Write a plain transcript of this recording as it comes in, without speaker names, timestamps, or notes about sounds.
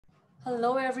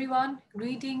Hello everyone,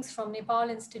 greetings from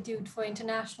Nepal Institute for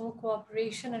International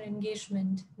Cooperation and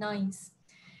Engagement, NIICE.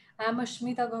 I am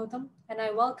Ashmita Gautam and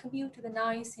I welcome you to the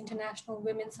NIICE International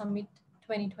Women's Summit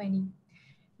 2020.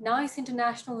 NIICE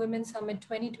International Women's Summit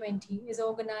 2020 is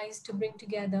organized to bring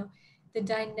together the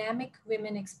dynamic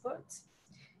women experts.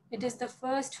 It is the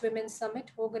first Women's Summit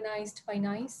organized by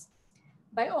NIICE.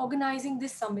 By organizing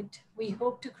this summit, we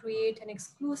hope to create an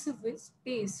exclusive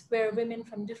space where women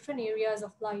from different areas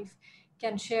of life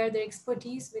can share their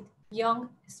expertise with young,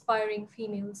 aspiring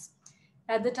females.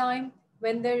 At the time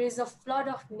when there is a flood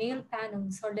of male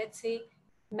panels, or let's say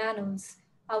manels,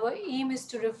 our aim is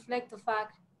to reflect the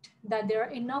fact that there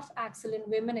are enough excellent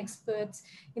women experts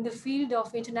in the field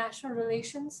of international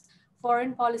relations,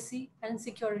 foreign policy, and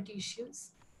security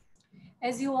issues.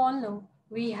 As you all know,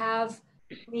 we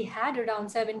had around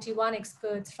 71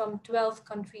 experts from 12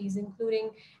 countries,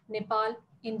 including Nepal,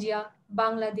 India,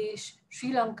 Bangladesh,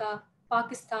 Sri Lanka,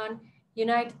 Pakistan,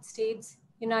 United States,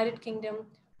 United Kingdom,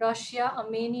 Russia,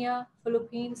 Armenia,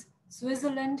 Philippines,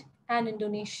 Switzerland, and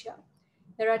Indonesia.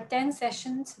 There are 10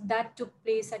 sessions that took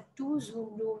place at 2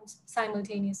 Zoom rooms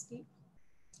simultaneously.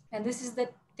 And this is the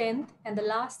 10th and the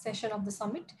last session of the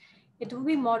summit. It will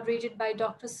be moderated by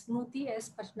Dr. Smruti S.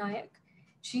 Pattanaik.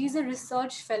 She is a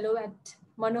research fellow at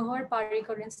Manohar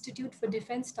Parrikar Institute for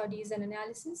Defense Studies and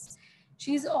Analysis.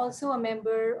 She is also a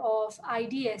member of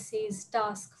IDSA's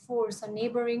task force on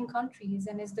neighboring countries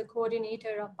and is the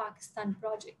coordinator of Pakistan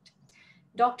project.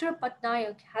 Dr.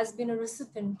 Pattanaik has been a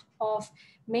recipient of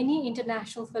many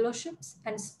international fellowships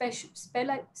and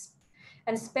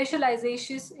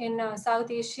specializations in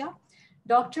South Asia.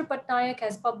 Dr. Pattanaik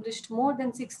has published more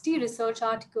than 60 research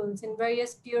articles in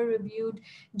various peer-reviewed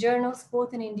journals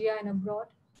both in India and abroad.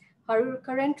 Her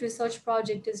current research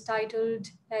project is titled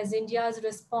as India's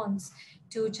Response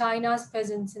to China's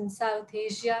Presence in South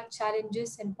Asia,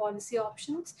 Challenges and Policy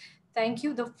Options. Thank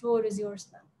you. The floor is yours,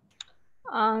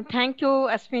 ma'am. Thank you,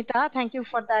 Asmita. Thank you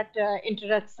for that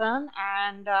introduction.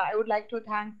 And I would like to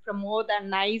thank Pramod and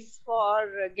NICE for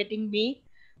getting me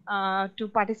to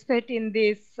participate in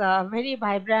this very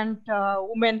vibrant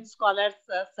Women Scholars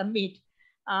Summit.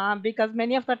 Because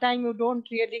many of the time you don't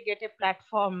really get a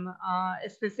platform,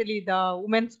 especially the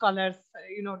women scholars,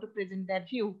 to present their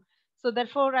view. So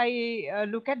therefore, I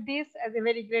look at this as a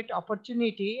very great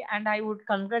opportunity, and I would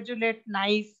congratulate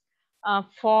NICE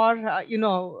for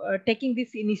taking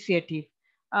this initiative.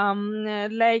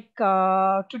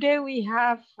 Today we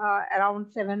have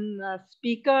around 7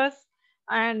 speakers,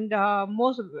 and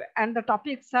the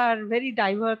topics are very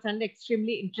diverse and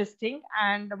extremely interesting,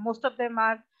 and most of them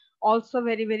are also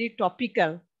very, very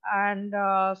topical. And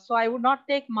so I would not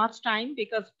take much time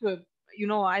because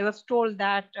I was told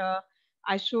that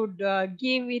I should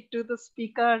give it to the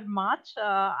speaker much.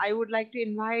 I would like to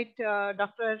invite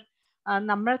Dr.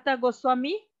 Namrata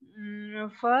Goswami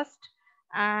first,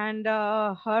 and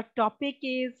her topic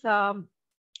is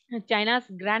China's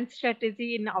grand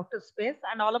strategy in outer space.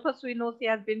 And all of us, we know she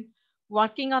has been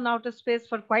working on outer space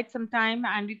for quite some time,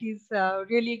 and it is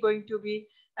really going to be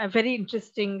a very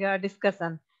interesting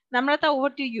discussion. Namrata, over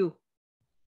to you.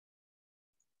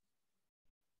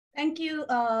 Thank you,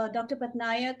 Dr.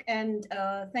 Pattanaik, and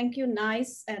thank you,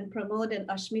 NICE and Pramod and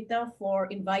Ashmita for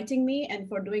inviting me and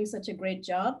for doing such a great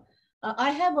job.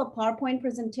 I have a PowerPoint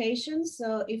presentation,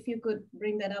 so if you could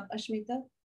bring that up, Ashmita.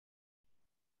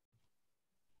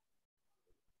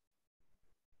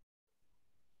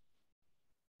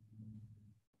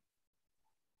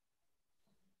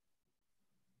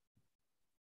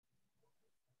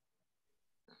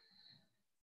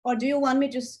 Or do you want me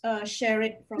to share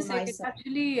it from my side?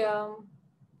 Actually,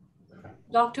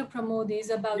 Dr. Pramod is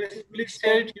about to please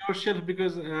share it yourself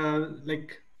because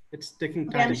it's taking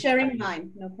time. Okay, I'm sharing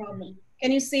mine, no problem.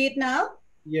 Can you see it now?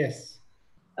 Yes.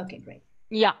 Okay, great.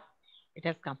 Yeah, it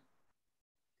has come.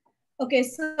 Okay,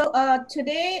 so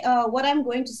today what I'm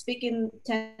going to speak in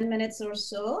 10 minutes or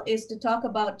so is to talk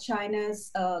about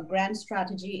China's grand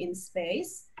strategy in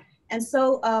space. And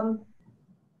so,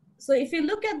 so if you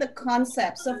look at the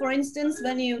concept, so for instance,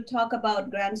 when you talk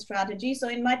about grand strategy, so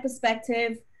in my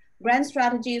perspective, grand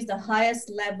strategy is the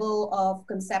highest level of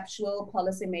conceptual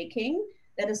policy making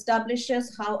that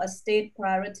establishes how a state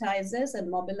prioritizes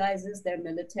and mobilizes their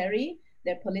military,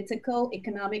 their political,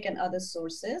 economic, and other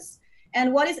sources.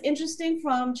 And what is interesting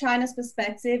from China's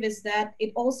perspective is that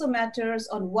it also matters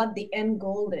on what the end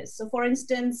goal is. So for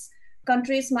instance,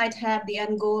 countries might have the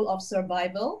end goal of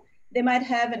survival. They might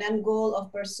have an end goal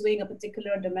of pursuing a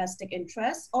particular domestic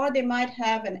interest, or they might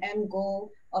have an end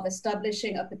goal of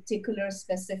establishing a particular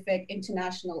specific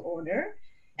international order.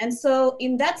 And so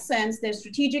in that sense, their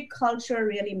strategic culture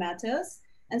really matters.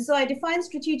 And so I define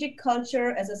strategic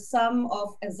culture as a sum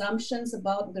of assumptions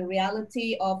about the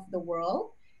reality of the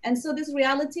world. And so this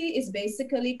reality is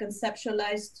basically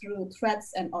conceptualized through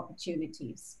threats and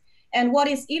opportunities. And what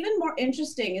is even more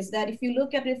interesting is that if you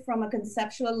look at it from a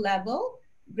conceptual level,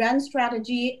 grand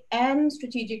strategy and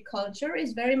strategic culture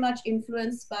is very much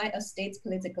influenced by a state's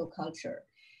political culture.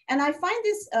 And I find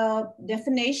this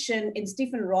definition in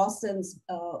Stephen Rawson's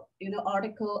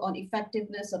article on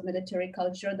effectiveness of military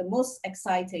culture the most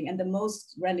exciting and the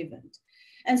most relevant.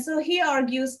 And so he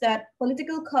argues that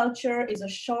political culture is a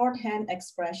shorthand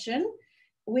expression,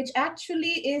 which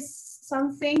actually is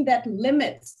something that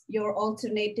limits your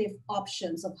alternative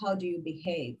options of how do you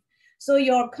behave. So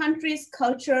your country's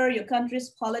culture, your country's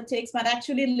politics might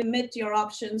actually limit your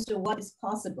options to what is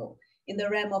possible in the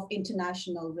realm of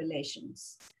international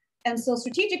relations. And so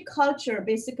strategic culture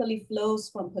basically flows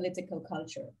from political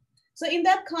culture. So in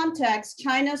that context,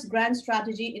 China's grand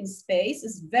strategy in space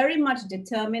is very much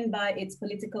determined by its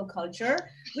political culture,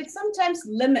 which sometimes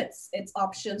limits its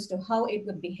options to how it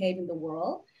would behave in the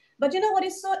world. But you know what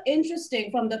is so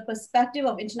interesting from the perspective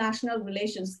of international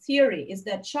relations theory is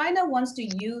that China wants to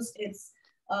use its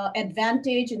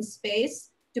advantage in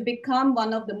space to become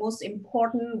one of the most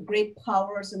important great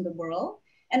powers in the world.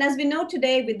 And as we know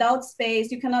today, without space,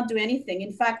 you cannot do anything.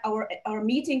 In fact, our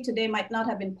meeting today might not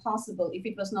have been possible if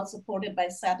it was not supported by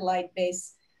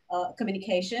satellite-based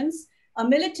communications. A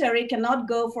military cannot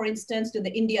go, for instance, to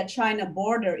the India-China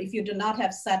border if you do not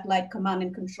have satellite command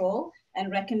and control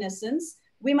and reconnaissance.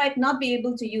 We might not be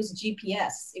able to use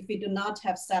GPS if we do not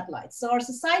have satellites. So our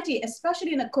society,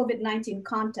 especially in a COVID-19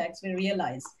 context, we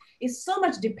realize is so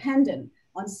much dependent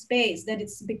on space that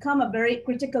it's become a very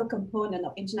critical component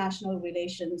of international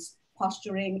relations,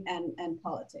 posturing, and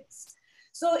politics.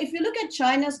 So if you look at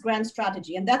China's grand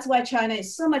strategy, and that's why China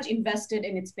is so much invested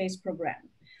in its space program.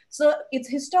 So its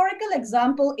historical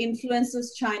example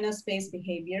influences China's space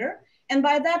behavior. And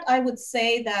by that, I would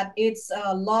say that its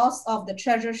loss of the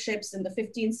treasure ships in the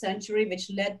 15th century,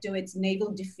 which led to its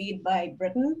naval defeat by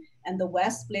Britain and the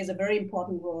West, plays a very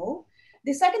important role.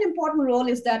 The second important role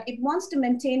is that it wants to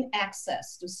maintain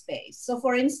access to space. So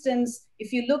for instance,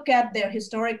 if you look at their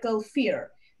historical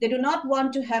fear, they do not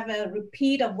want to have a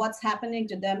repeat of what's happening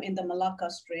to them in the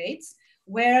Malacca Straits,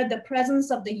 where the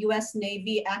presence of the US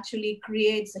Navy actually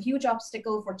creates a huge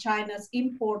obstacle for China's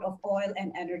import of oil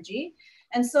and energy.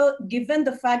 And so given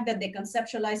the fact that they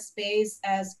conceptualize space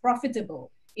as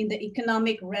profitable in the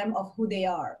economic realm of who they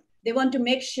are, they want to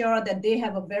make sure that they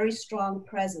have a very strong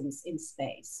presence in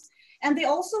space. And they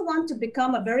also want to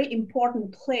become a very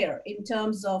important player in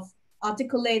terms of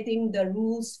articulating the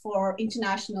rules for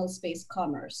international space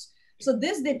commerce. So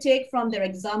this they take from their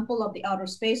example of the Outer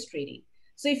Space Treaty.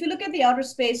 So if you look at the Outer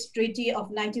Space Treaty of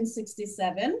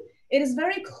 1967, it is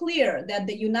very clear that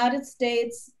the United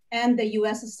States and the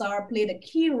USSR played a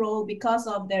key role because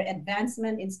of their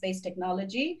advancement in space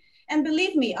technology. And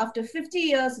believe me, after 50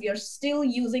 years, we are still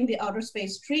using the Outer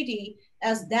Space Treaty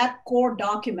as that core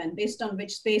document based on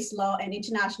which space law and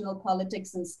international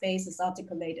politics in space is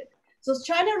articulated. So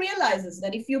China realizes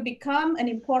that if you become an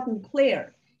important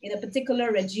player in a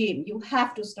particular regime, you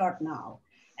have to start now.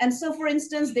 And so for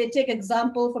instance, they take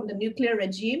example from the nuclear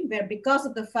regime where because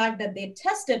of the fact that they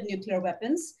tested nuclear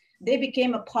weapons, they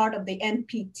became a part of the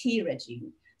NPT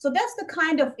regime. So that's the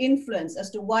kind of influence as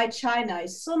to why China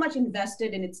is so much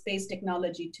invested in its space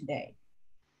technology today.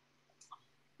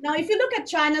 Now, if you look at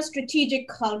China's strategic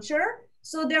culture,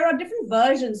 so there are different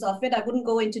versions of it. I wouldn't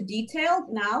go into detail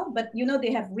now, but you know,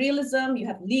 they have realism, you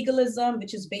have legalism,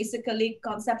 which is basically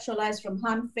conceptualized from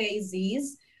Han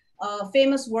Fei's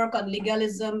famous work on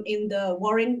legalism in the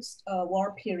Warring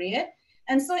War period.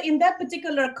 And so in that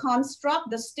particular construct,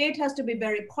 the state has to be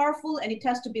very powerful and it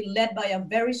has to be led by a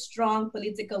very strong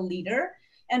political leader.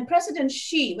 And President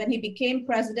Xi, when he became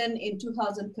president in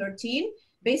 2013,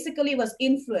 basically was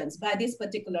influenced by this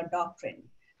particular doctrine.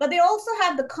 But they also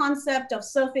have the concept of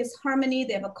surface harmony.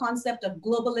 They have a concept of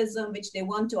globalism, which they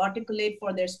want to articulate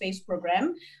for their space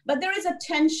program. But there is a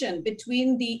tension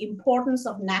between the importance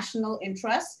of national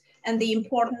interests and the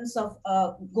importance of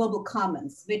global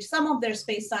commons, which some of their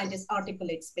space scientists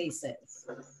articulate space as.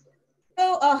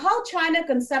 So how China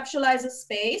conceptualizes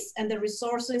space and the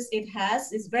resources it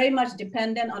has is very much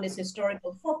dependent on its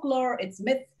historical folklore, its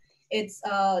myth, its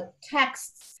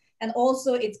texts, and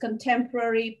also its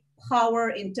contemporary power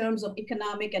in terms of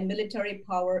economic and military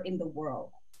power in the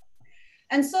world.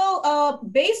 And so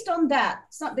based on that,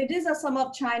 these are some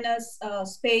of China's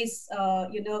space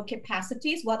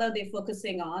capacities. What are they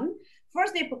focusing on?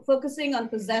 First, they're focusing on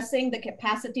possessing the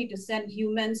capacity to send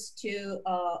humans to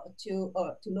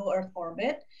low Earth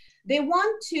orbit. They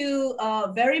want to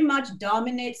very much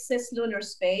dominate cislunar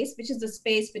space, which is the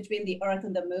space between the Earth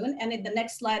and the Moon. And in the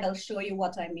next slide, I'll show you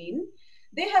what I mean.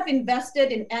 They have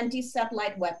invested in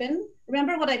anti-satellite weapon.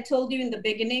 Remember what I told you in the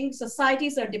beginning?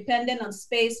 Societies are dependent on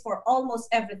space for almost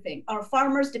everything. Our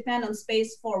farmers depend on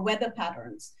space for weather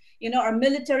patterns. You know, our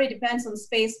military depends on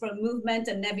space for movement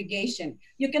and navigation.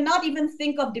 You cannot even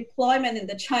think of deployment in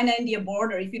the China-India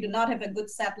border if you do not have a good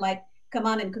satellite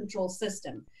command and control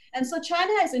system. And so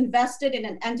China has invested in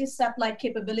an anti-satellite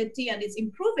capability and is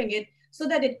improving it so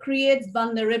that it creates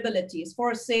vulnerabilities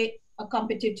for, say, a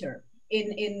competitor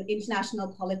in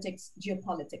international politics,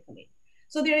 geopolitically.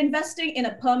 So they're investing in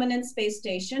a permanent space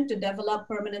station to develop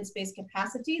permanent space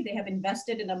capacity. They have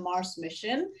invested in a Mars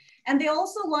mission, and they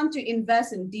also want to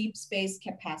invest in deep space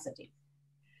capacity.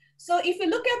 So if you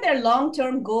look at their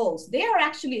long-term goals, they are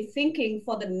actually thinking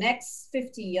for the next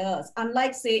 50 years,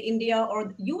 unlike say India or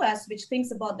the US, which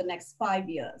thinks about the next 5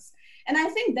 years. And I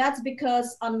think that's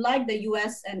because unlike the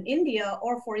US and India,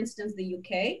 or for instance, the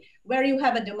UK, where you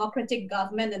have a democratic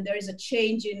government and there is a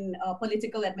change in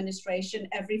political administration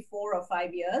every 4 or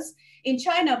 5 years, in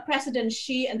China, President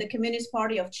Xi and the Communist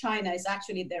Party of China is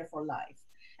actually there for life.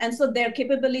 And so their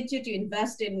capability to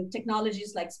invest in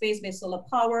technologies like space-based solar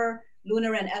power,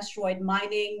 lunar and asteroid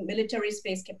mining, military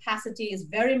space capacity is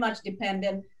very much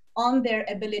dependent on their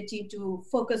ability to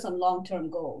focus on long-term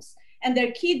goals. And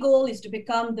their key goal is to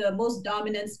become the most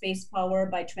dominant space power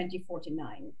by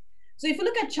 2049. So if you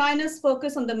look at China's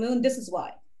focus on the moon, this is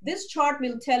why. This chart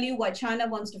will tell you why China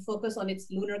wants to focus on its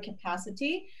lunar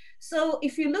capacity. So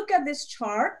if you look at this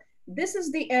chart, this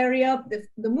is the area,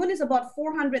 the moon is about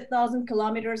 400,000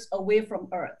 kilometers away from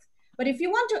Earth. But if you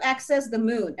want to access the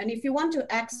moon, and if you want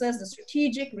to access the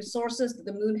strategic resources that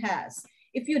the moon has,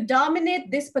 if you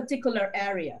dominate this particular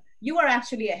area, you are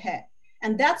actually ahead.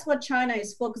 And that's what China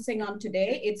is focusing on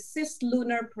today. It's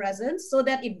cislunar presence so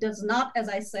that it does not, as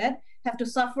I said, have to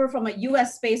suffer from a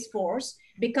US Space Force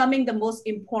becoming the most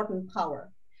important power.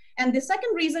 And the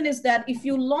second reason is that if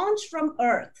you launch from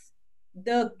Earth,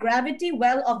 the gravity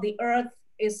well of the Earth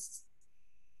is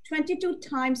 22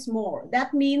 times more.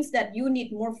 That means that you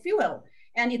need more fuel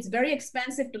and it's very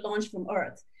expensive to launch from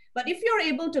Earth. But if you're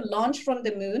able to launch from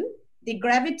the moon, the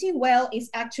gravity well is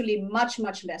actually much,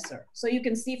 much lesser. So you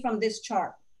can see from this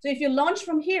chart. So if you launch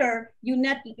from here, you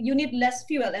need less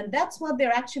fuel, and that's what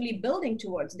they're actually building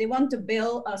towards. They want to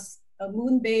build a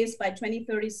moon base by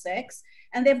 2036,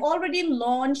 and they've already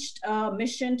launched a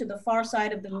mission to the far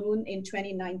side of the moon in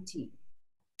 2019.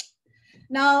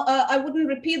 Now, I wouldn't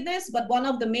repeat this, but one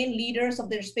of the main leaders of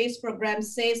their space program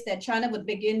says that China would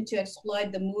begin to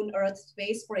exploit the moon-Earth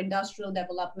space for industrial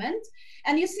development.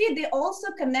 And you see, they also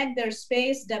connect their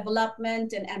space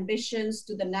development and ambitions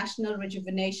to the national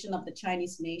rejuvenation of the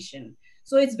Chinese nation.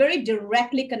 So it's very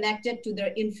directly connected to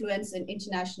their influence in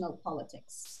international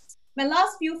politics. My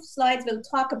last few slides will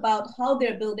talk about how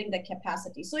they're building the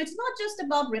capacity. So it's not just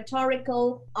about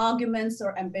rhetorical arguments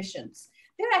or ambitions.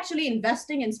 They're actually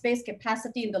investing in space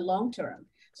capacity in the long term.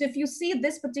 So if you see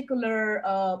this particular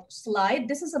slide,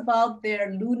 this is about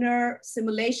their lunar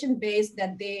simulation base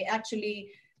that they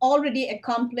actually already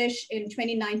accomplished in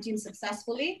 2019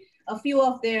 successfully. A few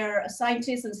of their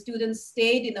scientists and students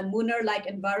stayed in a lunar-like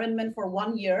environment for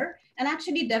 1 year and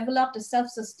actually developed a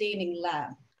self-sustaining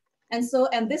lab. And so,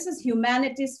 and this is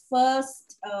humanity's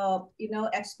first,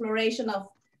 exploration of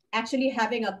actually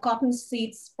having a cotton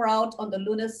seed sprout on the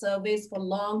lunar surface for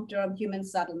long-term human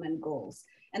settlement goals.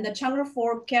 And the Chang'e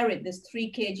 4 carried this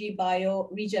 3 kg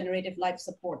bio-regenerative life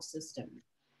support system.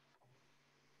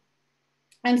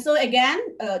 And so again,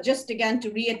 just again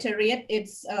to reiterate,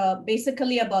 it's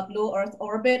basically about low Earth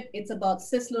orbit. It's about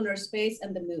cislunar space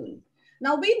and the moon.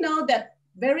 Now we know that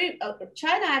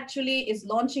China actually is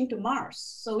launching to Mars.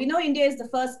 So we know India is the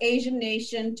first Asian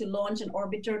nation to launch an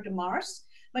orbiter to Mars.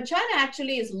 But China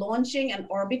actually is launching an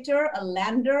orbiter, a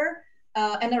lander,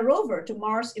 and a rover to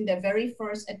Mars in their very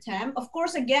first attempt. Of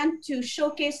course, again, to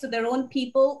showcase to their own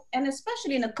people, and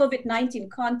especially in a COVID-19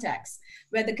 context,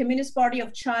 where the Communist Party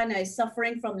of China is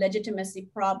suffering from legitimacy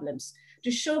problems,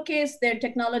 to showcase their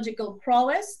technological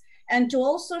prowess, and to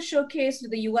also showcase to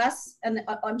the US, and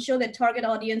I'm sure their target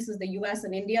audience is the US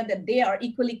and India, that they are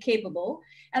equally capable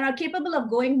and are capable of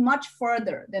going much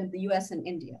further than the US and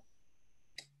India.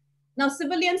 Now,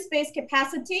 civilian space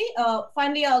capacity,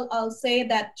 finally, I'll say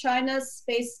that China's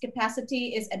space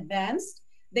capacity is advanced.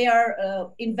 They are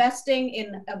investing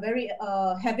in a very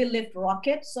heavy lift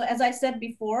rocket. So as I said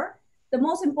before, the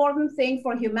most important thing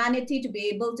for humanity to be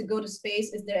able to go to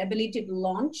space is their ability to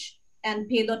launch and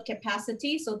payload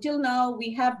capacity. So till now,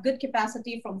 we have good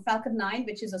capacity from Falcon 9,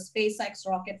 which is a SpaceX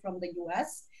rocket from the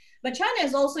US. But China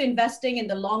is also investing in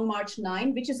the Long March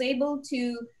 9, which is able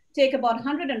to take about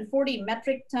 140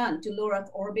 metric ton to low Earth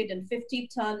orbit and 50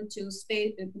 ton to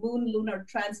space moon lunar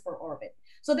transfer orbit.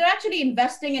 So they're actually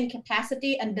investing in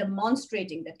capacity and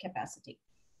demonstrating that capacity.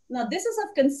 Now, this is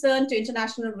of concern to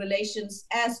international relations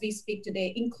as we speak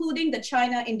today, including the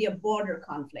China-India border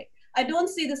conflict. I don't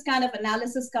see this kind of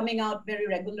analysis coming out very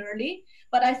regularly,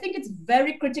 but I think it's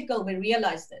very critical we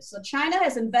realize this. So China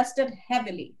has invested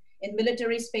heavily in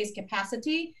military space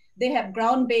capacity. They have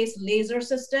ground-based laser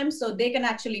systems, so they can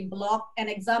actually block. An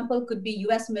example could be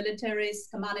US military's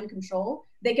command and control.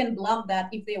 They can block that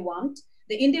if they want.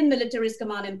 The Indian military's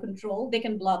command and control, they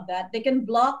can block that. They can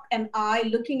block an eye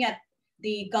looking at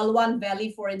the Galwan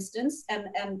Valley, for instance, and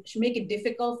make it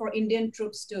difficult for Indian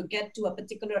troops to get to a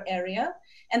particular area.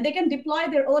 And they can deploy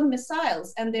their own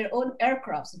missiles and their own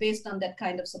aircrafts based on that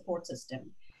kind of support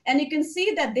system. And you can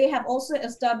see that they have also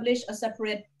established a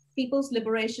separate People's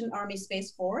Liberation Army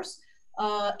Space Force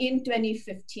in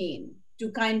 2015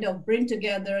 to kind of bring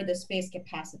together the space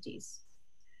capacities.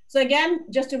 So again,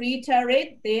 just to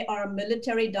reiterate, they are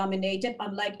military dominated,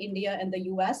 unlike India and the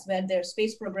US, where their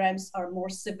space programs are more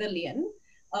civilian.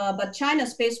 But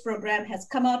China's space program has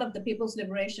come out of the People's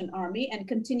Liberation Army and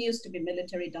continues to be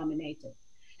military dominated.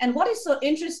 And what is so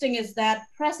interesting is that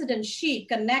President Xi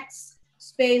connects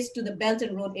space to the Belt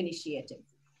and Road Initiative.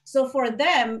 So for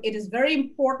them, it is very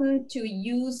important to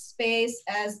use space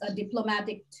as a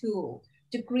diplomatic tool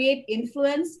to create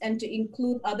influence and to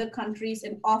include other countries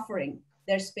in offering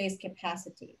their space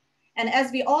capacity. And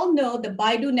as we all know, the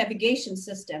Baidu navigation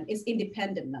system is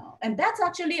independent now, and that's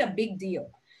actually a big deal.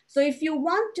 So if you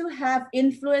want to have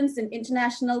influence in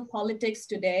international politics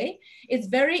today, it's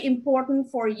very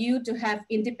important for you to have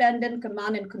independent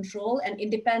command and control and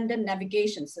independent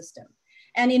navigation system.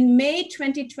 And in May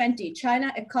 2020,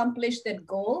 China accomplished that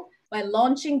goal by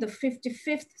launching the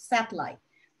 55th satellite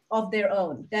of their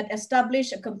own that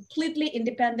established a completely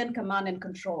independent command and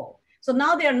control. So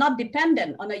now they are not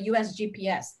dependent on a US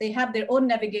GPS. They have their own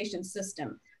navigation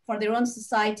system for their own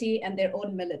society and their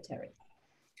own military.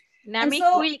 Nami,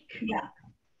 so, quick.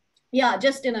 Yeah,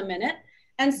 just in a minute.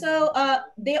 And so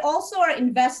they also are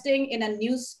investing in a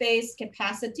new space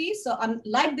capacity. So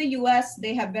unlike the US,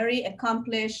 they have very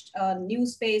accomplished new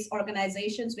space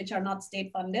organizations, which are not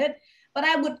state funded. But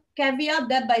I would caveat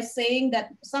that by saying that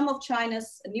some of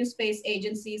China's new space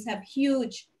agencies have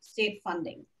huge state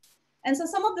funding. And so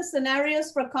some of the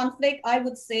scenarios for conflict, I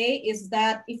would say, is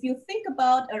that if you think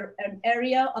about an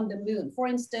area on the moon, for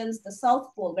instance, the South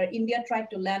Pole, where India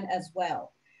tried to land as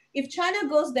well. If China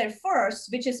goes there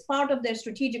first, which is part of their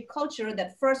strategic culture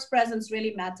that first presence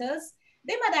really matters,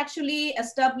 they might actually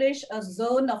establish a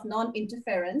zone of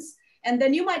non-interference. And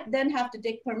then you might then have to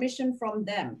take permission from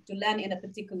them to land in a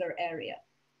particular area.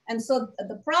 And so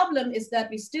the problem is that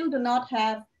we still do not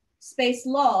have space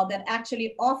law that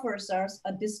actually offers us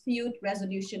a dispute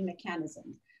resolution mechanism.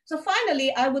 So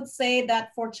finally, I would say that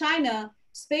for China,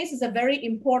 space is a very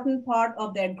important part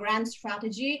of their grand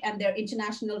strategy and their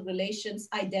international relations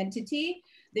identity.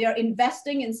 They are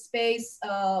investing in space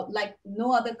like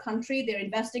no other country. They're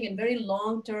investing in very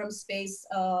long-term space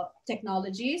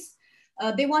technologies.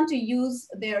 They want to use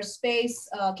their space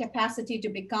capacity to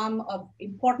become an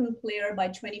important player by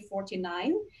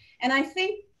 2049. And I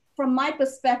think from my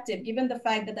perspective, given the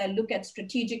fact that I look at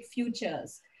strategic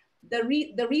futures,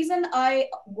 the reason I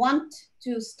want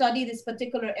to study this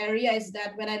particular area is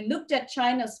that when I looked at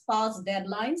China's past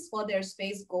deadlines for their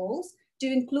space goals, to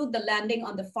include the landing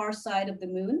on the far side of the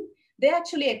moon, they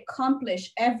actually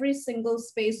accomplished every single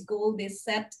space goal they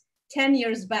set 10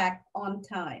 years back on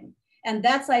time. And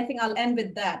that's, I think I'll end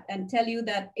with that and tell you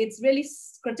that it's really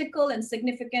critical and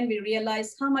significant. We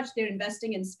realize how much they're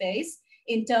investing in space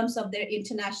in terms of their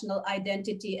international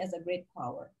identity as a great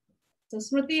power. So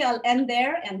Smruti, I'll end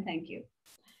there and thank you.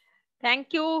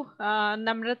 Thank you,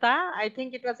 Namrata. I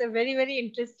think it was a very, very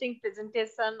interesting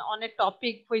presentation on a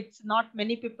topic which not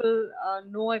many people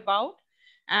know about.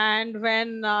 And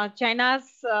when China's,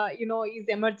 is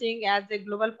emerging as a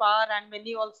global power, and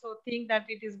many also think that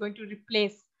it is going to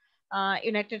replace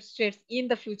United States in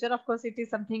the future. Of course, it is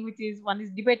something which one is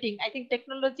debating. I think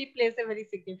technology plays a very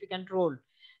significant role.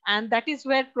 And that is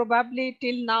where probably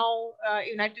till now,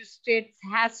 United States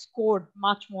has scored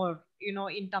much more,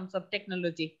 in terms of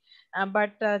technology.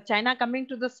 But China coming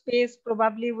to the space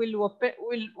probably will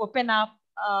open up,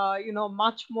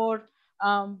 much more.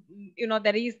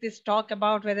 There is this talk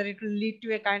about whether it will lead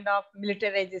to a kind of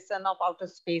militarization of outer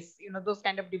space. Those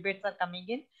kind of debates are coming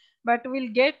in. But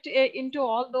we'll get into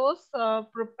all those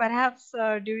perhaps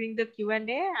during the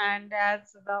Q&A. And as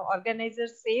the organizer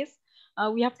says,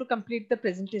 we have to complete the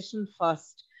presentation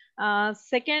first.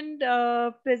 Second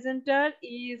presenter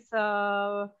is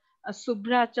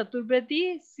Shubhra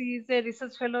Chaturvedi. She is a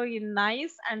research fellow in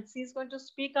NIICE and she is going to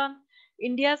speak on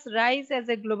India's rise as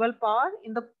a global power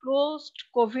in the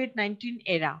post-COVID-19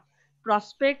 era,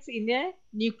 prospects in a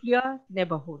nuclear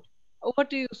neighborhood. Over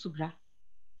to you, Shubhra.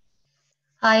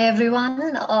 Hi,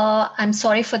 everyone. I'm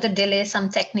sorry for the delay, some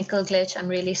technical glitch. I'm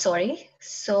really sorry.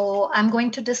 So I'm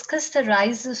going to discuss the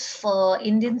rise of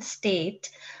Indian state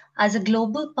as a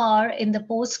global power in the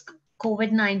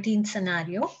post-COVID-19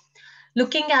 scenario,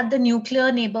 looking at the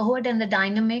nuclear neighborhood and the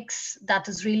dynamics that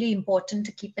is really important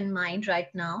to keep in mind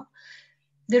right now.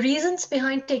 The reasons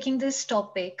behind taking this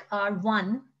topic are: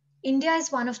 one, India is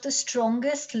one of the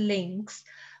strongest links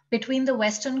between the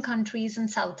Western countries and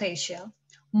South Asia,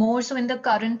 more so in the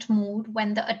current mood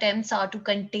when the attempts are to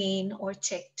contain or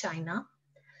check China.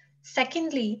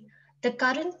 Secondly, the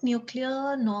current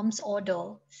nuclear norms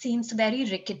order seems very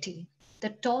rickety. The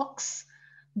talks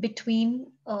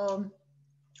between,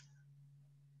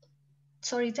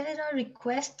 sorry, there are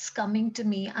requests coming to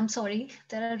me. I'm sorry,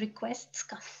 there are requests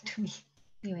coming to me.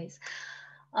 Anyways,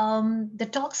 the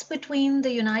talks between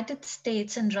the United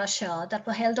States and Russia that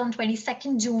were held on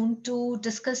 22nd June to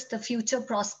discuss the future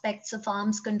prospects of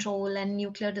arms control and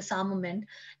nuclear disarmament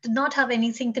did not have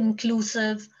anything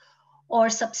conclusive or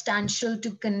substantial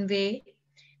to convey.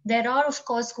 There are, of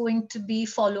course, going to be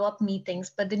follow-up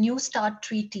meetings, but the New START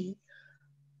treaty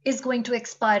is going to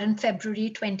expire in February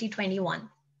 2021.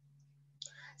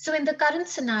 So in the current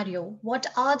scenario, what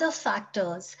are the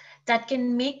factors that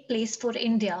can make place for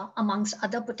India amongst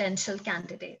other potential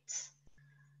candidates?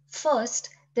 First,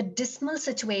 the dismal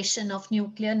situation of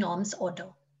nuclear norms order.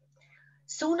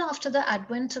 Soon after the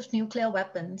advent of nuclear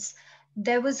weapons,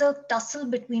 there was a tussle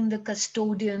between the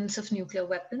custodians of nuclear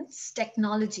weapons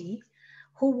technology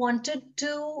who wanted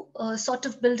to sort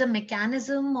of build a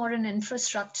mechanism or an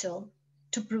infrastructure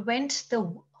to prevent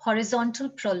the horizontal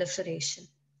proliferation.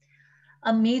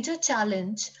 A major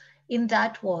challenge in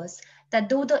that was that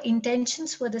though the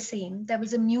intentions were the same, there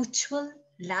was a mutual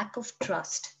lack of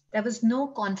trust. There was no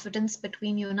confidence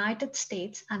between United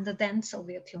States and the then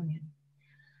Soviet Union.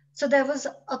 So there was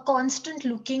a constant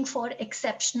looking for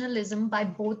exceptionalism by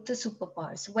both the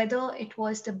superpowers, whether it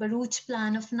was the Baruch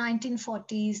plan of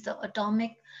 1940s,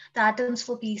 the Atoms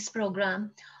for Peace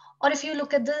program, or if you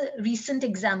look at the recent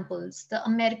examples, the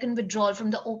American withdrawal from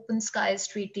the Open Skies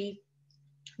Treaty,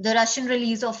 the Russian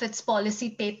release of its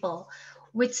policy paper,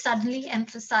 which suddenly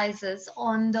emphasizes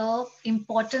on the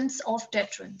importance of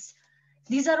deterrence.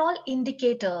 These are all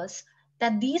indicators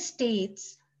that these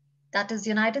states, that is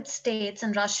United States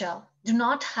and Russia, do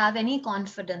not have any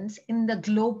confidence in the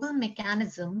global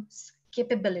mechanism's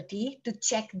capability to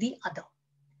check the other.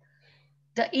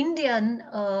 The Indian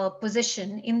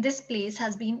position in this place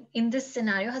has been, in this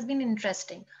scenario, has been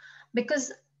interesting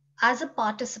because as a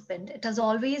participant, it has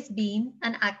always been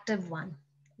an active one,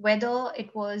 whether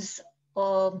it was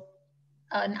an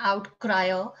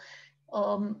outcrier,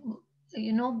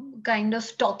 kind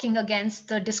of talking against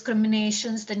the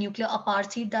discriminations, the nuclear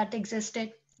apartheid that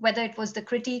existed, whether it was the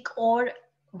critique or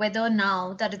whether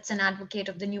now that it's an advocate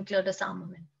of the nuclear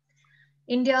disarmament.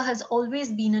 India has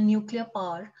always been a nuclear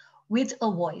power with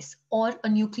a voice, or a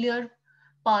nuclear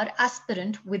power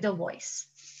aspirant with a voice.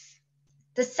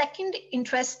 The second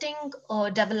interesting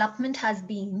development has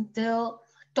been the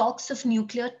talks of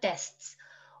nuclear tests,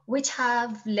 which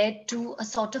have led to a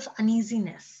sort of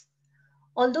uneasiness.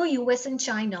 Although US and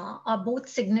China are both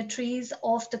signatories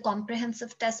of the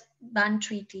Comprehensive Test Ban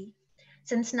Treaty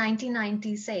since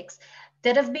 1996,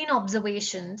 there have been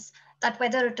observations that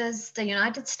whether it is the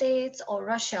United States or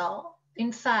Russia,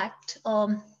 in fact,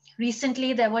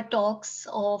 recently there were talks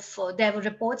of, there were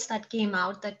reports that came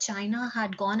out that China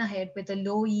had gone ahead with a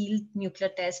low yield nuclear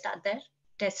test at their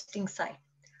testing site.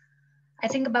 I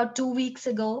think about 2 weeks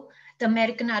ago, the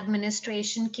American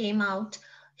administration came out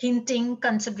hinting,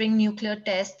 considering nuclear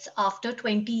tests after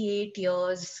 28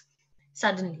 years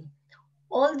suddenly.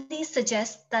 All these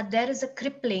suggest that there is a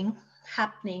crippling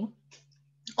happening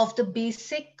of the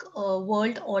basic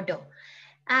world order.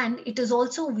 And it is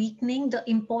also weakening the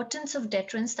importance of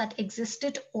deterrence that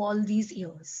existed all these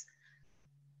years.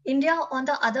 India, on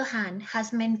the other hand,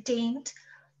 has maintained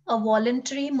a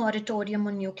voluntary moratorium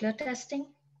on nuclear testing.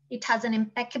 It has an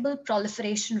impeccable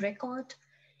proliferation record.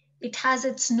 It has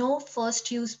its no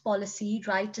first use policy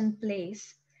right in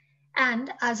place.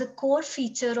 And as a core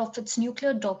feature of its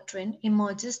nuclear doctrine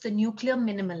emerges the nuclear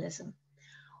minimalism,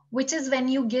 which is when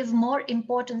you give more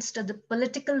importance to the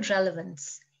political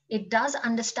relevance. It does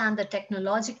understand the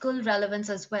technological relevance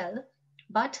as well,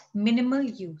 but minimal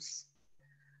use.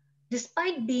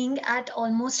 Despite being at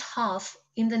almost half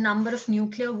in the number of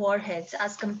nuclear warheads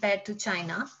as compared to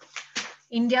China,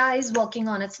 India is working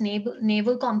on its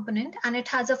naval component, and it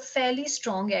has a fairly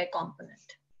strong air component.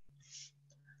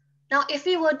 Now, if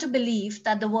we were to believe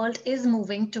that the world is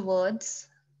moving towards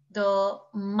the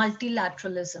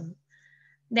multilateralism,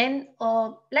 then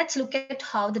let's look at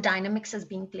how the dynamics is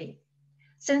being played.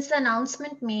 Since the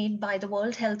announcement made by the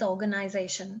World Health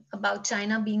Organization about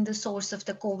China being the source of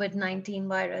the COVID-19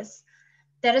 virus,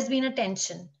 there has been a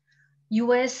tension.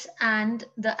 US and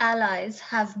the allies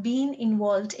have been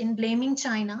involved in blaming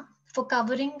China for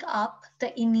covering up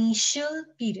the initial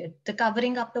period, the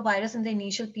covering up the virus in the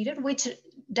initial period, which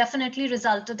definitely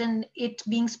resulted in it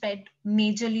being spread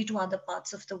majorly to other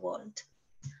parts of the world.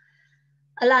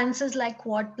 Alliances like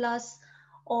Quad Plus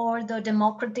or the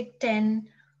Democratic 10,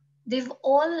 they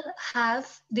all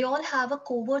have a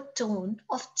covert tone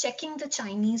of checking the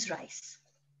Chinese rise.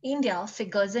 India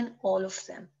figures in all of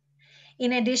them.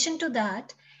 In addition to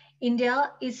that,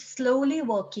 India is slowly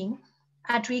working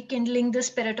at rekindling the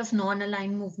spirit of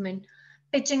non-aligned movement,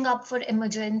 pitching up for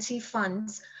emergency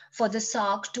funds for the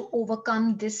SARC to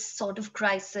overcome this sort of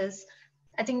crisis.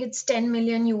 I think it's 10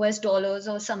 million US dollars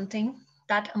or something,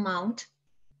 that amount,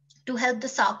 to help the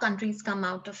SARC countries come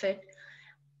out of it.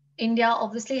 India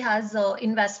obviously has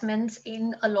investments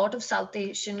in a lot of South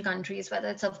Asian countries, whether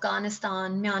it's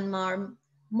Afghanistan, Myanmar,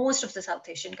 most of the South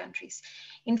Asian countries.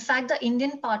 In fact, the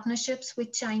Indian partnerships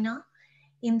with China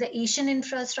in the Asian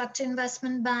Infrastructure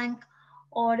Investment Bank,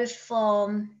 or if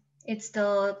it's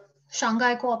the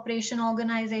Shanghai Cooperation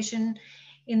Organization,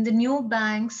 in the new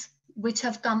banks which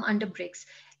have come under BRICS,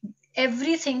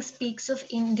 everything speaks of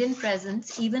Indian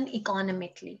presence, even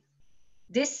economically.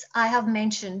 This I have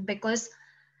mentioned because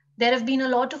there have been a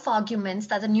lot of arguments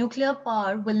that the nuclear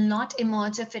power will not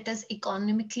emerge if it is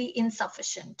economically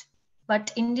insufficient.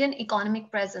 But Indian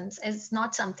economic presence is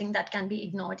not something that can be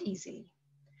ignored easily.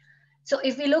 So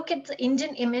if we look at the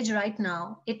Indian image right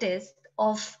now, it is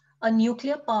of a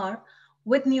nuclear power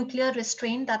with nuclear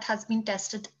restraint that has been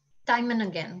tested time and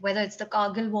again, whether it's the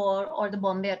Kargil war or the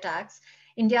Bombay attacks.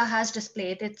 India has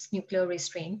displayed its nuclear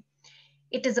restraint.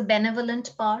 It is a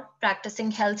benevolent power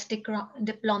practicing health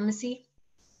diplomacy,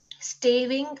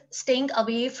 staying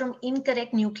away from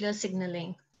incorrect nuclear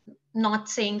signaling, not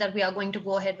saying that we are going to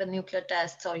go ahead with nuclear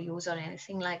tests or use or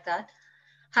anything like that,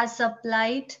 has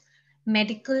supplied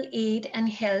medical aid and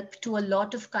help to a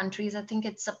lot of countries. I think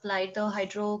it supplied the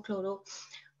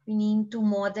hydrochloroquine to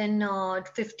more than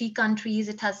 50 countries.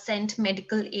 It has sent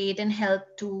medical aid and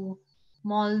help to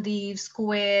Maldives,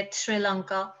 Kuwait, Sri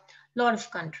Lanka, a lot of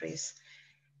countries.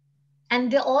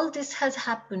 And all this has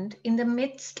happened in the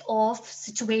midst of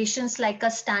situations like a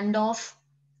standoff,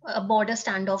 a border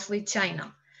standoff with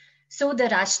China. So the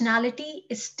rationality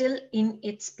is still in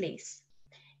its place.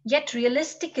 Yet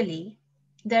realistically,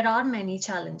 there are many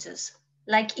challenges.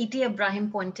 Like E.T. Ibrahim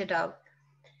pointed out,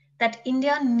 that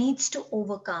India needs to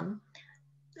overcome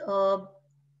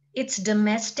its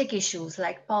domestic issues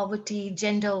like poverty,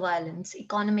 gender violence,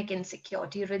 economic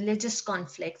insecurity, religious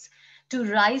conflicts, to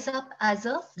rise up as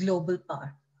a global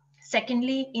power.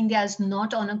 Secondly, India is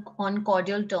not on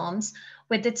cordial terms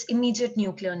with its immediate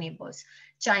nuclear neighbors,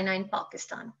 China and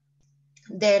Pakistan.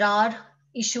 There are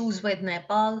issues with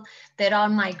Nepal, there are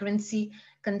migrancy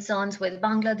concerns with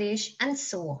Bangladesh, and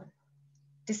so on.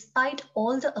 Despite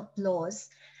all the applause,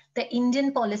 the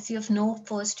Indian policy of no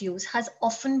first use has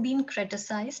often been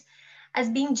criticized as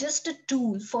being just a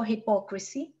tool for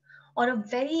hypocrisy or a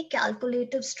very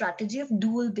calculative strategy of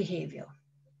dual behavior.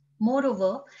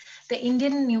 Moreover, the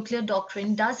Indian nuclear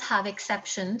doctrine does have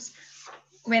exceptions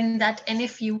when that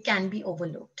NFU can be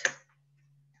overlooked.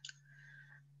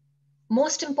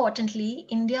 Most importantly,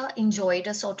 India enjoyed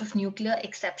a sort of nuclear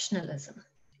exceptionalism.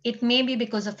 It may be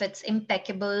because of its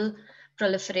impeccable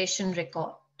proliferation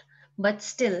record, but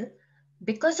still,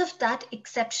 because of that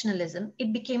exceptionalism,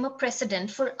 it became a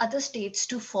precedent for other states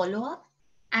to follow up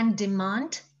and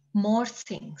demand more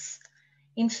things.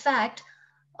 In fact,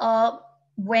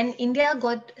 when India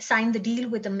signed the deal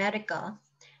with America,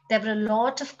 there were a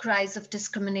lot of cries of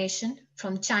discrimination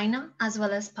from China as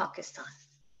well as Pakistan.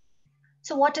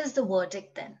 So what is the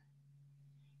verdict then?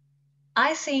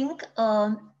 I think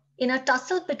in a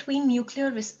tussle between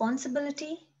nuclear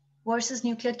responsibility versus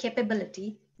nuclear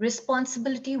capability,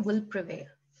 responsibility will prevail.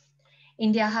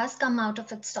 India has come out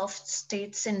of its soft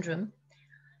state syndrome,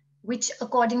 which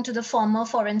according to the former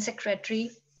Foreign Secretary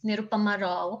Nirupama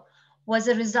Rao, was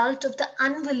a result of the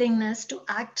unwillingness to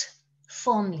act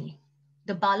firmly.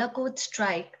 The Balakot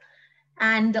strike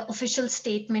and the official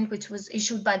statement which was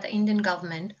issued by the Indian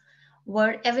government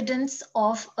were evidence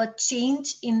of a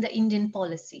change in the Indian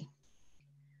policy.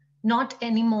 Not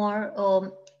anymore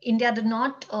India did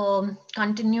not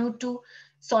continue to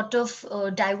sort of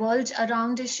divulge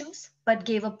around issues, but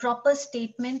gave a proper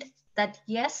statement that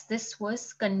yes, this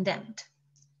was condemned.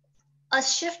 A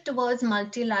shift towards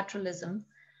multilateralism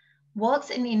works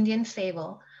in Indian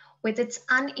favor with its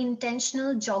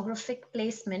unintentional geographic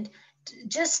placement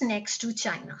just next to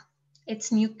China.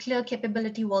 Its nuclear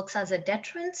capability works as a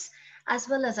deterrence as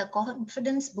well as a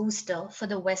confidence booster for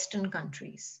the Western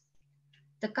countries.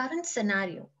 The current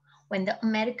scenario, when the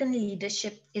American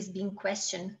leadership is being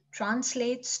questioned,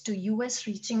 translates to US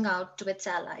reaching out to its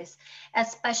allies,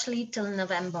 especially till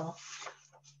November.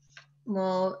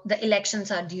 The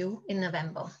elections are due in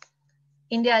November.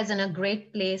 India is in a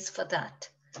great place for that.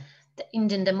 The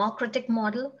Indian democratic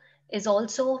model is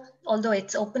also, although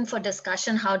it's open for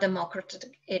discussion how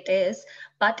democratic it is,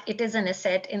 but it is an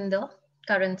asset in the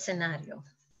current scenario.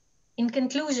 In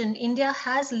conclusion, India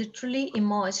has literally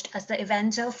emerged as the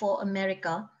avenger for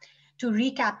America to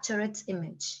recapture its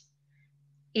image.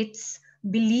 Its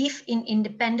belief in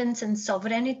independence and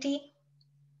sovereignty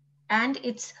and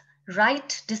its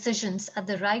right decisions at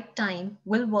the right time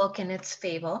will work in its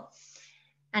favor,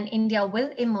 and India will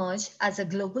emerge as a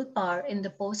global power in the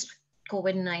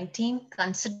post-COVID-19,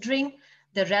 considering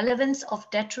the relevance of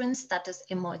deterrence that is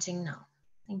emerging now.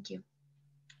 Thank you.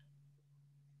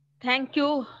 Thank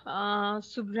you,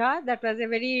 Shubhra. That was a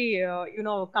very,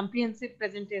 comprehensive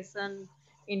presentation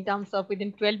in terms of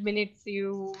within 12 minutes,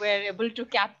 you were able to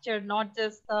capture not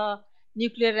just the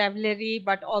nuclear rivalry,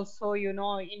 but also,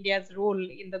 India's role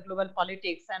in the global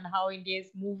politics and how India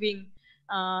is moving,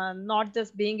 not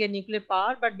just being a nuclear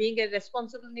power, but being a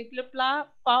responsible nuclear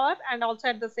power, and also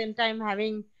at the same time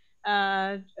having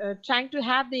trying to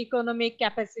have the economic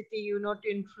capacity, to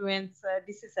influence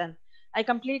decision. I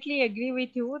completely agree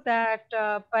with you that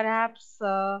perhaps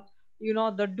the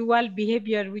dual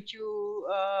behavior which you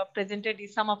presented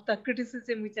is some of the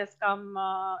criticism which has come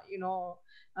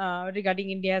regarding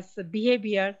India's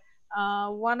behavior.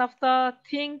 One of the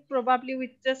thing probably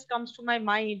which just comes to my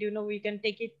mind, we can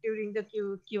take it during the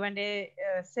Q&A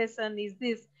session, is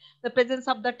this the presence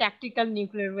of the tactical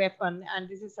nuclear weapon, and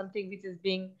this is something which is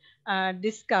being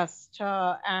discussed,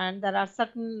 and there are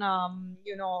certain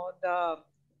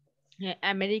the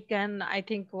American, I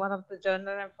think one of the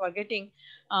journal I'm forgetting,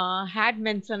 had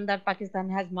mentioned that Pakistan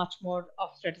has much more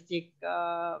of strategic,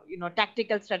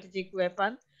 tactical strategic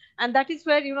weapon. And that is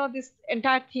where, this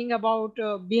entire thing about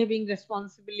behaving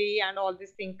responsibly and all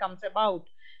this thing comes about.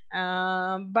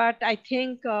 But I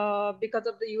think because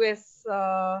of the US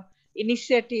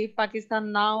initiative,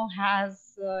 Pakistan now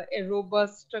has a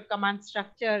robust command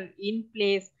structure in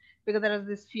place, because there is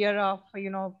this fear of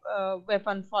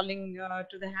weapon falling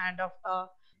to the hand of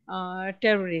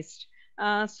terrorist.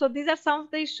 So these are some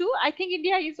of the issue. I think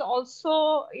India is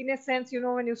also, in a sense,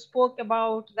 when you spoke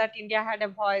about that India had a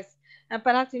voice, and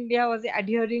perhaps India was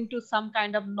adhering to some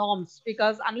kind of norms,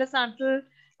 because unless until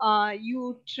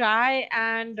you try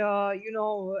and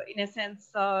in a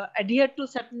sense adhere to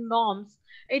certain norms,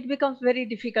 it becomes very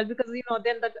difficult, because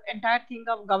then the entire thing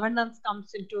of governance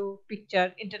comes into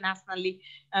picture internationally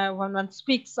when one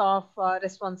speaks of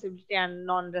responsibility and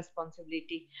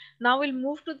non-responsibility. Now we'll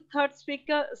move to the third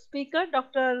speaker,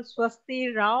 Dr.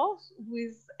 Swasti Rao, who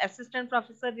is assistant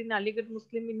professor in Aligarh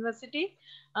Muslim University.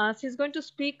 She's going to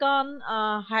speak on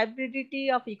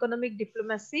hybridity of economic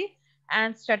diplomacy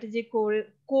and strategic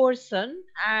coercion.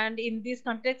 And in this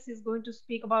context, is going to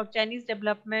speak about Chinese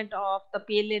development of the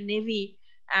PLA Navy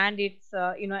and its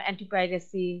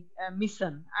anti-piracy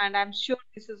mission. And I'm sure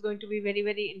this is going to be very,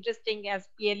 very interesting as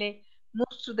PLA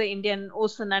moves to the Indian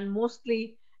Ocean, and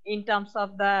mostly in terms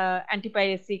of the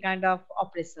anti-piracy kind of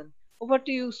operation. Over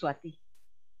to you, Swati.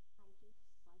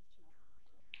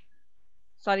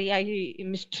 Sorry, I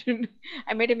missed.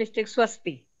 I made a mistake.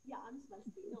 Swasti. Yeah, I'm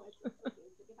Swasti. No, it's okay.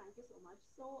 It's okay. Thank you so much.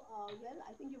 So, well,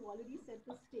 I think you've already set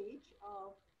the stage.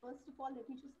 First of all, let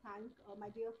me just thank my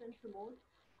dear friend Pramod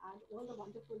and all the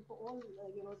wonderful, for all,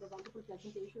 the wonderful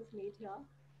presentations made here,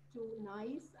 to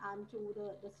NICE and to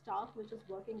the staff which is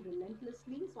working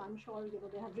relentlessly. So I'm sure,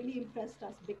 they have really impressed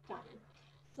us big time.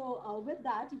 So with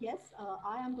that, yes,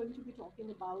 I am going to be talking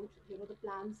about, the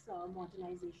plan's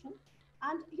modernization.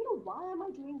 And why am I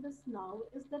doing this now?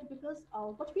 Is that because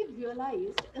what we've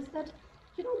realized is that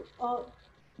you know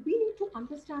we need to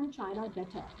understand China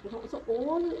better. So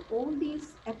all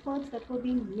these efforts that were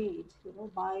being made,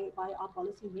 by our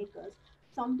policymakers,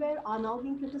 somewhere are now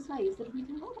being criticized that we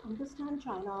do not understand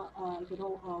China,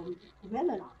 well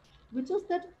enough. Which is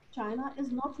that China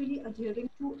is not really adhering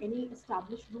to any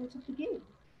established rules of the game.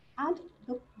 And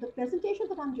the presentation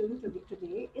that I'm doing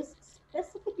today is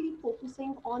specifically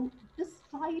focusing on this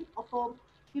type of a,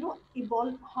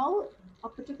 evolve, how a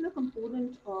particular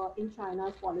component in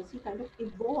China's policy kind of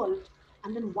evolved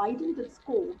and then widened its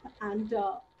scope and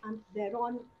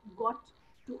thereon got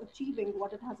to achieving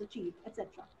what it has achieved, etc.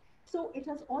 So it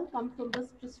has all come from this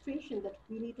frustration that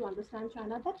we need to understand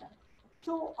China better.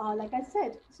 So, like I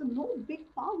said, so no big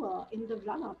power in the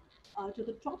run-up to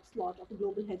the top slot of a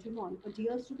global hegemon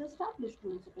adheres to the established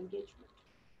rules of engagement.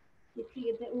 They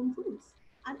create their own rules.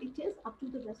 And it is up to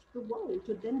the rest of the world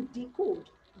to then decode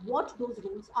what those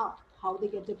rules are, how they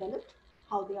get developed,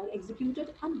 how they are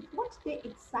executed, and what they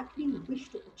exactly wish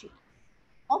to achieve.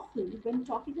 Often, when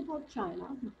talking about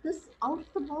China, this out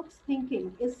of the box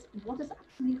thinking is what is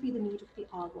absolutely the need of the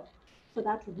hour. So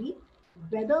that we,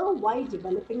 whether while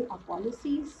developing our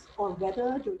policies or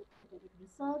whether during academic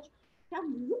research,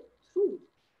 can look through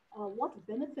what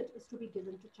benefit is to be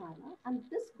given to China. And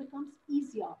this becomes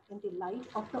easier in the light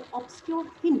of the obscure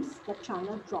hints that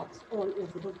China drops all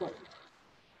over the world.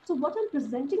 So, what I'm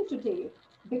presenting today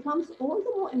becomes all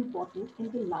the more important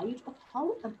in the light of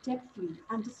how adeptly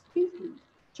and discreetly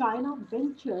China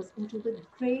ventures into the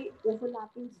grey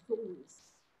overlapping zones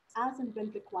as and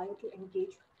when required to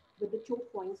engage with the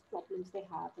choke points problems they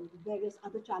have and various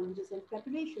other challenges and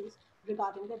preparations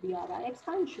regarding their BRI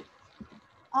expansion.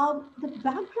 The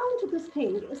background to this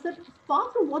thing is that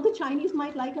far from what the Chinese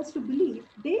might like us to believe,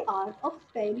 they are a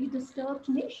fairly disturbed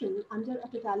nation under a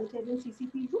totalitarian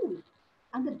CCP rule.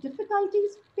 And the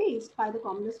difficulties faced by the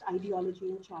communist ideology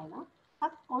in China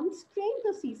have constrained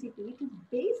the CCP to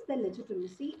base their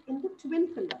legitimacy in the twin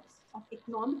pillars of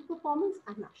economic performance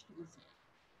and nationalism.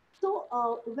 So,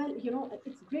 well,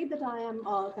 it's great that I am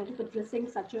kind of addressing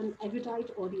such an erudite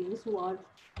audience who are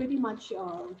pretty much,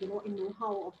 in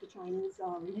know-how of the Chinese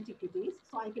nitty-gritties.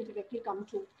 So I can directly come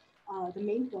to the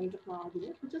main point of my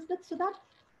argument, which is that so that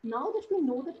now that we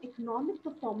know that economic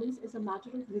performance is a matter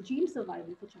of regime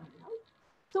survival for China,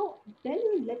 so then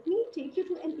let me take you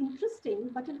to an interesting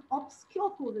but an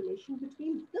obscure correlation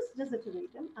between this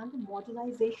desideratum and the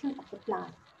modernization of the plan.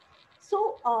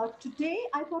 So today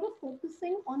I thought of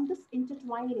focusing on this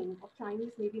intertwining of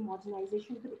Chinese Navy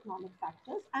modernization with economic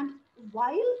factors. And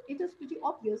while it is pretty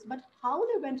obvious, but how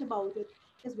they went about it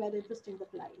is where the interesting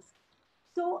bit lies.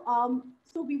 So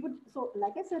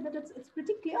like I said, that it's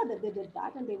pretty clear that they did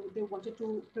that and they wanted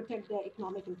to protect their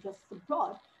economic interests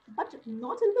abroad, but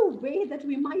not in the way that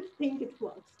we might think it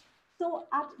works. So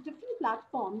at different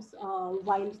platforms,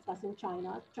 while discussing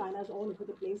China, China is all over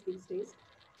the place these days.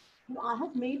 I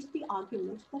have made the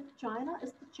argument that China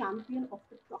is the champion of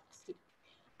the proxy.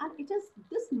 And it is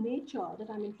this nature that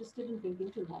I'm interested in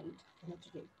bringing to light here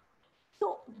today.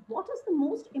 So, what is the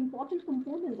most important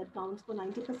component that counts for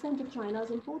 90% of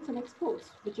China's imports and exports,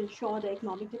 which ensure their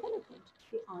economic development?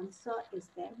 The answer is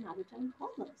their maritime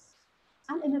commerce.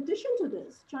 And in addition to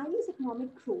this, Chinese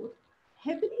economic growth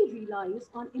heavily relies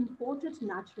on imported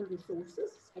natural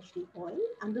resources, especially oil,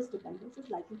 and this dependence is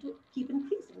likely to keep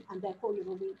increasing. And therefore, we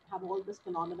have all this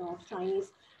phenomena of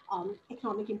Chinese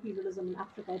economic imperialism in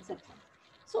Africa, etc.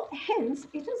 So hence,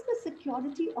 it is the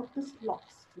security of the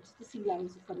locks, which is the sea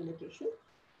lines of communication,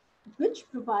 which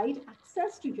provide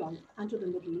access to Europe and to the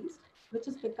Middle East, which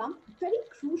has become very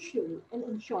crucial in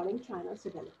ensuring China's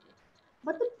development.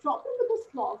 But the problem with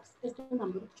the locks is the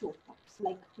number of choke points,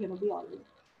 like we all know.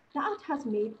 That has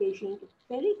made Beijing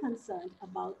very concerned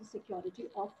about the security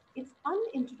of its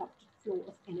uninterrupted flow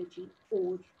of energy,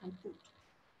 ore, and food.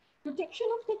 Protection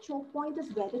of the choke point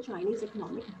is where the Chinese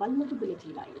economic vulnerability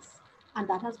lies. And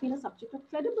that has been a subject of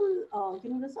credible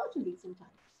research in recent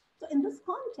times. So in this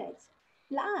context,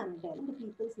 PLAN, then, the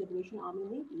People's Liberation Army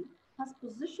Navy, has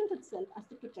positioned itself as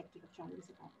the protector of Chinese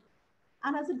economy.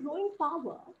 And as a growing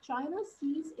power, China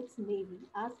sees its navy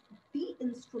as the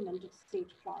instrument of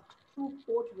statecraft through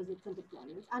port visits and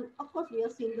deployments. And of course, we are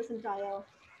seeing this entire,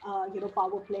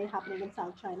 power play happening in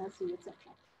South China Sea, etc.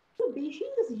 So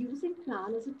Beijing is using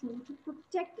PLAN as a tool to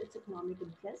protect its economic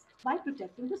interests by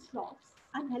protecting the slots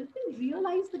and helping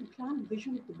realize the grand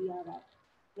vision of the BRI,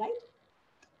 right?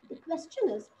 The question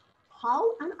is,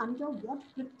 how and under what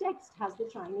pretext has the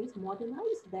Chinese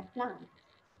modernized their plan?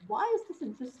 Why is this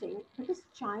interesting? Because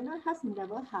China has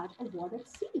never had a war at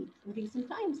sea in recent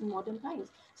times, in modern times.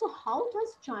 So how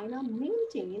does China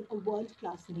maintain a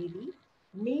world-class navy,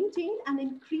 maintain and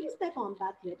increase their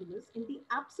combat readiness in the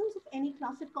absence of any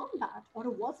classic combat or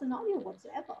a war scenario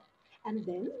whatsoever? And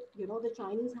then, the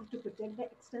Chinese have to protect their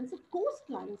extensive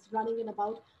coastlines running in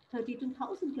about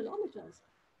 32,000 kilometers,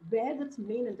 where its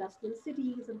main industrial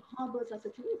cities and harbors are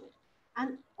situated.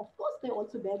 And of course, they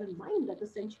also bear in mind that the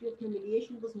century of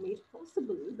humiliation was made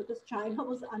possible because China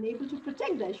was unable to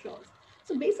protect their shores.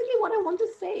 So basically, what I want to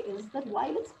say is that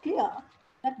while it's clear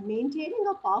that maintaining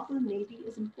a powerful navy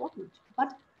is important,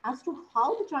 but as to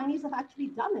how the Chinese have actually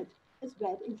done it is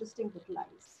where the interesting bit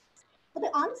lies. For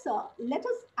the answer, let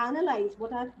us analyze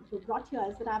what I've brought here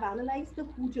is that I've analyzed the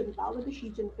Hu Jintao and the Xi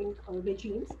Jinping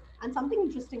regimes, and something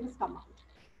interesting has come out.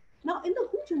 Now, in the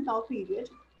Hu Jintao period,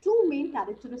 two main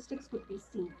characteristics could be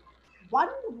seen. One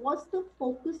was the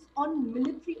focus on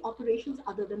military operations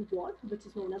other than war, which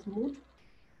is known as moot,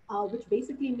 which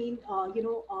basically mean,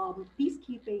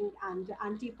 peacekeeping and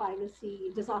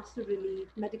anti-piracy, disaster relief,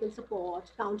 medical support,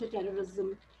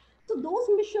 counter-terrorism. So those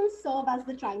missions serve as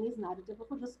the Chinese narrative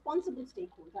of a responsible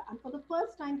stakeholder. And for the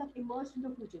first time, that emerged in the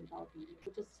Hu Jintao period,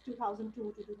 which is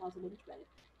 2002 to 2012.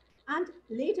 And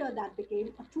later, that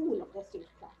became a tool of their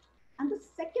statecraft. And the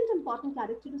second important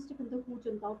characteristic in the Hu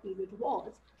Jintao period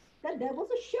was that there was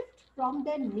a shift from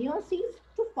their near seas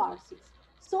to far seas.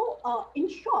 So, in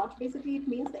short, basically, it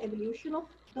means the evolution of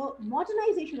the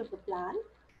modernization of the plan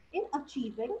in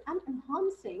achieving and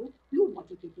enhancing blue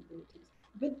water capabilities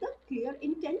with the clear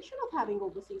intention of having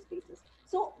overseas bases.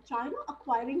 So, China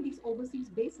acquiring these overseas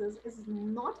bases is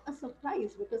not a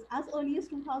surprise because as early as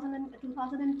 2000 and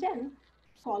 2010,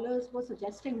 scholars were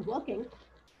suggesting working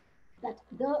that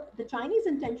the Chinese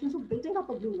intentions of building up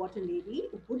a blue water navy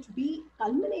would be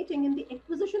culminating in the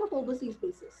acquisition of overseas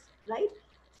bases, right?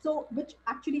 So, which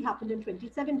actually happened in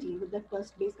 2017 with their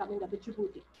first base coming up at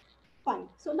Djibouti. Fine.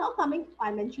 So now coming,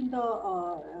 I mentioned the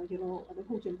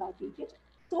Hu Jintao period.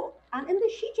 So, and in the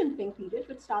Xi Jinping period,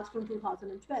 which starts from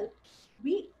 2012,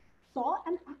 we saw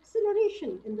an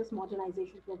acceleration in this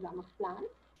modernization program of plan,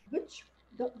 which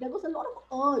there was a lot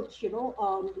of urge,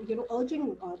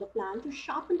 urging the plan to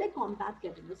sharpen their combat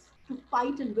readiness to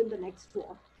fight and win the next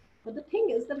war. But the thing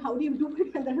is that how do you do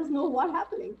it when there is no war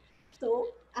happening? So,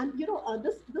 and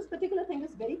this particular thing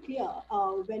is very clear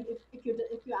when if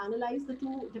you analyze the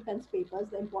two defense papers,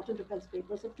 the important defense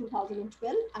papers of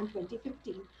 2012 and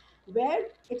 2015, where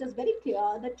it is very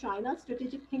clear that China's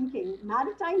strategic thinking,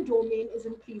 maritime domain is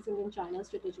increasing in China's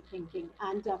strategic thinking,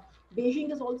 and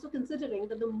Beijing is also considering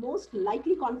that the most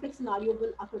likely conflict scenario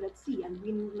will occur at sea, and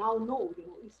we now know,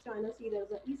 East China Sea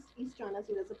there's a East China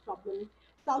Sea there's a problem,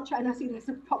 South China Sea there's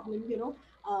a problem,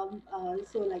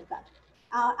 so like that.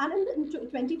 And in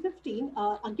 2015,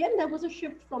 again, there was a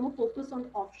shift from a focus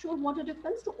on offshore water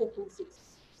defense to open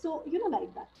seas. So,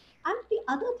 like that. And the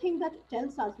other thing that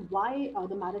tells us why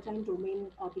the maritime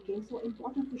domain became so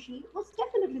important for Xi was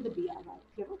definitely the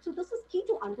BRI. So this is key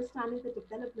to understanding the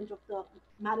development of the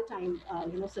maritime,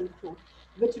 Silk Road,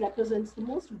 which represents the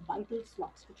most vital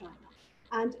slots for China.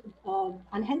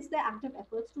 And hence their active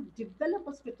efforts to develop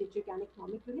a strategic and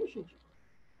economic relationship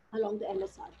along the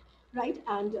MSR, right?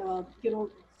 And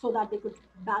so that they could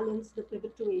balance the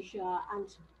pivot to Asia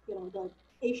and the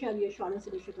Asia Reassurance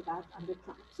Initiative Act under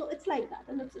Trump. So it's like that,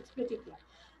 and it's pretty clear.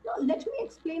 Now, let me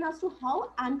explain as to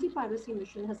how anti-piracy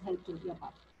mission has helped India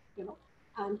above,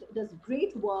 and there's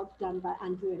great work done by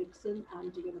Andrew Erickson,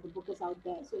 and the book is out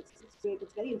there, so it's great.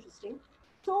 It's very interesting.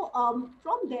 So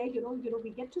from there, we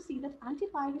get to see that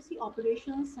anti-piracy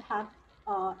operations have,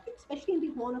 especially in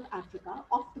the Horn of Africa,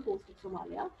 off the coast of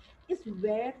Somalia, is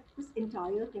where this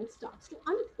entire thing starts to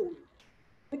unfold.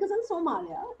 Because in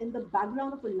Somalia, in the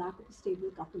background of a lack of a stable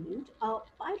government,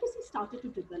 piracy started to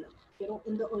develop,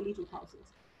 in the early 2000s.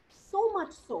 So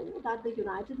much so that the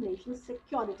United Nations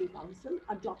Security Council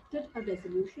adopted a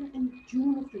resolution in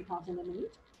June of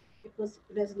 2008. It was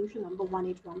resolution number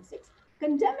 1816,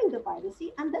 condemning the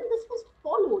piracy. And then this was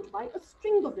followed by a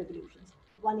string of resolutions,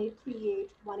 1838,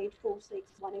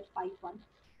 1846, 1851.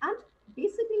 And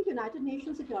basically, United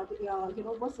Nations Security,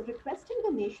 was requesting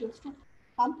the nations to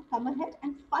come ahead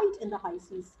and fight in the high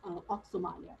seas of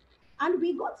Somalia. And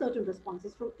we got certain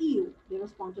responses from EU. They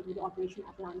responded with Operation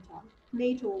Atlanta,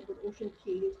 NATO with Ocean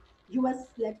Shield,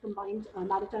 US-led combined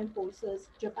maritime forces,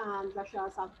 Japan,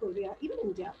 Russia, South Korea, even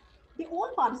India. They all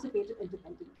participated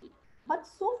independently. But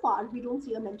so far, we don't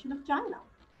see a mention of China.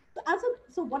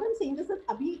 So what I'm saying is that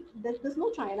there's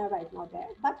no China right now there.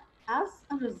 But as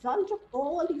a result of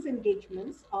all these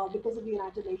engagements, because of the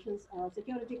United Nations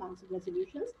Security Council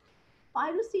resolutions,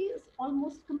 piracy is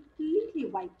almost completely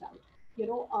wiped out.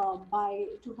 By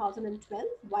 2012,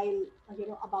 while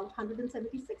about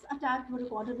 176 attacks were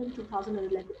recorded in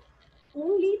 2011,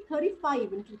 only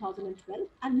 35 in 2012,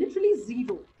 and literally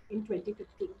zero in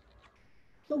 2015.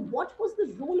 So, what was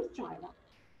the role of China?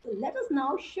 So, let us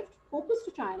now shift focus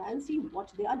to China and see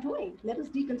what they are doing. Let us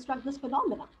deconstruct this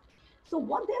phenomenon. So,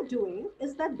 what they're doing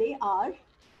is that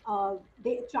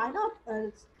China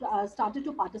started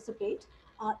to participate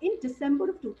in December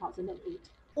of 2008,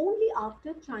 only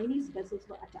after Chinese vessels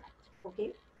were attacked.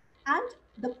 Okay, and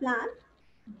the plan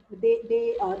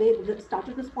they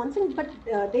started responding, but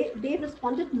they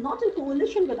responded not in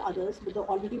coalition with others, with the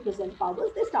already present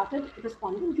powers. They started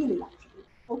responding unilaterally.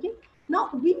 Okay, now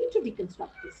we need to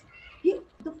deconstruct this.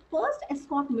 The first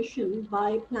escort mission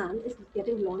by plan is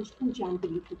getting launched in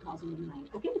January 2009.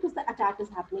 Okay, because the attack is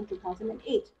happening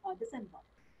 2008 December.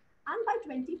 And by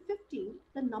 2015,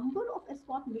 the number of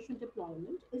escort mission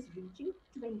deployment is reaching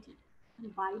 20.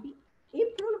 And by the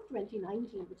April of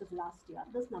 2019, which is last year,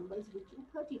 this number is reaching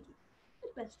 32. The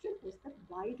question is that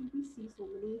why do we see so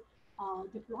many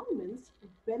deployments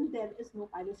when there is no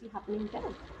piracy happening there,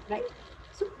 right?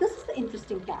 So this is the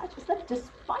interesting catch, is that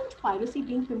despite piracy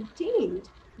being contained,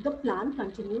 the plan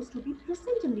continues to be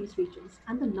present in these regions,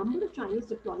 and the number of Chinese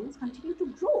deployments continue to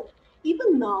grow.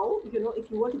 Even now, if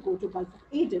you were to go to Gulf of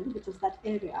Aden, which is that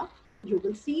area, you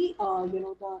will see,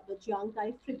 the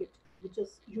Jiangtai frigate, which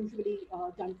is usually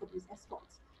done for these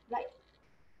escorts, right?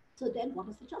 So then what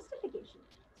is the justification?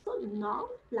 So now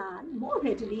plan more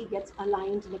readily gets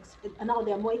aligned, and now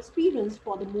they are more experienced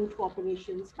for the moot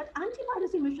operations, but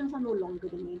anti-piracy missions are no longer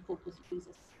the main focus of these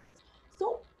escorts.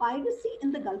 So piracy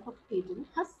in the Gulf of Aden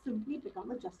has simply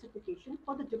become a justification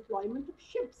for the deployment of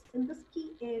ships in this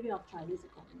key area of Chinese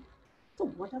economy. So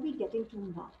what are we getting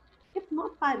to now? If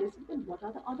not piracy, then what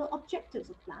are the other objectives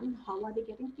of plan? How are they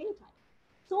getting played out?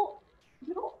 So,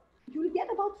 you'll get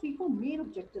about 3-4 main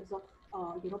objectives of,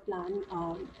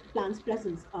 plan's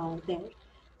presence there.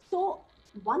 So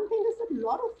one thing is that a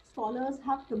lot of scholars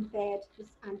have compared this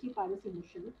anti-piracy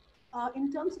mission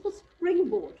in terms of a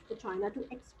springboard for China to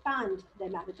expand their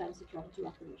maritime security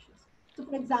operations. So,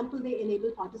 for example, they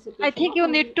enable participation. I think you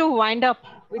need to wind up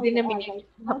within a minute. Right.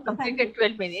 You have completed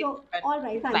 12 minutes. So, all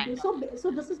right, thank you.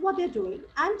 So this is what they're doing.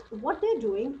 And what they're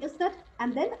doing is that,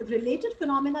 and then related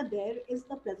phenomena there is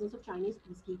the presence of Chinese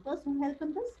peacekeepers who help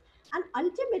in this. And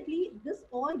ultimately, this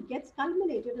all gets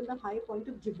culminated in the high point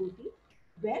of Djibouti,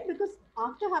 where, because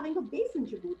after having a base in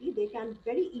Djibouti, they can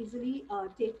very easily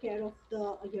take care of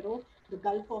the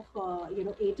Gulf of,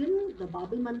 Aden, the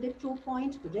Bab el-Mandeb choke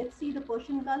point, the Red Sea, the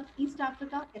Persian Gulf, East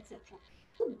Africa, etc.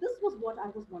 So this was what I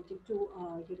was wanting to,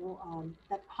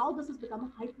 that how this has become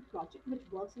a hybrid project which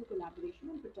works in collaboration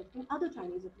and protecting other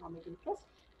Chinese economic interests.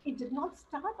 It did not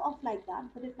start off like that,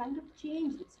 but it kind of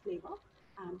changed its flavor.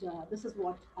 And this is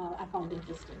what I found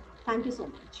interesting. Thank you so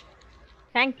much.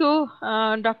 Thank you,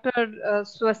 Dr.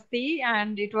 Swasti,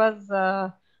 and it was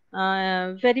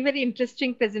very, very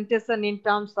interesting presentation in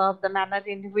terms of the manner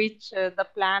in which the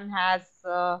plan has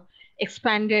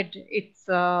expanded its,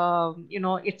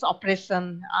 its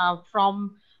operation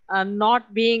from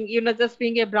not being, just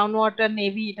being a brown water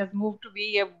navy. It has moved to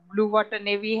be a blue water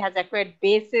navy, has acquired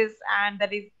bases, and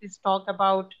there is this talk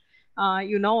about,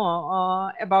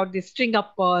 about the string of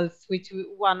pearls, which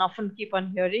one often keep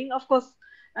on hearing. Of course,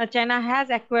 China has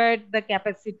acquired the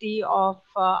capacity of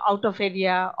out of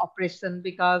area operation,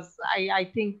 because I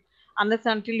think unless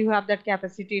until you have that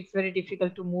capacity, it's very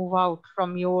difficult to move out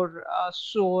from your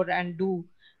shore and do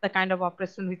the kind of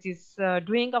operation which is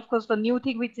doing. Of course, the new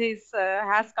thing which is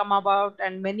has come about,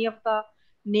 and many of the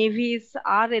navies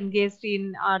are engaged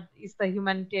in is the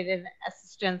humanitarian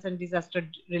assistance and disaster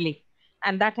relief.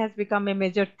 And that has become a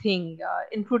major thing,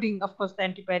 including, of course, the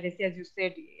anti-piracy, as you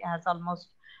said, has almost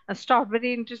stopped.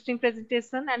 Very interesting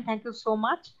presentation, and thank you so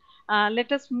much.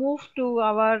 Let us move to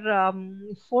our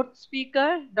fourth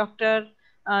speaker, Dr.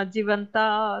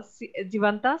 Jivanta.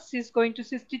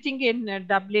 She's teaching in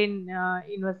Dublin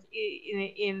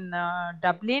University in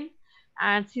Dublin,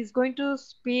 and she's going to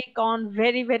speak on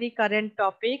very, very current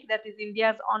topic, that is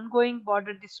India's ongoing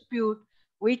border dispute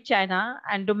with China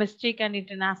and domestic and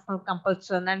international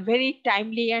compulsion, and very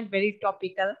timely and very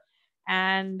topical.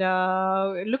 And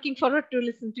looking forward to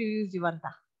listen to you,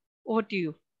 Jivanta. Over to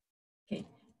you. Okay.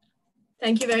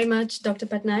 Thank you very much, Dr.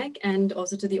 Pattanaik, and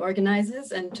also to the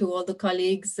organizers and to all the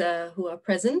colleagues who are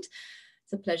present.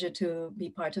 It's a pleasure to be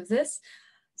part of this.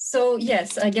 So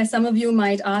yes, I guess some of you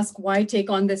might ask why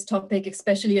take on this topic,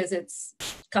 especially as it's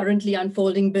currently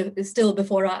unfolding still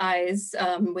before our eyes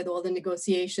with all the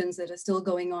negotiations that are still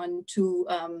going on to,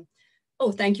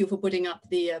 oh, thank you for putting up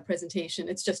the presentation.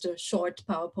 It's just a short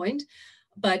PowerPoint.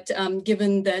 But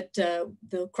given that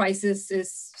the crisis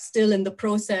is still in the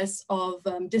process of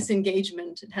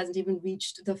disengagement, it hasn't even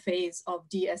reached the phase of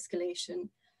de-escalation.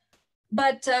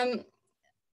 But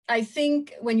I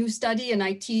think when you study, and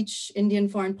I teach Indian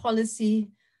foreign policy,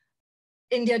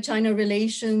 India-China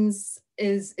relations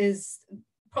is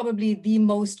probably the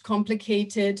most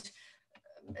complicated,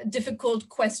 difficult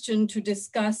question to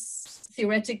discuss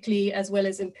theoretically as well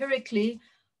as empirically.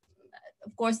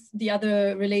 Of course, the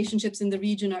other relationships in the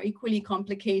region are equally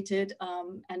complicated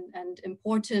and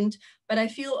important, but I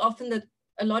feel often that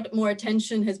a lot more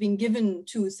attention has been given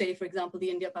to, say, for example, the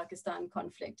India-Pakistan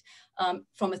conflict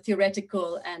from a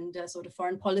theoretical and sort of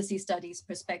foreign policy studies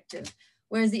perspective.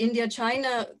 Whereas the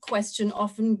India-China question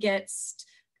often gets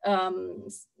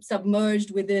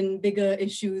submerged within bigger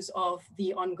issues of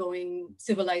the ongoing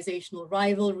civilizational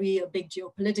rivalry, a big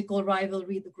geopolitical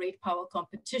rivalry, the great power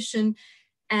competition.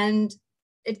 And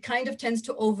it kind of tends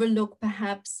to overlook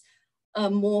perhaps a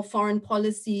more foreign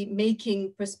policy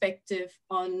making perspective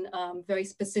on very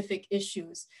specific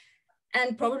issues.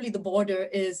 And probably the border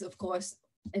is, of course,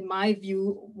 in my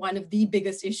view, one of the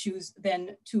biggest issues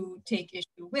then to take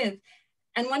issue with.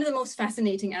 And one of the most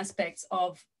fascinating aspects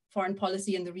of foreign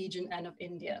policy in the region and of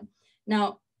India.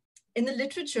 Now, in the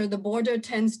literature, the border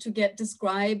tends to get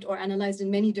described or analyzed in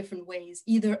many different ways,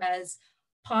 either as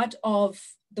part of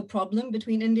the problem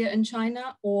between India and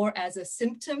China or as a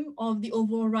symptom of the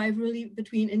overall rivalry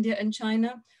between India and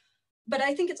China. But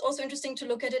I think it's also interesting to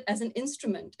look at it as an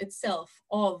instrument itself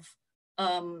of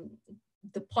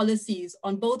the policies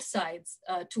on both sides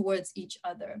towards each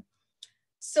other.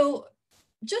 So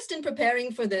just in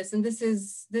preparing for this, and this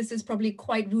is probably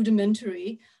quite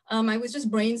rudimentary, I was just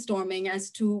brainstorming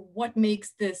as to what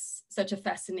makes this such a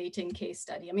fascinating case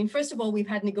study. I mean, first of all, we've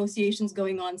had negotiations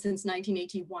going on since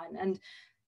 1981. And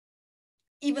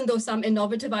even though some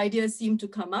innovative ideas seem to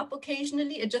come up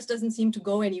occasionally, it just doesn't seem to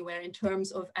go anywhere in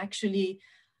terms of actually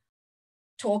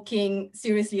talking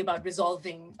seriously about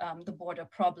resolving the border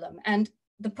problem. And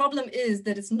the problem is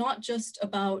that it's not just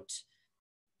about,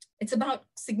 it's about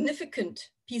significant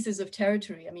pieces of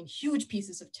territory, I mean, huge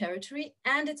pieces of territory,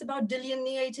 and it's about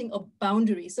delineating a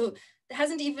boundary. So it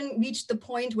hasn't even reached the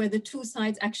point where the two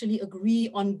sides actually agree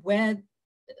on where,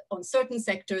 on certain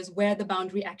sectors, where the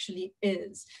boundary actually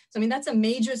is. So, I mean, that's a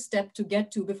major step to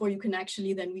get to before you can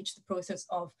actually then reach the process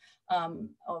of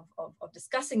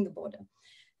discussing the border.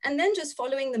 And then just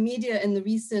following the media in the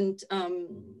recent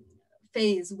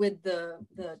phase with the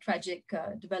tragic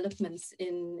developments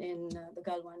in the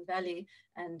Galwan Valley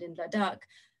and in Ladakh,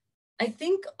 I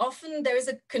think often there is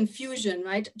a confusion,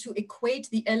 right, to equate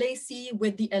the LAC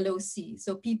with the LOC.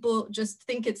 So people just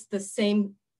think it's the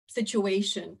same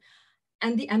situation.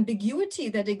 And the ambiguity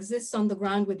that exists on the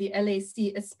ground with the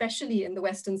LAC, especially in the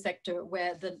Western sector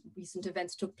where the recent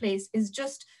events took place, is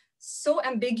just so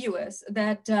ambiguous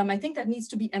that I think that needs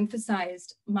to be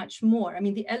emphasized much more. I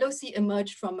mean, the LOC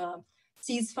emerged from a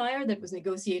ceasefire that was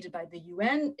negotiated by the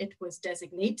UN. It was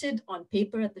designated on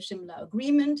paper at the Shimla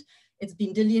Agreement. It's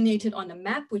been delineated on a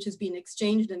map, which has been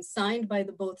exchanged and signed by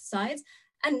the both sides.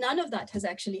 And none of that has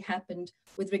actually happened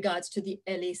with regards to the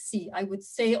LAC. I would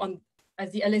say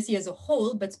as the LAC as a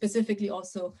whole, but specifically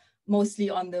also mostly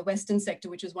on the Western sector,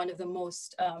 which is one of the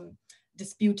most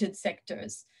disputed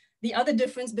sectors. The other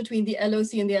difference between the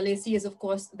LOC and the LAC is, of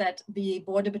course, that the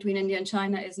border between India and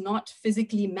China is not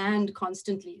physically manned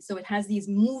constantly. So it has these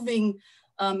moving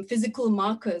physical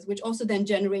markers, which also then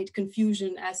generate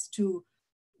confusion as to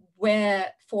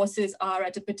where forces are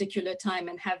at a particular time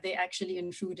and have they actually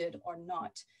intruded or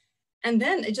not. And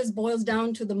then it just boils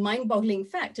down to the mind-boggling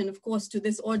fact. And of course, to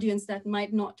this audience, that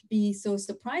might not be so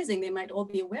surprising. They might all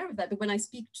be aware of that. But when I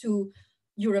speak to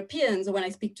Europeans or when I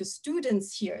speak to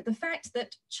students here, the fact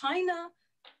that China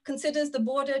considers the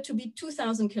border to be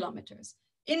 2,000 kilometers.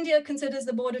 India considers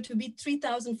the border to be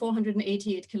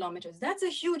 3,488 kilometers. That's a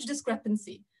huge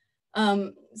discrepancy.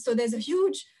 So there's a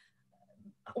huge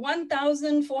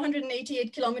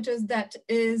 1,488 kilometers that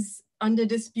is under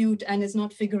dispute and is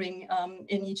not figuring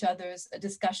in each other's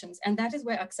discussions. And that is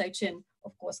where Aksai Chin,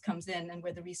 of course, comes in and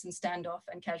where the recent standoff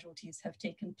and casualties have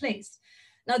taken place.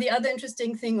 Now, the other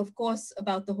interesting thing, of course,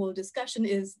 about the whole discussion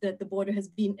is that the border has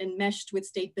been enmeshed with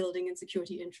state building and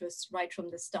security interests right from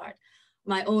the start.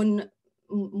 My own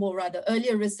more rather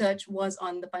earlier research was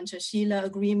on the Panchashila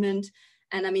agreement.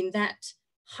 And I mean, that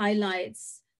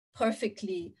highlights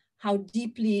perfectly how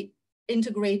deeply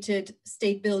integrated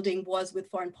state building was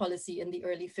with foreign policy in the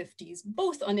early 50s,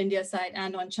 both on India's side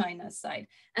and on China's side,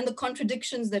 and the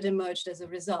contradictions that emerged as a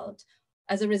result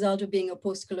of being a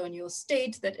post-colonial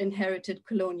state that inherited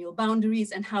colonial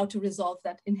boundaries and how to resolve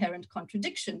that inherent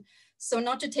contradiction. So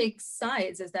not to take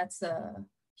sides, as that's a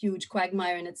huge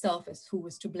quagmire in itself, as who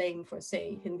was to blame for,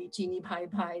 say, Hindi Chini Bhai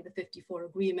Bhai, the 54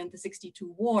 agreement, the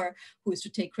 62 war, who is to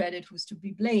take credit, who's to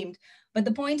be blamed. But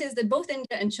the point is that both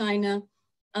India and China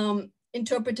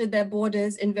interpreted their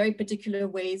borders in very particular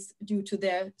ways due to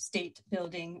their state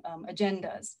building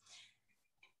agendas.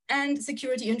 And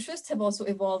security interests have also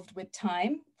evolved with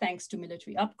time, thanks to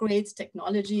military upgrades,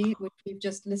 technology, which we've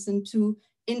just listened to,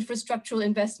 infrastructural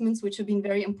investments, which have been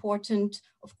very important,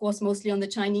 of course, mostly on the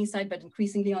Chinese side, but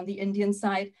increasingly on the Indian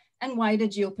side, and wider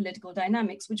geopolitical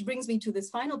dynamics, which brings me to this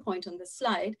final point on this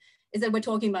slide, is that we're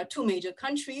talking about two major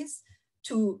countries,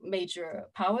 two major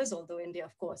powers, although India,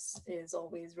 of course, is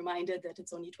always reminded that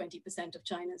it's only 20% of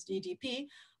China's GDP,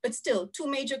 but still two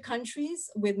major countries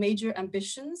with major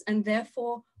ambitions and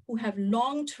therefore who have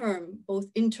long-term, both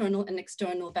internal and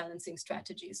external balancing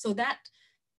strategies. So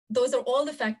those are all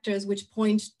the factors which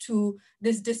point to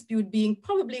this dispute being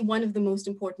probably one of the most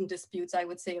important disputes, I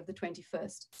would say, of the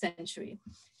 21st century.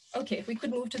 Okay, if we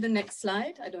could move to the next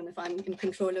slide. I don't know if I'm in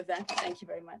control of that. Thank you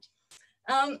very much.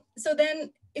 So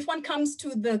then if one comes to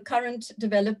the current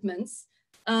developments,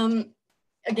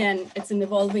 again, it's an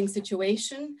evolving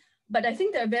situation, but I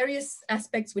think there are various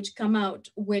aspects which come out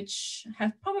which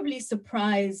have probably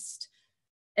surprised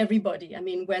everybody. I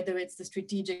mean, whether it's the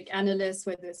strategic analysts,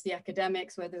 whether it's the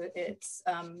academics, whether it's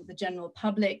the general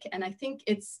public. And I think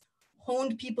it's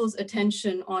honed people's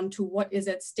attention onto what is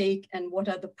at stake and what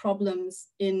are the problems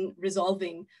in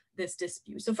resolving this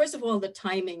dispute. So first of all, the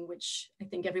timing, which I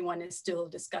think everyone is still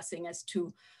discussing as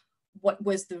to what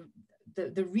was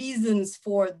the reasons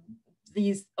for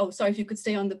these, oh, sorry, if you could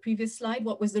stay on the previous slide,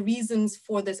 what was the reasons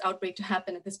for this outbreak to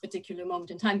happen at this particular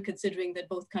moment in time, considering that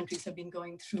both countries have been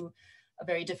going through a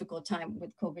very difficult time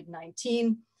with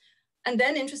COVID-19. And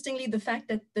then interestingly, the fact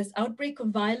that this outbreak of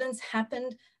violence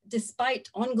happened despite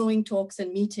ongoing talks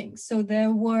and meetings. So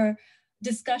there were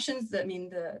discussions, I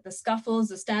mean, the scuffles,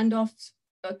 the standoffs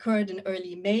occurred in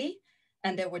early May,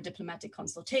 and there were diplomatic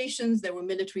consultations, there were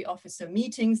military officer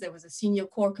meetings, there was a senior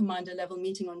corps commander level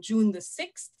meeting on June the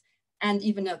 6th, and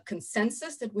even a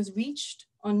consensus that was reached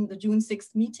on the June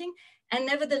 6th meeting. And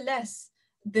nevertheless,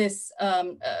 this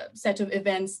set of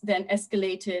events then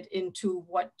escalated into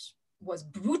what was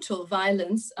brutal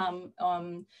violence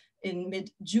in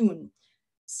mid-June.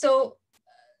 So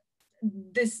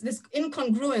this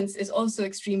incongruence is also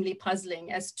extremely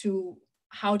puzzling as to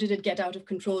how did it get out of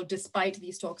control despite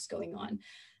these talks going on.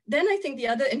 Then I think the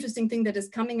other interesting thing that is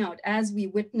coming out as we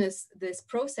witness this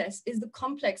process is the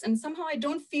complex, and somehow I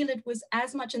don't feel it was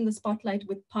as much in the spotlight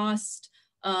with past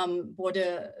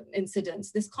border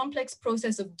incidents, this complex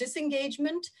process of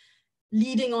disengagement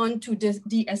leading on to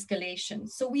de-escalation.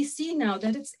 So we see now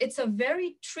that it's a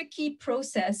very tricky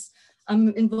process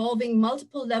involving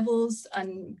multiple levels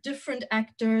and different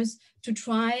actors to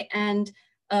try and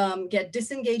get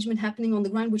disengagement happening on the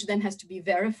ground, which then has to be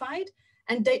verified.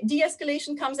 And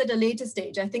de-escalation comes at a later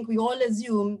stage. I think we all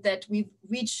assume that we've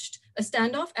reached a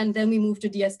standoff and then we move to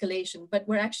de-escalation, but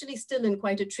we're actually still in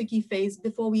quite a tricky phase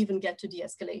before we even get to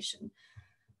de-escalation.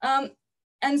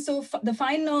 And so the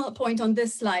final point on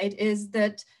this slide is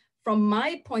that from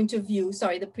my point of view,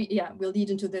 sorry, we'll lead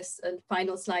into this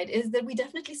final slide, is that we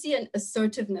definitely see an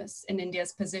assertiveness in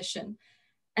India's position.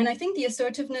 And I think the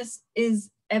assertiveness is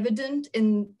evident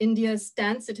in India's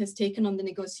stance it has taken on the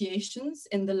negotiations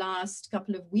in the last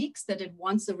couple of weeks, that it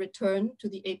wants a return to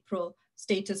the April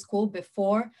status quo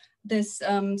before this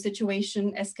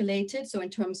situation escalated. So in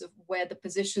terms of where the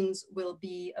positions will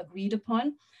be agreed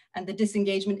upon and the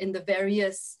disengagement in the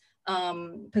various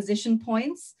position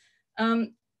points.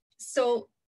 So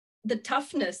the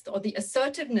toughness or the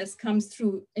assertiveness comes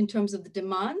through in terms of the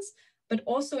demands, but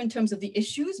also in terms of the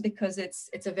issues, because it's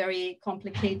a very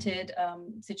complicated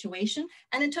situation,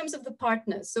 and in terms of the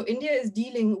partners. So India is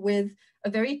dealing with a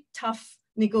very tough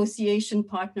negotiation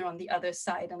partner on the other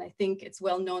side. And I think it's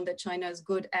well known that China is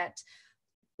good at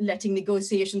letting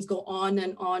negotiations go on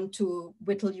and on to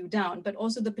whittle you down, but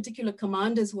also the particular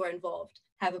commanders who are involved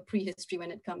have a prehistory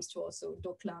when it comes to also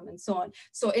Doklam and so on.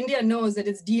 So India knows that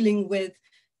it's dealing with,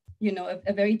 you know,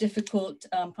 a very difficult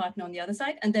partner on the other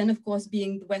side. And then of course,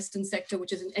 being the Western sector,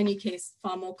 which is in any case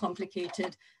far more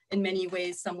complicated in many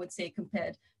ways, some would say,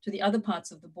 compared to the other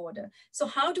parts of the border. So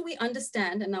how do we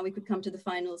understand, and now we could come to the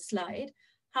final slide,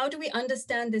 how do we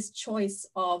understand this choice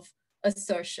of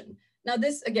assertion? Now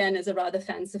this again is a rather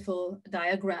fanciful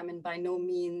diagram and by no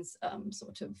means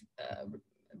sort of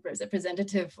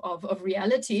representative of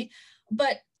reality,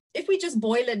 but if we just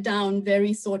boil it down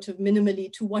very sort of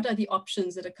minimally to what are the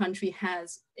options that a country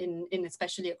has in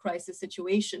especially a crisis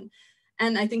situation.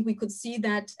 And I think we could see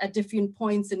that at different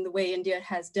points in the way India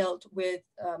has dealt with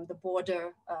the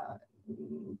border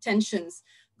tensions,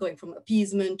 going from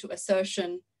appeasement to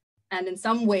assertion. And in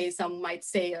some ways, some might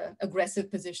say an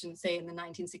aggressive position, say in the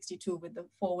 1962 with the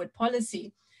forward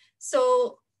policy.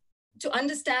 So to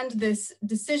understand this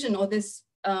decision or this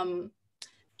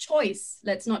choice,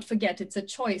 let's not forget it's a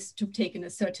choice to take an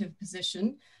assertive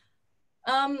position.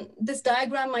 this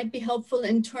diagram might be helpful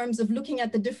in terms of looking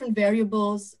at the different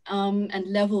variables and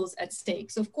levels at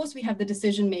stake. So of course we have the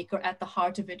decision maker at the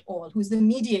heart of it all, who's the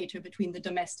mediator between the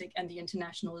domestic and the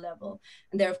international level.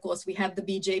 And there, of course, we have the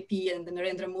BJP and the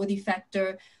Narendra Modi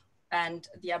factor and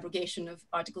the abrogation of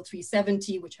Article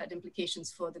 370, which had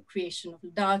implications for the creation of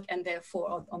Ladakh and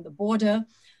therefore on the border.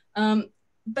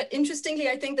 But interestingly,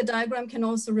 I think the diagram can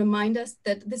also remind us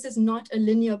that this is not a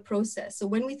linear process. So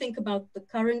when we think about the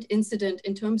current incident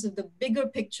in terms of the bigger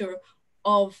picture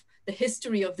of the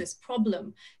history of this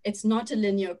problem, it's not a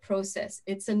linear process.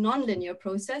 It's a non-linear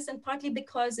process, and partly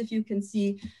because, if you can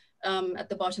see at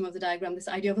the bottom of the diagram, this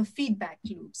idea of a feedback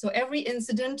loop. So every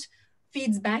incident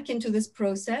feeds back into this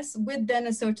process with then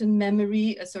a certain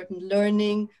memory, a certain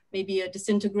learning, maybe a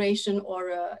disintegration or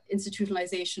a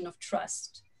institutionalization of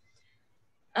trust.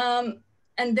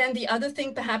 And then the other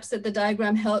thing perhaps that the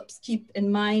diagram helps keep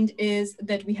in mind is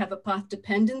that we have a path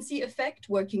dependency effect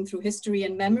working through history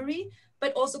and memory,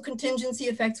 but also contingency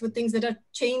effects with things that are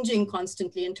changing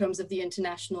constantly in terms of the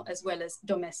international as well as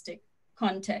domestic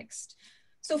context.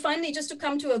 So finally, just to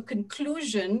come to a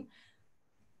conclusion,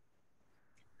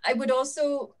 I would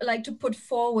also like to put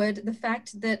forward the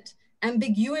fact that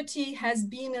ambiguity has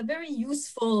been a very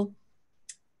useful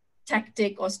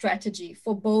tactic or strategy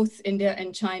for both India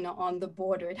and China on the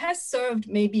border. It has served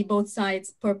maybe both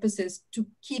sides' purposes to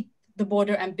keep the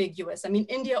border ambiguous. I mean,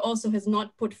 India also has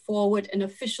not put forward an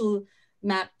official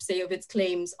map, say, of its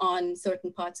claims on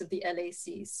certain parts of the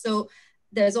LACs. So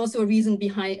there's also a reasoning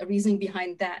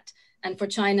behind that. And for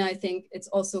China, I think it's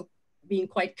also been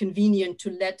quite convenient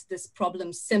to let this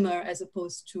problem simmer as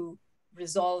opposed to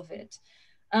resolve it.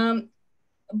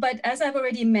 But as I've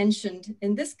already mentioned,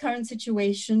 in this current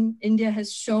situation, India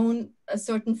has shown a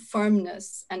certain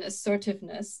firmness and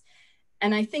assertiveness.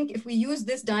 And I think if we use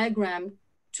this diagram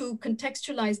to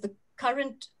contextualize the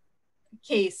current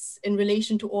case in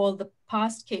relation to all the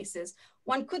past cases,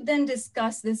 one could then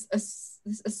discuss this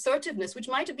assertiveness, which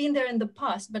might have been there in the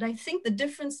past, but I think the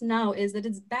difference now is that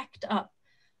it's backed up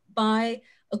by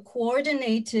a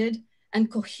coordinated and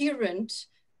coherent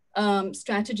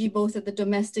strategy, both at the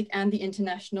domestic and the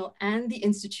international and the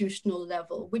institutional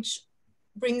level, which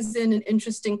brings in an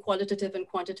interesting qualitative and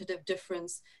quantitative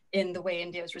difference in the way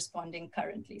India is responding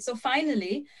currently. So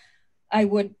finally, I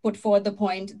would put forward the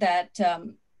point that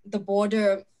the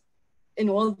border, in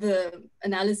all the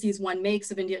analyses one makes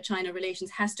of India-China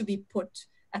relations, has to be put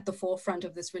at the forefront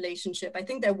of this relationship. I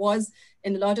think there was,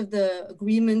 in a lot of the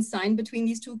agreements signed between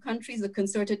these two countries, a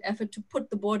concerted effort to put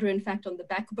the border, in fact, on the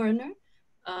back burner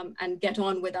and get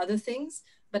on with other things.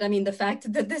 But I mean, the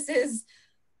fact that this is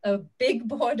a big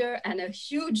border and a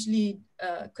hugely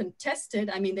contested,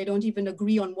 I mean, they don't even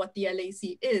agree on what the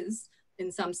LAC is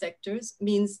in some sectors,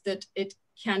 means that it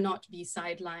cannot be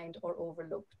sidelined or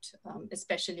overlooked,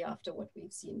 especially after what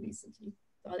we've seen recently.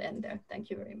 So I'll end there. Thank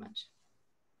you very much.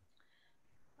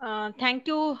 Thank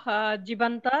you,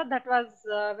 Jivanta. That was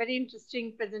a very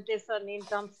interesting presentation in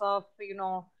terms of, you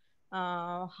know,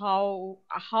 how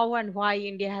and why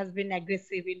India has been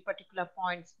aggressive in particular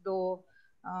points, though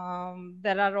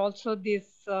there are also this,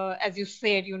 as you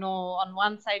said, you know, on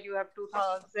one side you have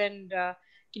 2,000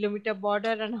 kilometer border,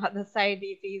 and on the other side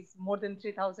it is more than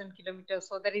 3,000 kilometers.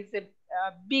 So there is a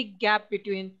big gap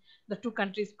between the two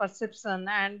countries' perception.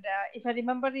 And if I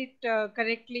remember it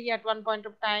correctly, at one point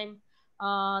of time,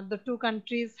 the two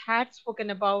countries had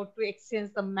spoken about to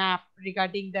exchange the map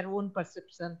regarding their own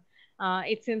perception.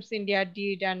 It seems India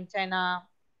did and China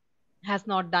has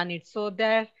not done it. So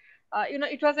there, you know,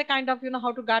 it was a kind of, you know,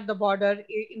 how to guard the border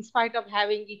in spite of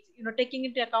having it, you know, taking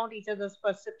into account each other's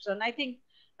perception. I think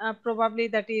probably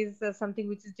that is something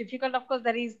which is difficult. Of course,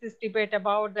 there is this debate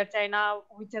about the China,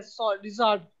 which has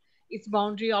resolved its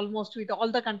boundary almost with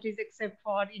all the countries except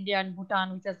for India and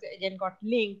Bhutan, which has again got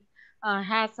linked.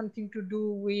 Has something to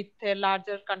do with a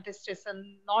larger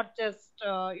contestation, not just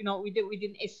you know,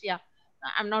 within Asia.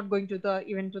 I'm not going to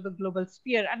even to the global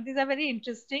sphere, and these are very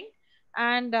interesting.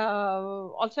 And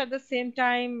also at the same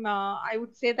time, I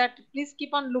would say that please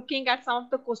keep on looking at some of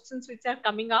the questions which are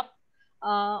coming up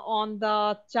on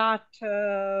the chat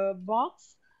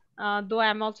box. Though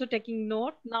I'm also taking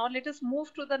note. Now let us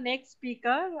move to the next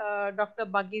speaker, Dr.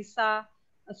 Bagisha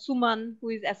Suman, who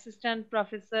is assistant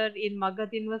professor in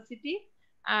Magadh University,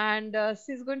 and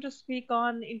she's going to speak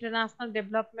on international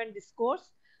development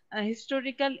discourse,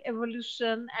 historical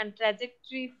evolution and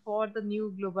trajectory for the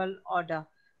new global order.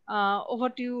 Over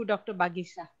to you, Dr.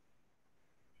 Bagisha.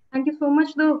 Thank you so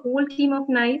much, the whole team of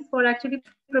NIICE, for actually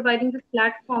providing this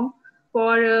platform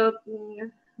for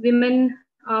women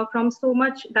from so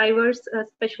much diverse,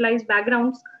 specialized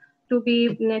backgrounds to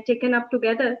be taken up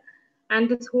together. And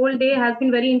this whole day has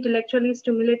been very intellectually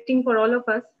stimulating for all of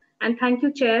us. And thank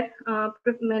you, Chair,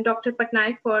 Dr.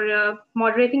 Pattanaik, for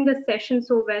moderating this session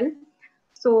so well.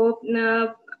 So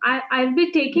I'll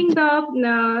be taking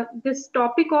this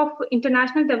topic of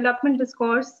international development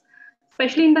discourse,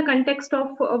 especially in the context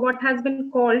of what has been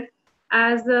called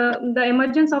as the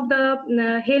emergence of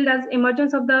the, hailed as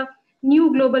emergence of the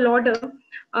new global order,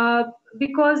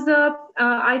 because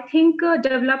I think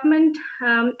development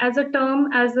as a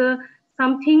term, as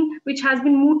something which has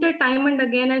been mooted time and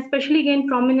again, especially gained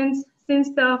prominence since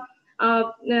the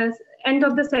end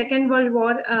of the Second World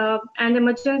War and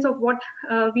emergence of what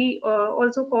we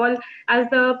also call as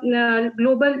the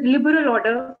global liberal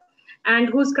order, and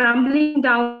whose crumbling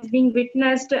down is being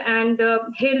witnessed and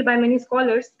hailed by many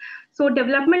scholars. So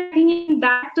development, I think, in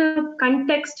that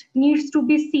context needs to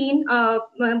be seen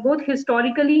both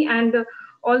historically and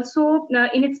also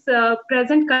in its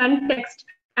present context,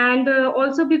 and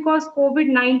also because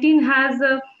COVID-19 has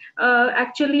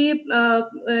actually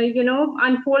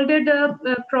unfolded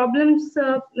problems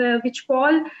which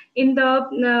fall in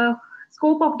the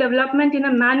scope of development in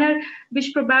a manner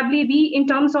which probably we, in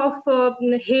terms of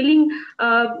hailing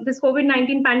this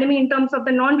COVID-19 pandemic in terms of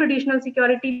the non-traditional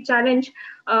security challenge,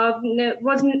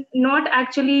 was not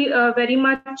actually very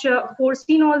much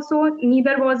foreseen also,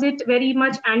 neither was it very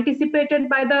much anticipated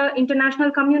by the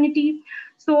international community.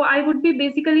 So I would be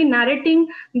basically narrating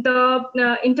the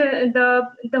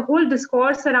whole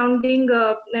discourse surrounding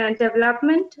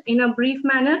development in a brief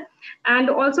manner, and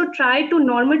also try to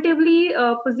normatively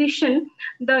position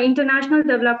the international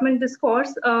development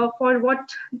discourse for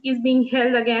what is being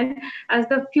held again as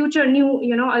the future new,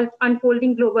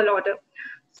 unfolding global order.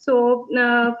 So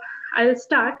I'll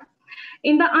start.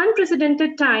 In the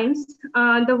unprecedented times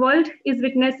the world is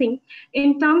witnessing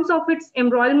in terms of its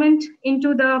embroilment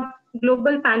into the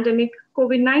global pandemic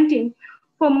COVID-19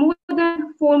 for more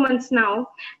than 4 months now,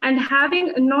 and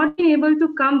having not been able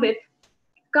to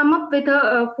come up with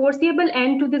a foreseeable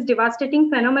end to this devastating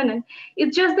phenomenon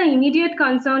is just the immediate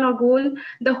concern or goal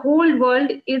the whole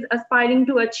world is aspiring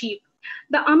to achieve.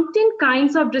 The umpteen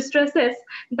kinds of distresses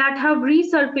that have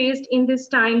resurfaced in these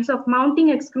times of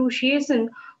mounting excruciation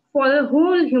for the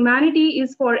whole humanity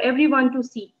is for everyone to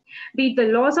see, be it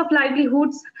the loss of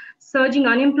livelihoods, surging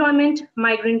unemployment,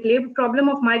 problem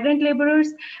of migrant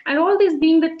laborers, and all this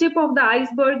being the tip of the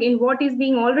iceberg in what is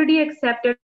being already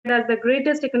accepted as the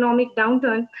greatest economic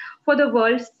downturn for the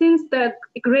world since the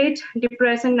Great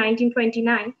Depression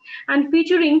 1929, and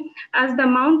featuring as the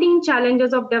mounting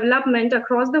challenges of development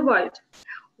across the world.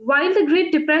 While the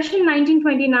Great Depression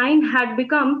 1929 had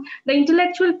become the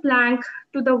intellectual plank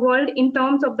to the world in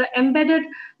terms of the embedded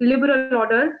liberal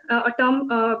order, a term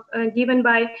given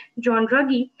by John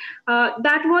Ruggie,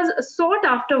 that was sought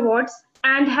afterwards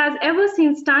and has ever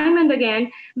since time and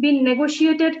again been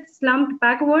negotiated, slumped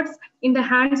backwards in the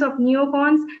hands of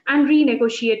neocons and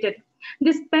renegotiated.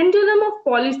 This pendulum of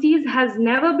policies has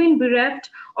never been bereft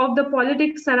of the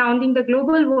politics surrounding the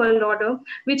global world order,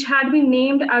 which had been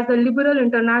named as the liberal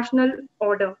international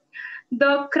order.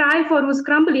 The cry for whose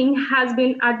crumbling has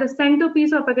been at the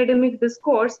centerpiece of academic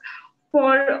discourse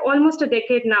for almost a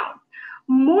decade now,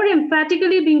 more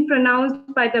emphatically being pronounced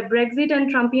by the Brexit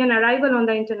and Trumpian arrival on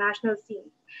the international scene.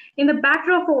 In the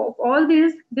backdrop of all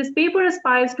this paper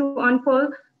aspires to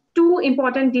unfold two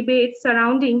important debates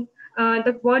surrounding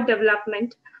the word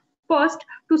development. First,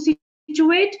 to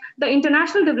situate the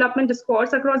international development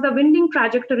discourse across the winding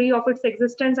trajectory of its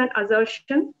existence and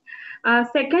assertion.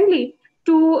 Secondly,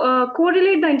 to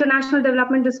correlate the international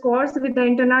development discourse with the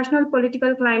international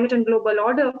political climate and global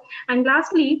order. And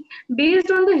lastly, based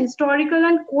on the historical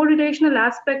and correlational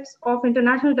aspects of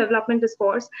international development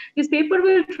discourse, this paper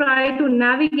will try to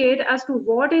navigate as to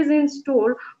what is in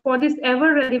store for this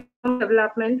ever-relevant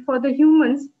development for the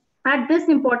humans at this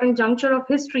important juncture of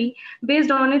history, based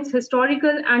on its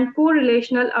historical and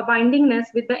correlational abidingness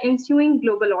with the ensuing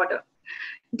global order.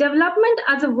 Development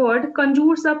as a word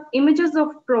conjures up images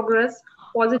of progress,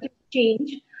 positive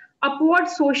change, upward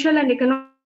social and economic,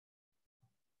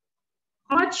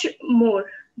 much more,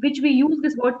 which we use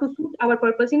this word to suit our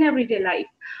purpose in everyday life.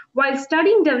 While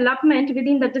studying development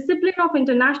within the discipline of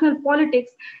international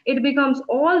politics, it becomes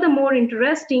all the more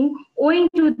interesting owing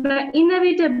to the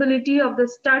inevitability of the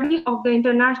study of the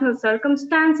international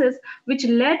circumstances which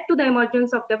led to the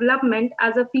emergence of development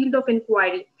as a field of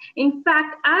inquiry. In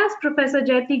fact, as Professor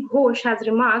Jayati Ghosh has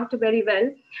remarked very well,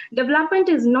 development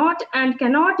is not and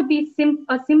cannot be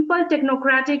a simple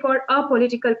technocratic or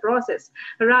apolitical process.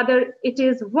 Rather, it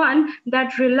is one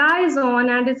that relies on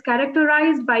and is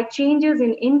characterized by changes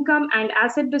in income and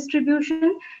asset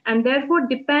distribution, and therefore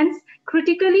depends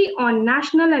critically on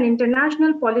national and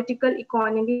international political global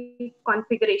economic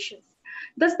configurations.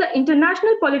 Thus, the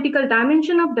international political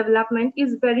dimension of development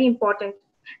is very important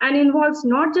and involves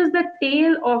not just the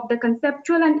tale of the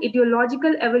conceptual and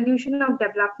ideological evolution of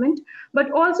development,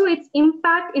 but also its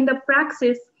impact in the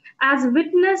praxis as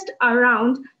witnessed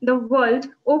around the world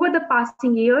over the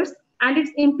passing years and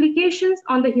its implications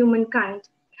on the humankind.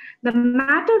 The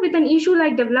matter with an issue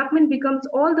like development becomes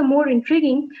all the more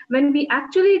intriguing when we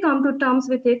actually come to terms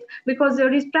with it, because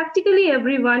there is practically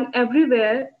everyone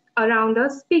everywhere around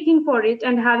us speaking for it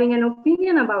and having an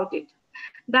opinion about it.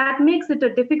 That makes it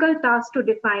a difficult task to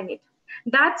define it.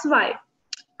 That's why,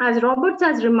 as Roberts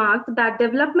has remarked, that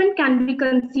development can be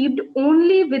conceived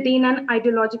only within an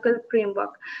ideological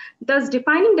framework. Thus,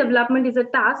 defining development is a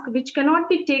task which cannot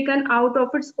be taken out of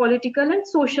its political and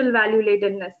social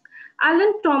value-ladenness.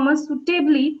 Alan Thomas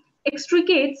suitably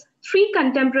extricates three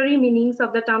contemporary meanings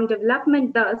of the term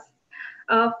development thus.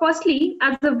 Firstly,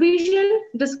 as a vision,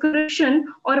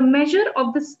 description, or measure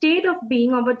of the state of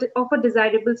being of a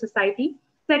desirable society.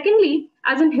 Secondly,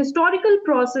 as an historical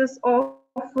process of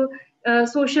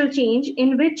social change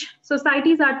in which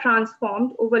societies are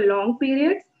transformed over long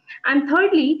periods. And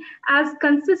thirdly, as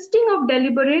consisting of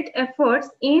deliberate efforts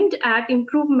aimed at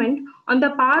improvement on the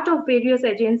part of various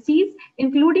agencies,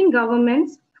 including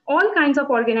governments, all kinds of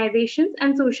organizations,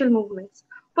 and social movements.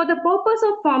 For the purpose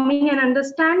of forming an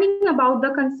understanding about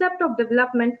the concept of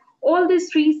development, all these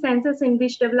three senses in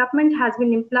which development has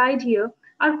been implied here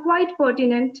are quite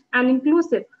pertinent and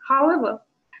inclusive. However,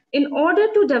 in order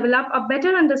to develop a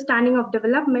better understanding of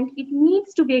development, it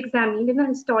needs to be examined in a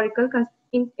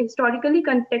historically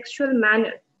contextual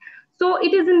manner. So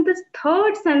it is in this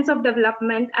third sense of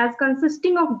development as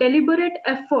consisting of deliberate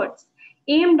efforts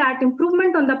aimed at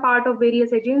improvement on the part of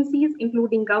various agencies,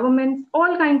 including governments,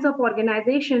 all kinds of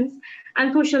organizations,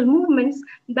 and social movements,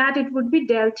 that it would be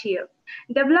dealt here.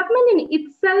 Development in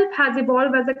itself has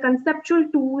evolved as a conceptual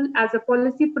tool, as a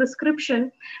policy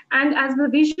prescription, and as the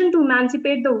vision to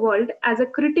emancipate the world, as a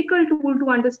critical tool to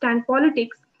understand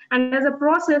politics, and as a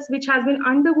process which has been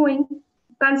undergoing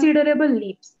considerable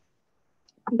leaps.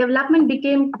 Development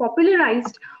became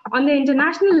popularized on the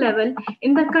international level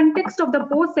in the context of the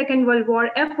post-Second World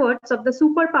War efforts of the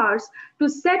superpowers to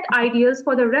set ideas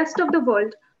for the rest of the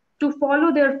world to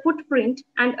follow their footprint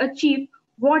and achieve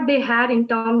what they had in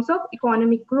terms of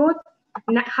economic growth,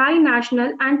 high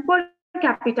national and per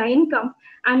capita income,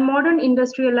 and modern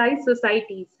industrialized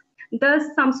societies. Thus,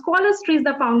 some scholars trace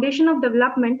the foundation of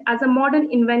development as a modern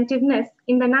inventiveness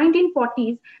in the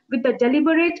 1940s, with the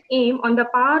deliberate aim on the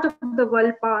part of the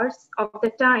world powers of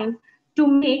the time to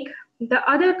make the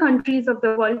other countries of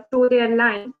the world toe their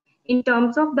line in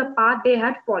terms of the path they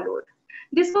had followed.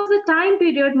 This was a time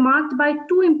period marked by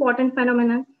two important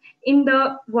phenomena in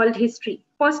the world history.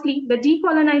 Firstly, the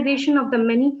decolonization of the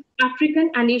many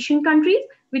African and Asian countries,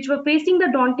 which were facing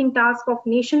the daunting task of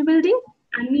nation building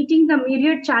and meeting the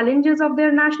myriad challenges of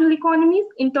their national economies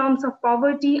in terms of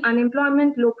poverty,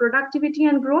 unemployment, low productivity,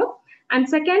 and growth. And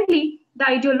secondly, the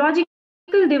ideological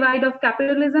divide of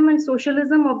capitalism and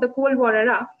socialism of the Cold War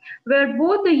era, where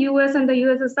both the US and the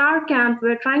USSR camp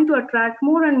were trying to attract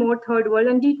more and more third world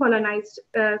and decolonized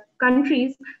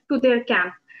countries to their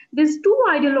camp. These two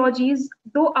ideologies,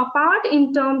 though apart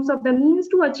in terms of the means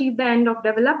to achieve the end of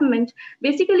development,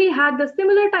 basically had the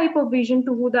similar type of vision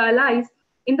to the Allies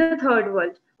in the third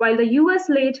world. While the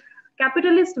US-led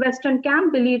capitalist Western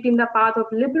camp believed in the path of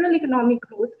liberal economic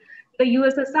growth, the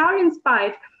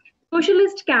USSR-inspired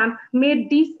socialist camp made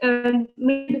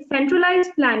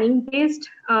centralized planning-based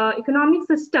economic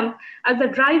system as the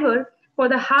driver for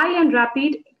the high and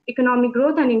rapid economic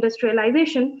growth and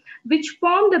industrialization, which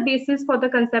formed the basis for the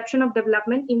conception of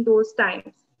development in those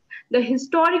times. The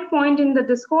historic point in the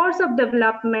discourse of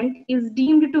development is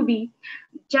deemed to be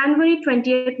January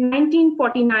 20th,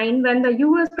 1949, when the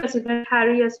US President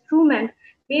Harry S. Truman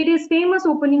made his famous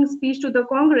opening speech to the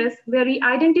Congress, where he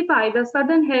identified the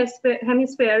Southern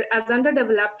Hemisphere as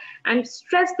underdeveloped and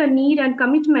stressed the need and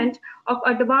commitment of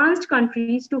advanced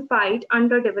countries to fight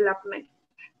underdevelopment.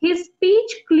 His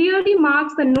speech clearly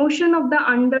marks the notion of the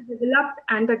underdeveloped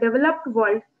and the developed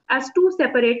world as two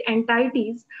separate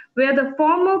entities, where the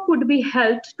former could be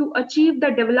helped to achieve the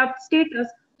developed status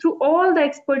through all the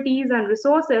expertise and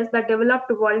resources the developed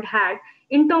world had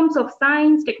in terms of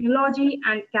science, technology,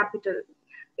 and capital.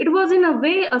 It was in a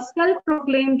way a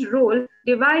self-proclaimed role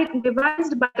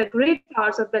devised by the great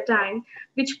powers of the time,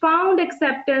 which found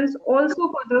acceptance also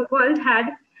for the world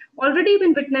had already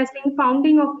been witnessing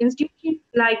founding of institutions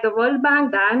like the World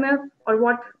Bank, the IMF, or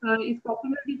what is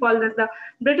popularly called as the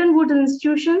Bretton Woods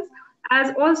institutions,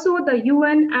 as also the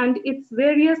UN and its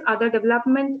various other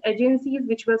development agencies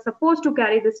which were supposed to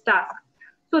carry this task.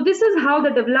 So this is how the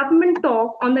development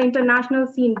talk on the international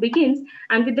scene begins.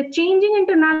 And with the changing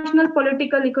international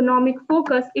political economic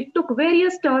focus, it took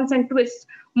various turns and twists,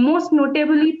 most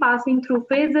notably passing through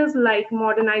phases like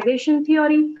modernization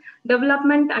theory,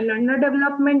 development and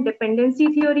underdevelopment dependency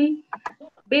theory,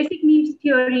 basic needs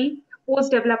theory,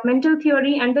 post-developmental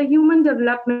theory, and the human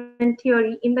development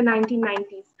theory in the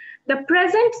 1990s. The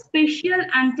present spatial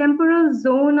and temporal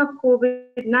zone of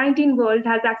COVID-19 world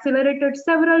has accelerated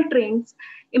several trends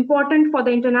important for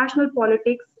the international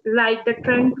politics, like the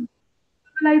trend to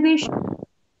globalization,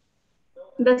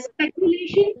 the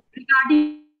speculation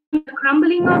regarding the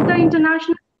crumbling of the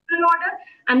international order,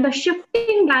 and the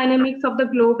shifting dynamics of the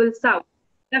global south.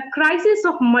 The crisis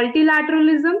of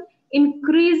multilateralism,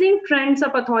 increasing trends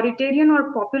of authoritarian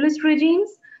or populist regimes,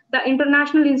 the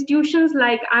international institutions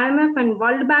like IMF and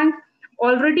World Bank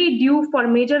already due for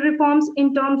major reforms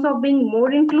in terms of being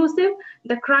more inclusive,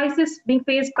 the crisis being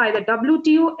faced by the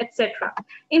WTO, etc.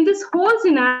 In this whole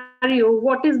scenario,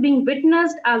 what is being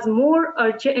witnessed as more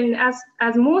urgent,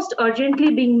 as most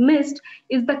urgently being missed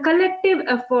is the collective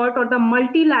effort or the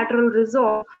multilateral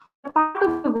resolve on the part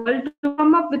of the world to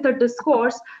come up with a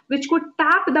discourse which could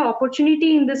tap the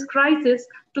opportunity in this crisis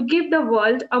to give the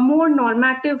world a more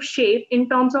normative shape in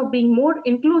terms of being more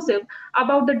inclusive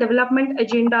about the development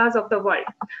agendas of the world.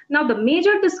 Now, the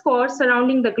major discourse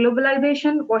surrounding the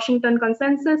globalization, Washington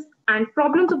consensus, and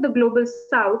problems of the global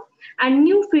south and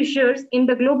new fissures in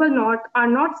the global north are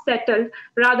not settled,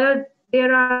 rather,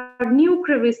 there are new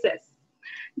crevices.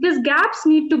 These gaps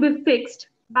need to be fixed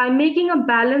by making a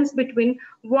balance between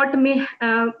what many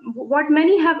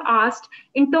have asked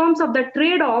in terms of the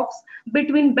trade-offs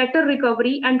between better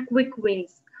recovery and quick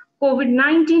wins.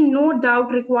 COVID-19 no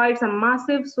doubt requires a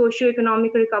massive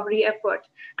socio-economic recovery effort,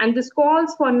 and this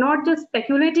calls for not just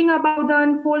speculating about the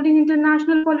unfolding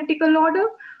international political order,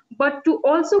 but to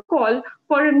also call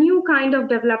for a new kind of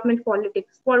development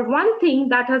politics. For one thing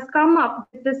that has come up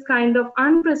with this kind of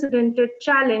unprecedented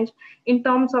challenge in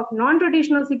terms of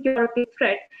non-traditional security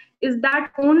threat is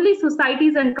that only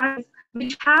societies and countries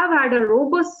which have had a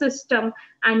robust system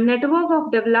and network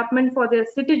of development for their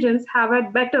citizens have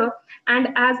had better. And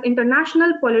as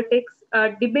international politics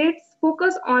debates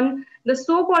focus on the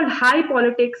so-called high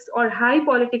politics or high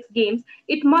politics games,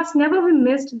 it must never be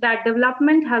missed that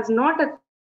development has not acquired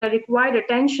the required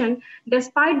attention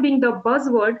despite being the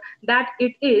buzzword that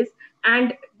it is,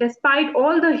 and despite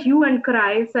all the hue and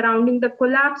cry surrounding the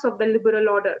collapse of the liberal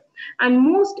order, and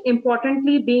most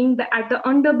importantly being at the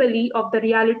underbelly of the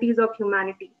realities of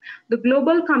humanity. The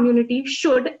global community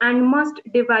should and must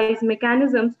devise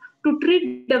mechanisms to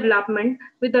treat development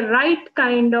with the right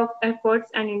kind of efforts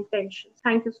and intentions.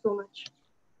 Thank you so much.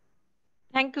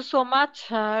 Thank you so much,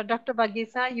 Dr.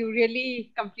 Bagisha. You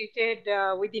really completed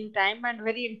within time and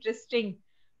very interesting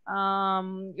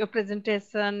your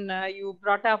presentation. You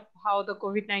brought up how the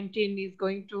COVID-19 is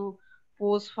going to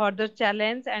pose further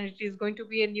challenge and it is going to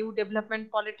be a new development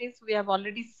politics. We have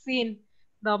already seen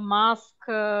the mask,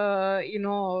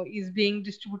 is being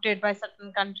distributed by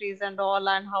certain countries and all,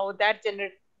 and how that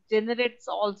generates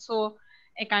also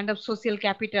a kind of social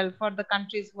capital for the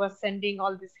countries who are sending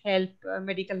all this help,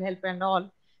 medical help and all.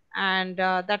 And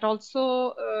that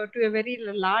also to a very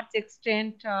large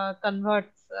extent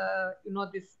converts,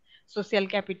 this social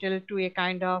capital to a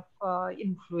kind of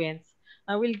influence.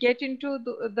 We'll get into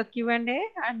the Q&A,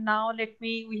 and now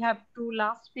we have two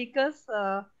last speakers.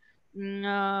 I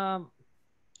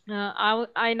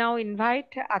now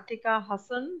invite Atika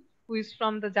Hassan, who is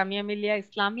from the Jamia Millia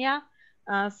Islamia.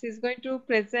 She's going to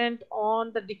present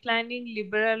on the declining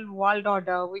liberal world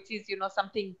order, which is,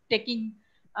 something taking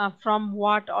from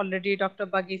what already Dr.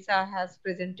 Bagisha has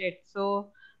presented.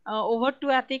 So over to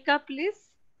Atika, please.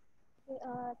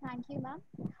 Thank you, ma'am.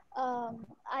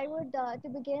 I would like to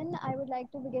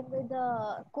begin with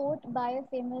a quote by a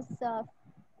famous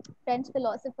French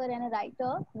philosopher and a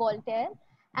writer, Voltaire.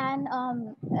 And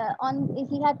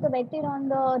he had commented on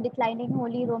the declining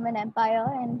Holy Roman Empire,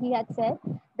 and he had said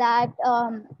that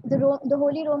the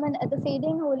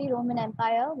fading Holy Roman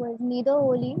Empire was neither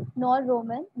holy nor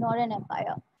Roman nor an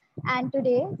empire. And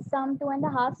today, some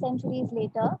 2.5 centuries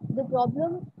later, the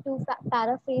problem, to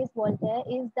paraphrase Voltaire,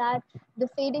 is that the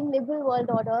fading liberal world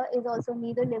order is also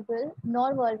neither liberal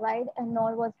nor worldwide, and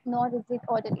nor is it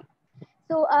orderly.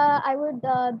 So I would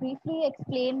briefly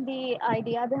explain the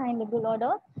idea behind liberal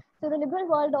order. So the liberal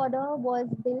world order was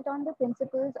built on the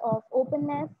principles of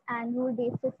openness and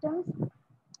rule-based systems,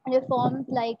 reforms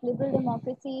like liberal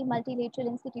democracy, multilateral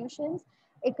institutions,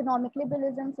 economic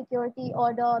liberalism, security,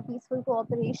 order, peaceful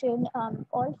cooperation,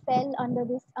 all fell under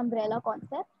this umbrella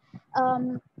concept.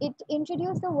 It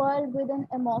introduced the world with an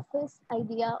amorphous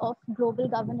idea of global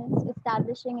governance,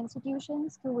 establishing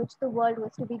institutions through which the world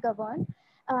was to be governed.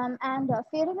 And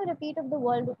fearing a repeat of the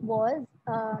world wars,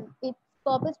 its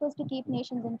purpose was to keep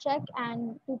nations in check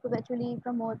and to perpetually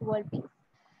promote world peace.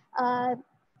 Uh,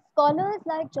 Scholars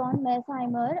like John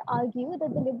Mearsheimer argue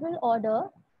that the liberal order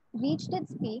reached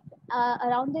its peak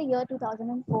around the year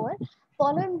 2004,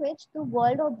 following which the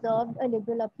world observed a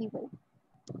liberal upheaval.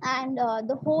 And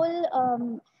the whole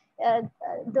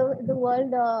the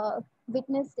world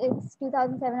witnessed its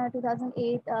 2007 or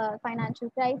 2008 financial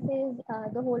crisis.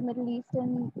 The whole Middle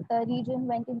Eastern region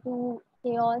went into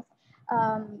chaos,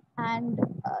 and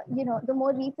the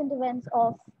more recent events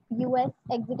of US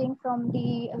exiting from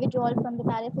the withdrawal from the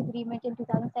Paris Agreement in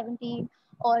 2017,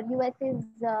 or US's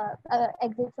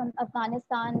exit from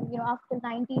Afghanistan, after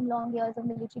 19 long years of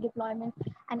military deployment,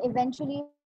 and eventually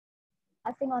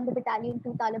passing on the battalion to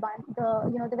Taliban,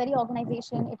 the very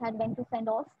organization it had went to fend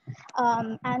off,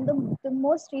 and the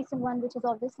most recent one, which is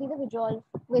obviously the withdrawal,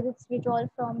 with its withdrawal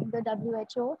from the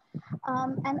WHO,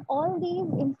 and all these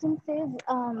instances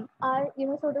are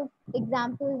sort of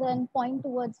examples and point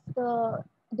towards the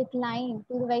decline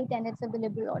to the very tenets of the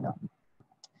liberal order.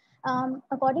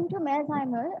 According to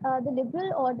Mearsheimer, the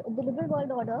liberal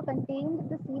world order contained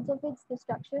the seeds of its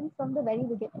destruction from the very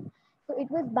beginning. So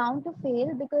it was bound to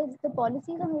fail because the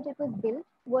policies on which it was built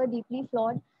were deeply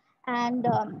flawed. And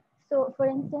so, for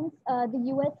instance, the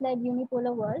US-led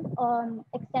unipolar world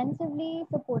extensively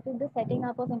supported the setting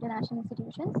up of international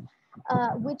institutions,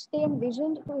 which they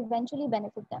envisioned to eventually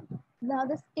benefit them. Now,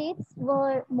 the states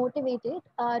were motivated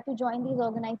to join these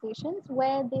organizations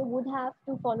where they would have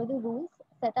to follow the rules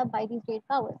set up by these great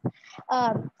powers.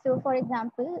 So, for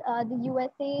example, the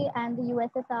USA and the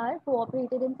USSR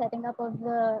cooperated in setting up of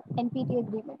the NPT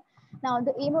agreement. Now,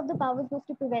 the aim of the powers was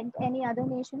to prevent any other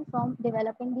nation from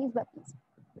developing these weapons,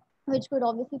 which could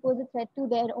obviously pose a threat to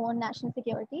their own national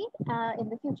security in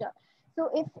the future. So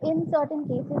if in certain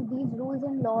cases these rules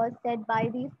and laws set by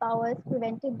these powers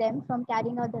prevented them from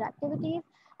carrying out their activities,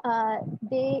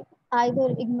 they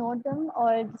either ignored them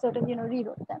or sort of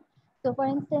rewrote them. So for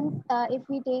instance, if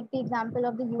we take the example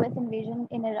of the US invasion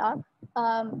in Iraq,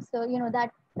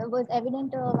 that was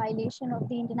evident a violation of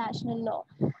the international law.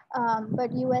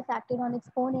 But US acted on its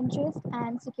own interest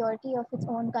and security of its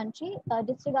own country,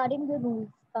 disregarding the rules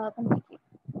completely.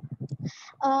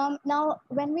 Now,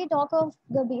 when we talk of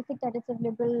the basic tenets of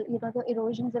liberal, the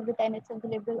erosions of the tenets of the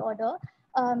liberal order,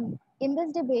 in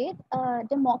this debate,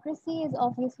 democracy is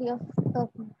obviously of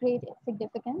great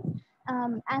significance.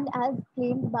 And as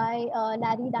claimed by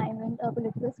Larry Diamond, a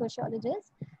political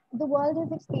sociologist, the world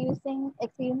is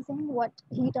experiencing what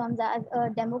he terms as a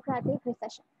democratic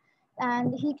recession.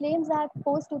 And he claims that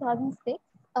post 2006,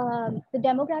 the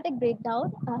democratic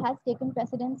breakdown has taken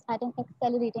precedence at an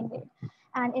accelerating rate.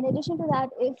 And in addition to that,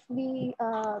 if we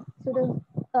sort of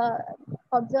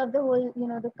observe the whole,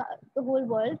 the whole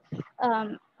world,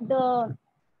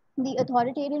 the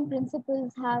authoritarian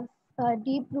principles have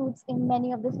deep roots in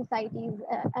many of the societies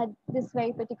at this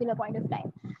very particular point of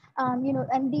time.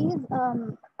 And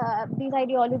these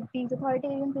ideologies, these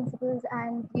authoritarian principles,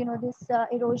 and this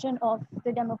erosion of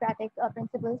the democratic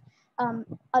principles,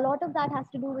 a lot of that has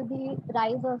to do with the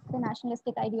rise of the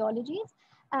nationalistic ideologies,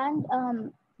 and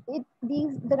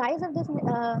the rise of this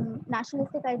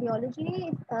nationalistic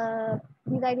ideology,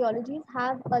 these ideologies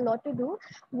have a lot to do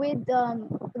with a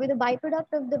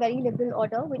byproduct of the very liberal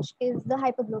order, which is the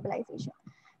hyperglobalization.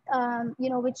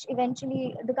 Which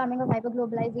eventually, the coming of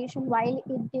hyperglobalization, while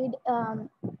it did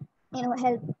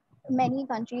help many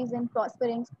countries in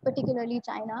prospering, particularly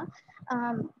China,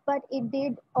 but it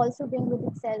did also bring with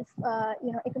itself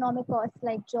economic costs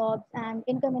like jobs and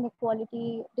income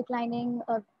inequality, declining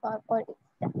or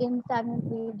in stagnant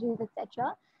wages,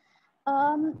 etc.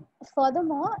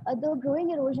 Furthermore, the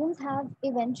growing erosions have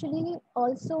eventually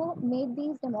also made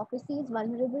these democracies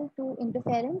vulnerable to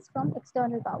interference from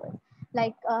external powers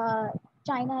like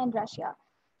China and Russia.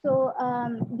 So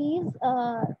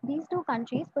these two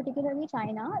countries, particularly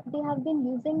China, they have been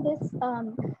using this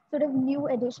sort of new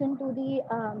addition to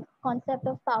the concept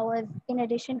of powers, in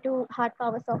addition to hard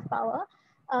power, soft power.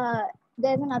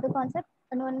 There's another concept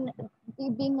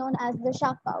being known as the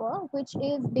sharp power, which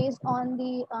is based on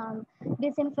the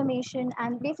disinformation,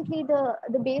 and basically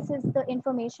the base is the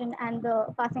information and the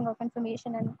passing of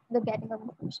information and the getting of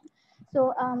information.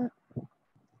 So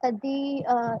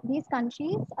these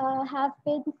countries have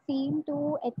been seen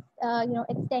to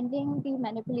extending the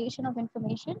manipulation of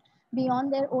information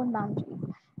beyond their own boundaries,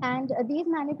 and these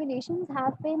manipulations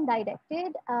have been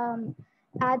directed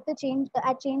at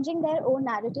changing their own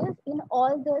narrative in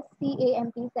all the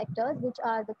CAMP sectors, which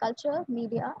are the culture,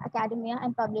 media, academia,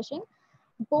 and publishing,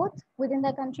 both within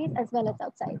their countries as well as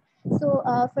outside. So,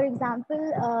 for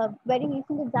example, very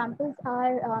recent examples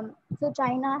are so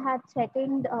China had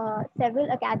threatened several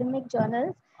academic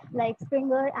journals like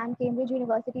Springer and Cambridge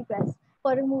University Press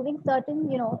for removing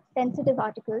certain, sensitive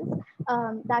articles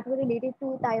that were related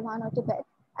to Taiwan or Tibet.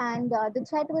 And the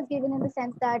threat was given in the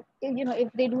sense that,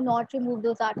 if they do not remove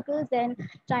those articles, then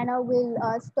China will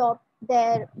stop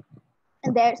their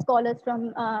scholars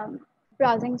from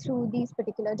browsing through these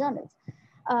particular journals.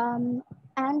 Um,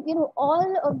 and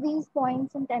all of these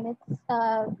points and tenets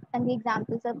and the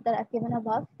examples that I've given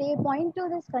above, they point to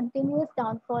this continuous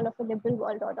downfall of a liberal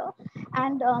world order.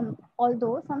 And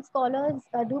although some scholars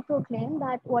do proclaim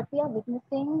that what we are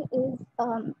witnessing is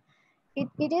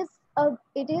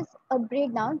it is a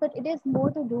breakdown, but it is more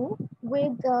to do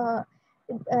with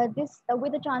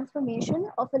with the transformation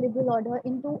of a liberal order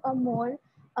into a more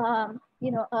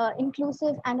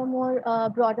inclusive and a more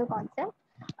broader concept.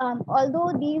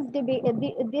 Although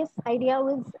this idea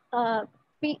was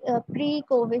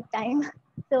pre-COVID time,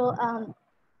 so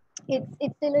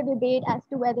it's still a debate as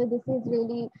to whether this is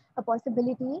really a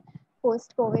possibility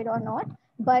post-COVID or not.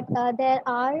 But there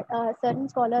are certain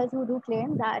scholars who do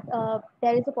claim that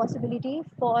there is a possibility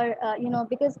for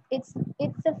because it's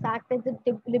a fact that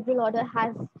the liberal order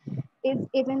is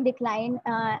in decline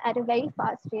at a very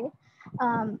fast rate.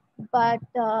 But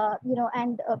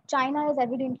China is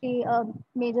evidently a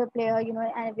major player,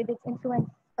 and with its influence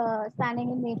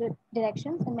spanning in major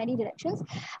directions, in many directions.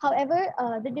 However,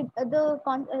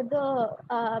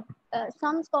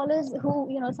 some scholars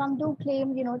who, some do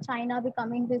claim, China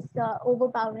becoming this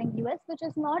overpowering US, which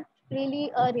is not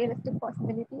really a realistic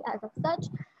possibility as of such.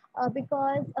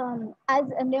 Because as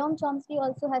Noam Chomsky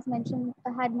also had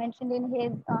mentioned in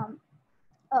his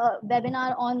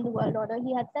webinar on the world order,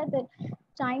 he had said that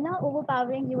China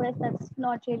overpowering US, that's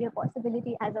not really a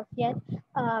possibility as of yet,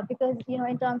 because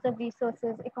in terms of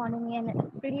resources, economy, and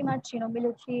pretty much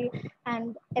military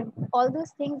and all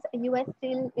those things, US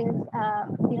still is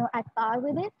at par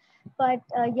with it. But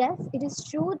yes, it is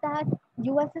true that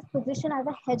US's position as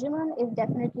a hegemon is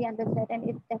definitely under threat, and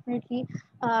it definitely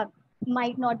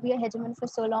might not be a hegemon for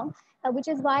so long, which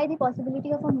is why the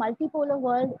possibility of a multipolar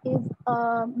world is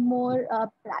more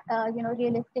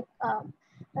realistic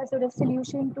sort of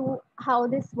solution to how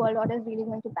this world order is really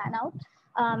going to pan out.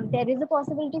 There is a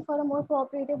possibility for a more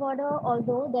cooperative order,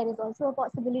 although there is also a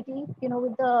possibility,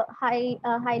 with the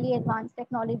highly advanced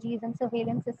technologies and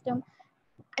surveillance system,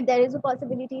 there is a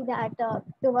possibility that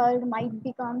the world might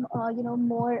become,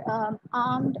 more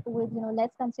armed with,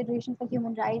 less consideration for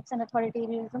human rights and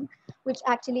authoritarianism, which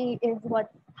actually is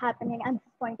what's happening at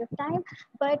this point of time.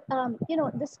 But,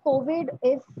 this COVID,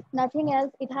 if nothing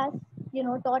else, it has,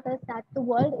 taught us that the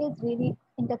world is really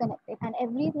interconnected and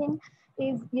everything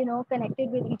is,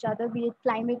 connected with each other, be it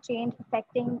climate change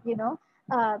affecting,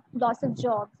 loss of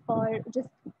jobs, or just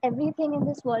everything in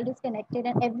this world is connected,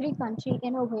 and every country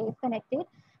in a way is connected.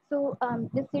 So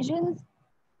decisions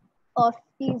of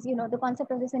these, the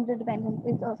concept of this interdependence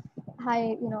is of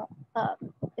high,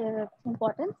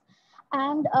 importance.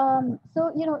 And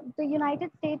so, the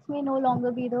United States may no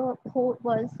longer be the whole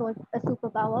world's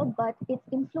superpower, but its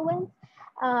influence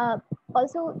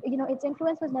also, its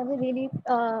influence was never really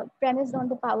premised on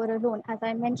the power alone. As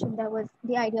I mentioned, there was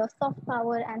the idea of soft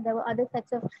power, and there were other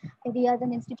sets of ideas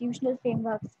and institutional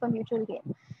frameworks for mutual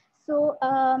gain. So,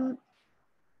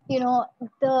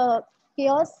 the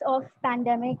chaos of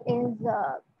pandemic is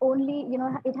only,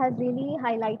 it has really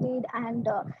highlighted and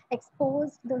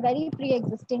exposed the very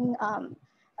pre-existing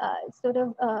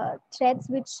threats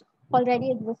which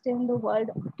already existed in the world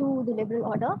to the liberal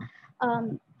order.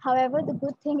 However, the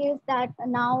good thing is that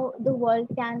now the world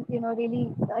can,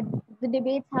 really, the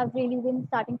debates have really been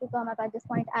starting to come up at this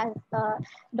point, as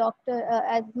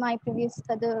as my previous,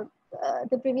 the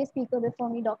previous speaker before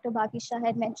me, Dr. Bagisha,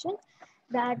 had mentioned,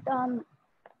 that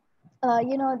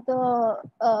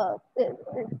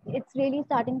it's really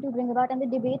starting to bring about, and the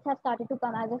debates have started to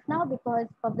come as of now because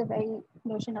of the very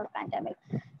notion of pandemic.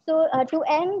 So to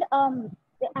end,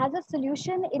 as a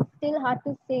solution, it's still hard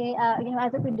to say,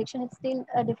 as a prediction, it's still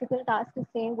a difficult task to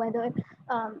say whether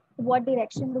what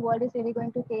direction the world is really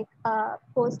going to take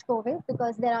post-COVID,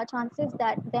 because there are chances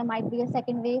that there might be a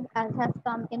second wave, as has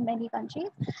come in many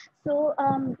countries. So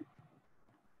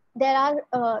there are,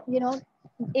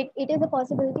 it is a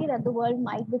possibility that the world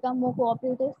might become more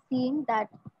cooperative, seeing that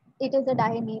it is a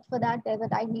dire need for that. There's a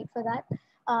dire need for that.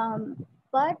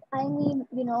 But I mean,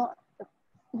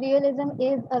 realism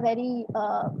is a very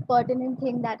pertinent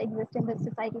thing that exists in this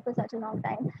society for such a long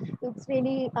time. It's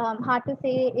really hard to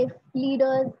say if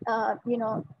leaders,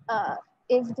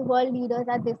 if the world leaders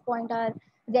at this point are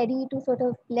ready to sort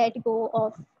of let go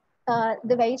of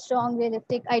the very strong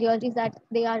realistic ideologies that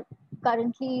they are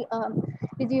currently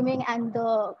resuming and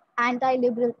the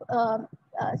anti-liberal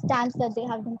stance that they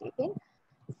have been taking.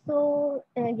 So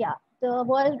yeah, the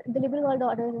liberal world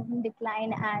order is in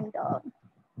decline, and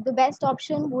the best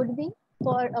option would be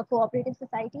for a cooperative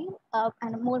society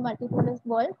and a more multipolar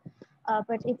world,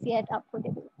 but it's yet up for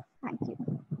debate. Thank you.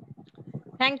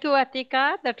 Thank you,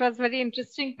 Atika. That was very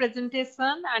interesting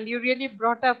presentation, and you really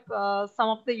brought up some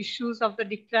of the issues of the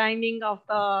declining of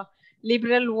the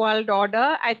liberal world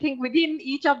order. I think within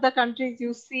each of the countries,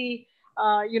 you see,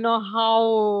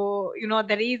 how,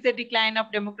 there is a decline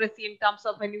of democracy in terms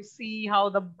of when you see how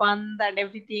the Bandh and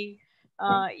everything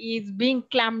is being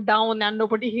clamped down and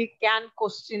nobody can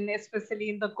question, especially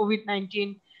in the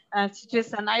COVID-19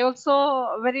 situation. I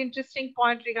also, very interesting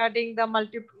point regarding the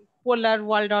multipolar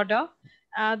world order.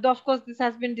 Though of course this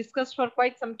has been discussed for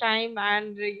quite some time,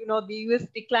 and the US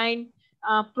decline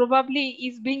probably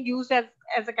is being used as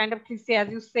a kind of cliche, as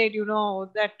you said,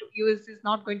 that US is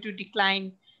not going to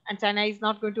decline and China is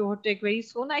not going to overtake very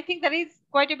soon. I think there is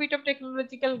quite a bit of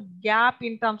technological gap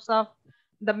in terms of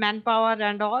the manpower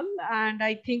and all, and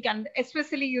I think, and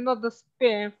especially the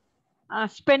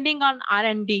spending on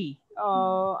R&D.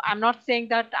 I'm not saying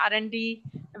that R&D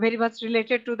very much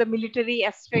related to the military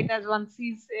aspect as one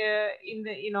sees in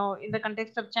the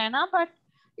context of China, but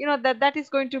that is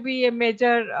going to be a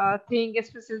major thing,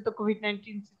 especially the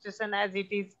COVID-19 situation as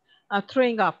it is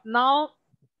throwing up. Now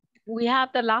we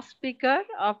have the last speaker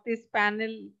of this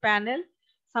panel,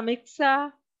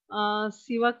 Samiksha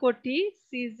Sivakoti.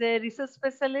 She's a research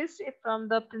specialist from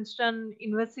the Princeton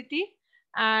University,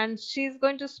 and she's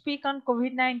going to speak on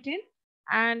COVID-19.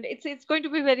 And it's going to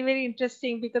be very, very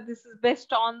interesting because this is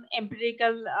based on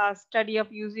empirical study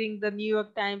of using the New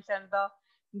York Times and the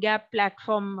Gap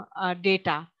platform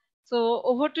data. So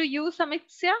over to you,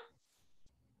 Samiksha.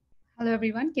 Hello,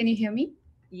 everyone. Can you hear me?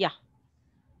 Yeah.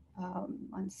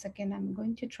 1 second. I'm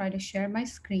going to try to share my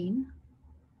screen.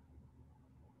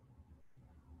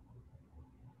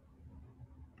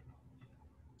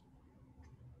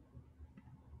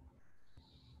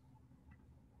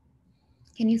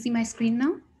 Can you see my screen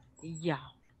now? Yeah.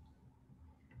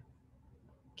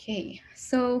 Okay,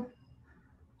 so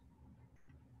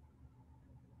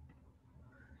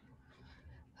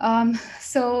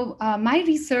my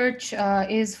research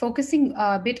is focusing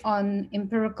a bit on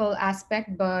empirical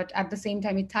aspect, but at the same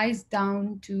time, it ties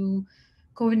down to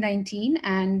COVID-19.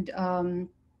 And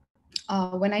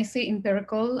when I say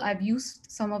empirical, I've used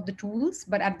some of the tools,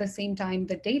 but at the same time,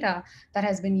 the data that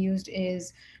has been used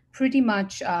is pretty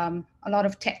much a lot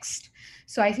of text.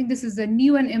 So I think this is a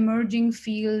new and emerging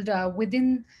field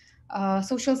within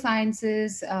social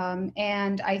sciences,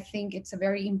 and I think it's a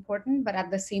very important, but at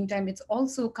the same time, it's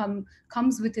also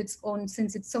comes with its own,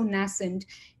 since it's so nascent,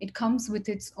 it comes with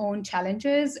its own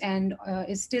challenges and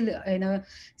is still in a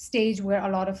stage where a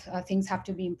lot of things have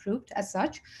to be improved as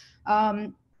such.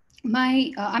 I'm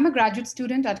a graduate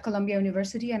student at Columbia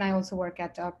University, and I also work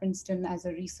at Princeton as a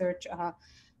research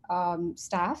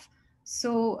staff.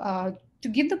 So to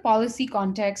give the policy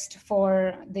context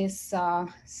for this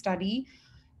study,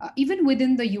 even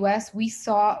within the US, we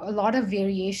saw a lot of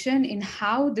variation in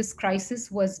how this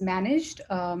crisis was managed.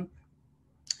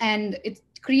 And it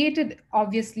created,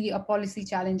 obviously, a policy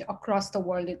challenge across the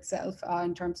world itself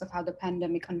in terms of how the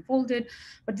pandemic unfolded.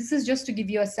 But this is just to give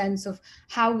you a sense of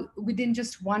how within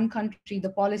just one country, the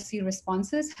policy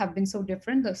responses have been so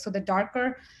different. So the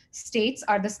darker states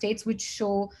are the states which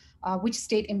show which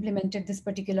state implemented this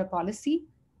particular policy.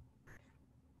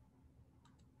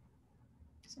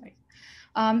 Sorry.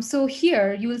 So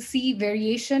here you will see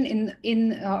variation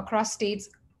in across states,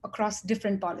 across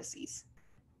different policies.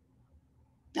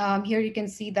 Here you can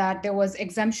see that there was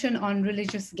exemption on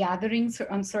religious gatherings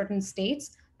on certain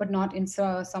states, but not in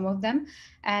some of them.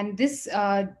 And this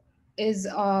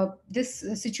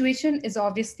situation is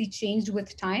obviously changed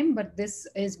with time, but this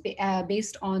is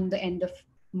based on the end of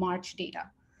March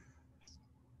data.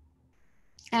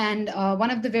 And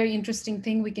one of the very interesting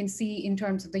thing we can see in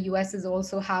terms of the US is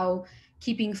also how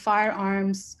keeping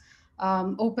firearms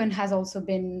open has also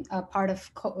been a part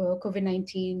of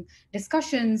COVID-19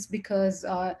 discussions, because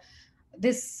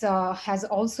this has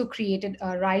also created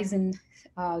a rise in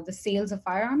the sales of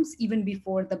firearms. Even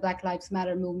before the Black Lives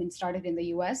Matter movement started in the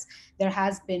US, there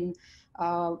has been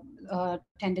a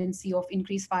tendency of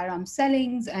increased firearm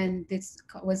sellings, and this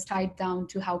was tied down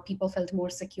to how people felt more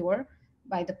secure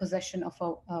by the possession of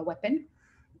a weapon.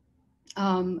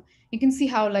 You can see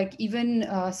how like even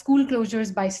school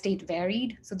closures by state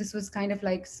varied. So this was kind of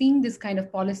like seeing this kind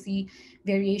of policy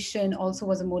variation also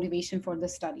was a motivation for the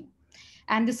study.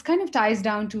 And this kind of ties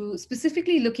down to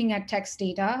specifically looking at text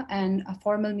data and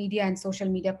formal media and social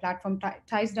media platform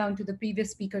ties down to the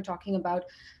previous speaker talking about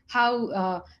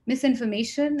how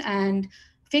misinformation and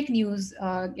fake news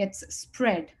gets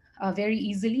spread very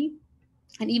easily.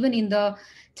 And even in the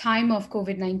time of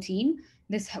COVID-19,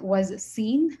 this was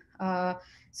seen.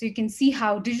 So you can see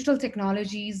how digital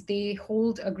technologies, they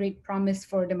hold a great promise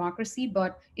for democracy,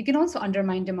 but it can also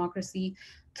undermine democracy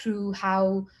through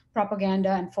how propaganda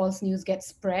and false news get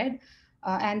spread.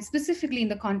 And specifically in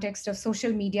the context of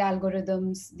social media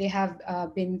algorithms, they have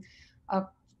been a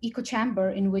echo chamber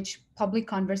in which public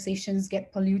conversations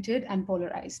get polluted and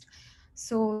polarized.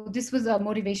 So this was a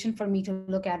motivation for me to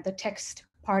look at the text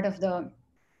part of the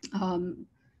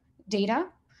data.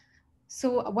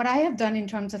 So what I have done in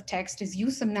terms of text is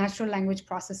use some natural language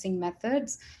processing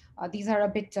methods. These are a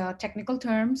bit technical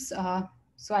terms,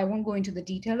 so I won't go into the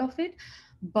detail of it.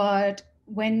 But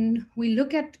when we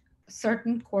look at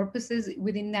certain corpuses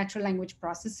within natural language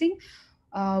processing,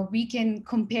 we can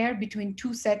compare between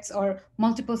two sets or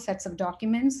multiple sets of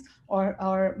documents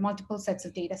or multiple sets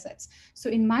of data sets. So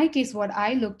in my case, what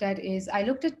I looked at is I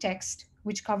looked at text,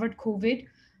 which covered COVID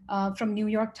from New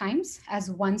York Times as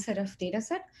one set of data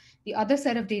set. The other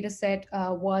set of data set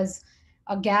was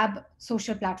a GAB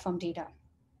social platform data.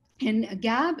 And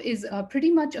GAB is pretty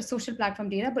much a social platform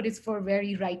data, but it's for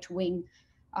very right-wing,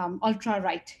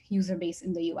 ultra-right user base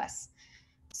in the US.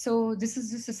 So this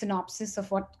is just a synopsis of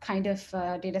what kind of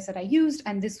data set I used.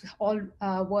 And this all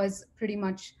was pretty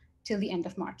much till the end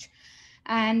of March.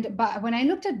 And when I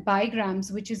looked at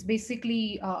bigrams, which is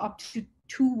basically up to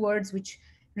 2 words which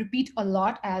repeat a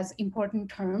lot as important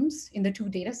terms in the 2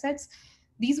 data sets,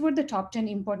 these were the top 10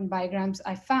 important bigrams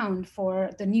I found for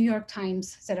the New York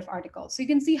Times set of articles. So you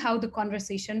can see how the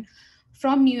conversation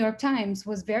from New York Times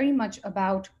was very much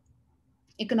about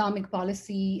economic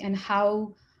policy and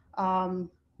how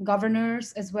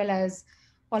governors as well as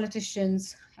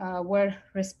politicians were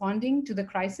responding to the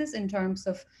crisis in terms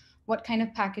of what kind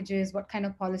of packages, what kind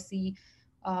of policy.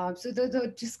 So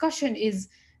the discussion is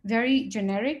very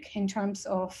generic in terms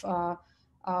of,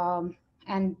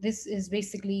 and this is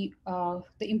basically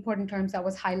the important terms that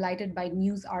was highlighted by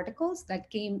news articles that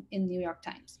came in New York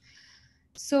Times.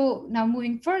 So now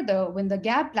moving further, when the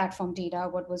GAB platform data,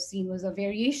 what was seen was a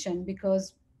variation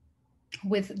because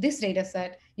with this data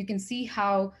set, you can see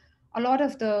how a lot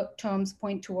of the terms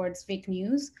point towards fake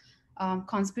news,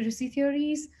 conspiracy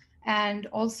theories, and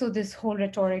also this whole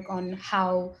rhetoric on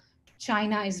how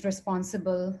China is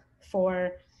responsible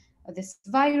for this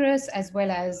virus, as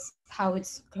well as how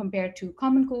it's compared to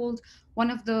common cold.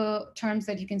 One of the terms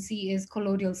that you can see is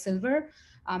colloidal silver.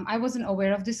 I wasn't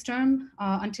aware of this term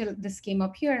until this came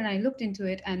up here, and I looked into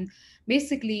it, and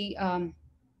basically,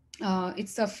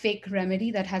 it's a fake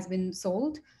remedy that has been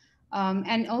sold.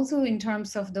 And also in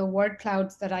terms of the word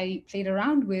clouds that I played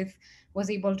around with, was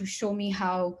able to show me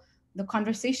how the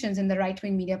conversations in the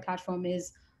right-wing media platform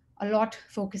is a lot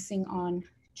focusing on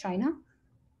China.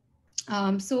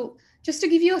 So just to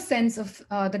give you a sense of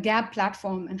the GAB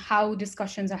platform and how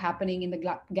discussions are happening in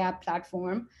the GAB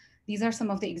platform, these are some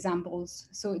of the examples.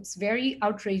 So it's very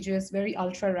outrageous, very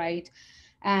ultra-right,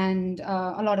 and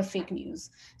a lot of fake news.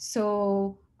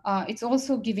 So it's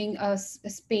also giving us a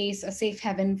space, a safe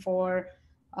haven for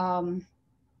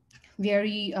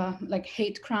very like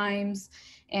hate crimes,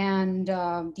 and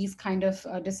these kind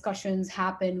of discussions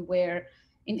happen where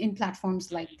in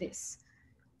platforms like this.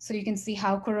 So you can see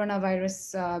how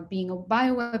coronavirus being a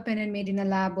bioweapon and made in a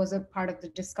lab was a part of the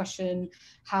discussion,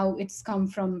 how it's come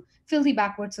from filthy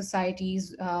backward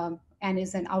societies and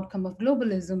is an outcome of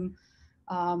globalism,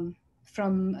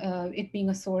 from it being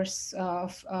a source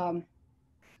of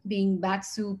being bat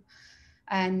soup,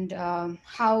 and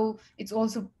how it's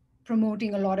also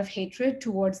promoting a lot of hatred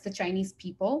towards the Chinese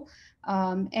people.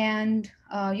 And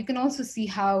you can also see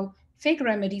how fake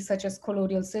remedies such as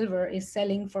colloidal silver is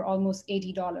selling for almost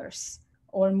 $80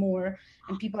 or more,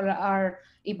 and people are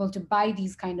able to buy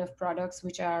these kind of products,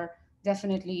 which are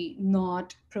definitely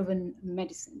not proven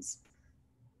medicines.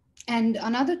 And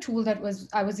another tool that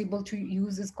I was able to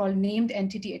use is called named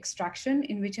entity extraction,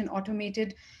 in which an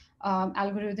automated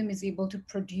algorithm is able to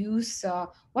produce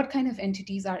what kind of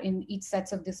entities are in each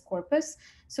sets of this corpus.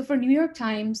 So for New York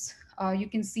Times, you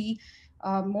can see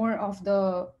more of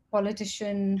the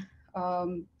politician,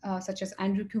 such as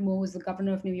Andrew Cuomo, who is the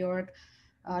governor of New York,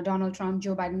 Donald Trump,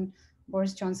 Joe Biden,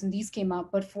 Boris Johnson, these came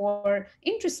up. But for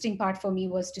interesting part for me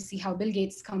was to see how Bill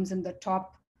Gates comes in the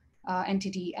top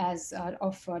entity as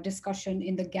of discussion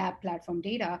in the GAP platform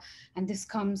data. And this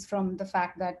comes from the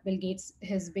fact that Bill Gates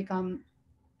has become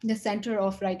the center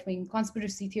of right-wing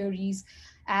conspiracy theories,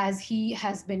 as he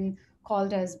has been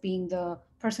called as being the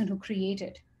person who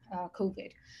created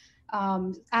COVID.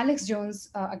 Alex Jones,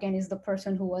 again, is the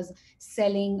person who was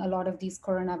selling a lot of these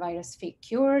coronavirus fake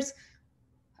cures.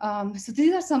 So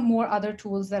these are some more other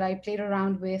tools that I played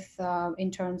around with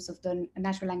in terms of the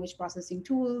natural language processing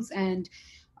tools. And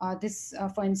this,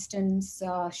 for instance,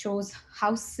 shows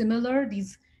how similar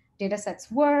these data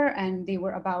sets were, and they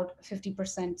were about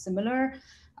 50% similar.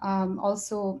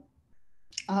 Also,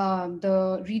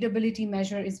 the readability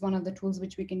measure is one of the tools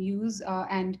which we can use.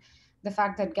 And the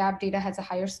fact that GAP data has a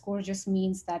higher score just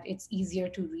means that it's easier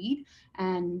to read.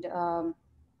 And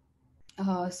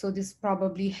so this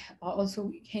probably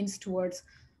also hints towards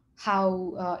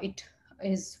how it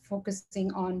is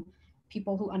focusing on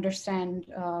people who understand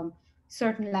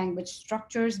certain language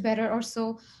structures better or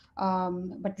so.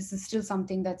 But this is still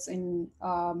something that's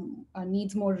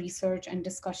needs more research and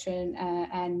discussion,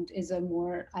 and is a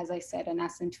more, as I said, a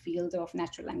nascent field of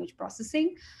natural language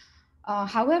processing.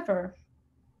 However,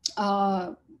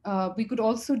 we could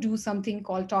also do something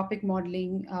called topic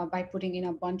modeling by putting in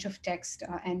a bunch of text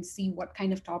and see what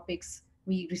kind of topics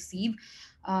we receive.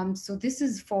 So this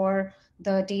is for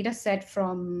the data set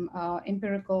from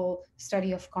empirical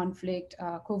study of conflict,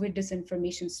 COVID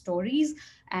disinformation stories.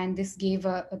 And this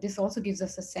also gives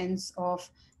us a sense of,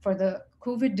 for the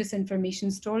COVID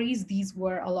disinformation stories, these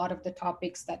were a lot of the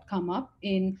topics that come up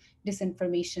in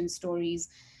disinformation stories,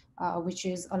 which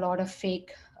is a lot of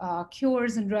fake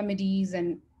cures and remedies,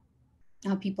 and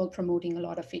people promoting a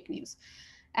lot of fake news.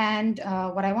 And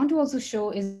what I want to also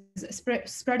show is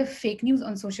spread of fake news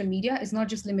on social media is not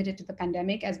just limited to the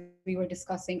pandemic, as we were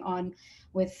discussing on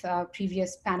with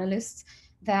previous panelists,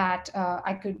 that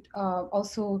I could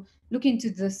also look into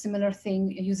the similar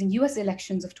thing using US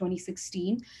elections of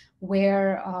 2016,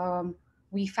 where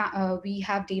we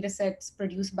have data sets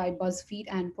produced by BuzzFeed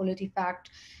and PolitiFact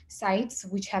sites,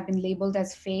 which have been labeled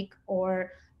as fake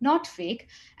or not fake.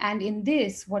 And in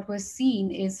this, what was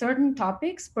seen is certain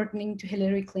topics pertaining to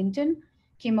Hillary Clinton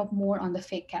came up more on the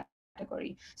fake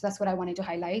category. So that's what I wanted to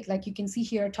highlight. Like you can see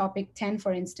here, topic 10,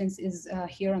 for instance, is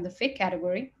here on the fake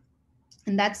category.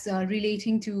 And that's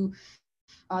relating to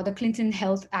the Clinton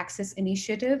Health Access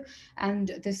Initiative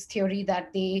and this theory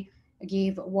that they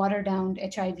gave watered down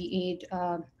HIV/AIDS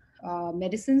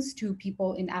medicines to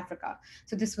people in Africa.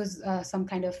 So this was some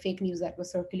kind of fake news that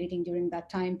was circulating during that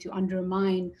time to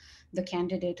undermine the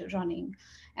candidate running.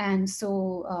 And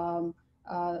so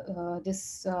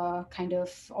this kind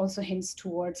of also hints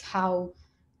towards how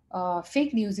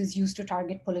fake news is used to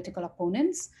target political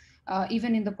opponents.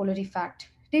 Even in the PolitiFact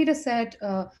data set,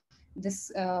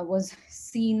 this was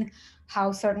seen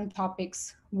how certain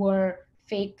topics were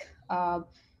fake,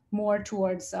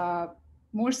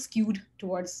 more skewed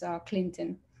towards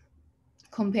Clinton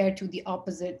compared to the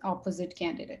opposite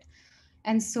candidate.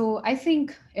 And so I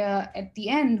think at the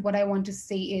end, what I want to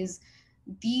say is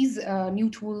these new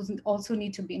tools also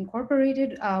need to be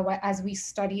incorporated as we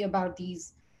study about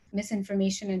these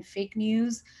misinformation and fake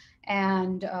news,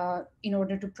 and in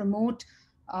order to promote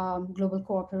global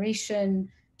cooperation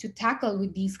to tackle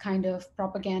with these kind of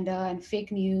propaganda and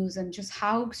fake news, and just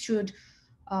how should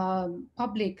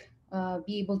public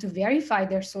be able to verify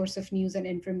their source of news and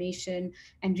information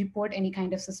and report any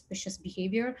kind of suspicious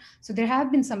behavior. So there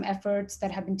have been some efforts that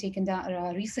have been taken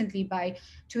down recently by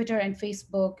Twitter and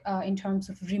Facebook in terms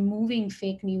of removing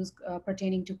fake news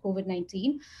pertaining to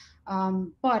COVID-19.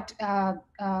 But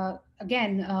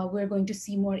again, we're going to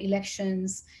see more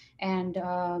elections, and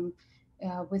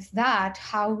with that,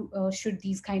 how should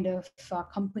these kind of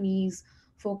companies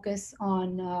focus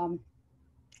on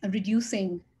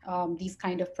reducing these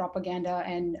kind of propaganda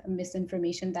and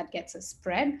misinformation that gets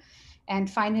spread? And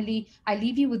finally, I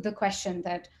leave you with the question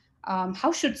that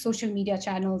how should social media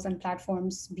channels and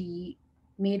platforms be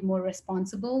made more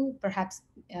responsible? Perhaps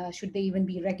should they even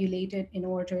be regulated in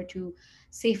order to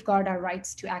safeguard our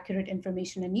rights to accurate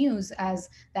information and news, as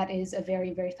that is a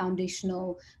very, very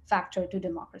foundational factor to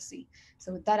democracy.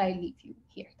 So with that, I leave you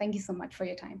here. Thank you so much for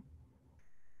your time.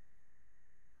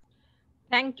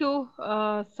 Thank you,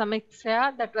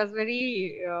 Samiksha. That was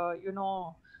very,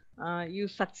 you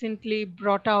succinctly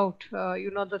brought out,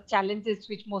 the challenges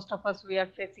which most of us we are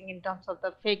facing in terms of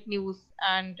the fake news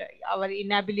and our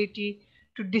inability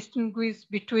to distinguish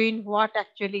between what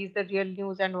actually is the real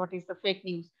news and what is the fake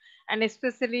news. And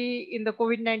especially in the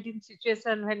COVID-19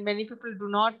 situation, when many people do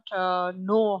not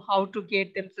know how to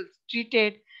get themselves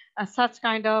treated, such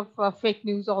kind of fake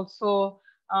news also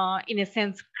in a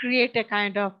sense, create a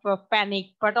kind of panic.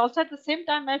 But also at the same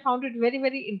time, I found it very,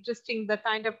 very interesting, the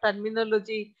kind of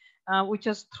terminology which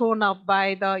was thrown up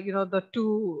by the, the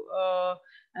two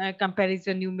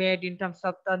comparison you made in terms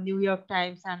of the New York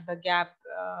Times and the Gap,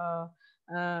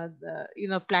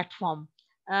 platform.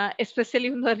 Especially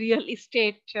in the real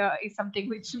estate is something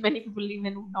which many people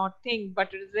even would not think,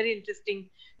 but it is very interesting.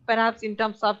 Perhaps in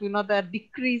terms of the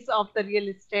decrease of the real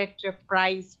estate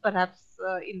price, perhaps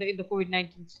in the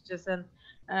COVID-19 situation,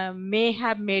 may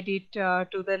have made it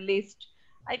to the list.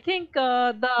 I think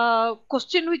the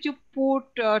question which you put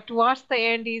towards the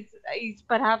end is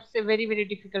perhaps a very, very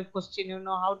difficult question.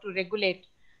 How to regulate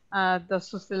the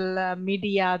social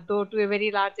media, though to a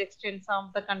very large extent some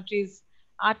of the countries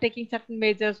are taking certain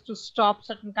measures to stop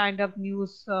certain kind of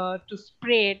news to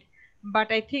spread.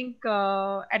 But I think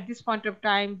at this point of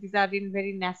time, these are in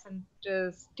very nascent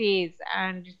stage,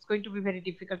 and it's going to be very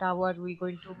difficult. How are we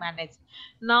going to manage?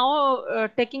 Now,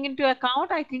 taking into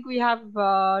account, I think we have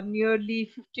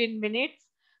nearly 15 minutes.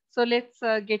 So let's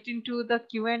get into the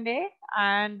Q&A.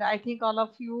 And I think all of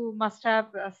you must have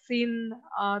seen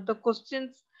the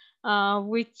questions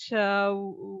which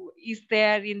is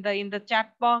there in the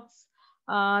chat box.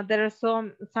 There are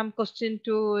some question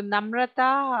to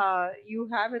Namrata. You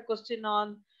have a question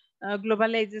on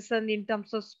globalization in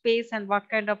terms of space and what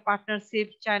kind of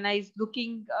partnership China is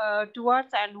looking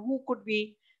towards, and who could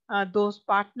be those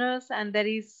partners. And there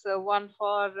is one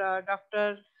for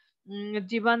Dr.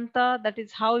 Jivanta, that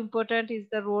is how important is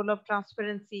the role of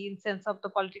transparency in sense of the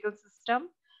political system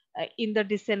in the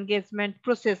disengagement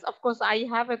process. Of course, I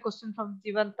have a question from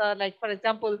Jivanta, like for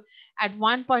example, at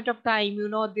one point of time,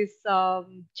 this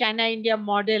China-India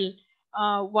model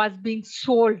was being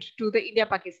sold to the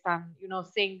India-Pakistan,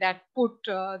 saying that put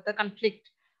the conflict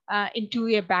into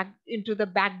the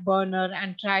back burner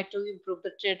and try to improve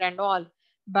the trade and all.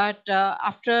 But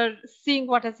after seeing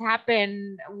what has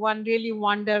happened, one really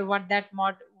wonder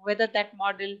whether that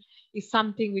model is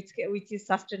something which is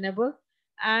sustainable.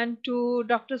 And to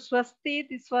Dr. Swasti,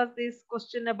 this was this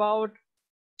question about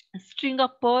string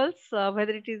of pearls,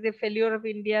 whether it is a failure of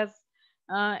India's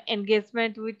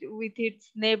engagement with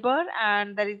its neighbor.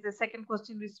 And there is a second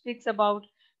question which speaks about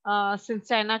since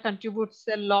China contributes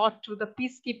a lot to the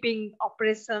peacekeeping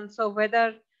operation, so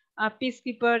whether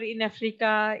peacekeeper in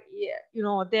Africa,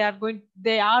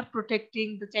 they are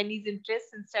protecting the Chinese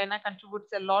interests since China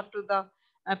contributes a lot to the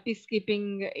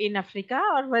peacekeeping in Africa,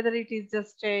 or whether it is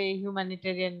just a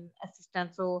humanitarian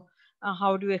assistance. So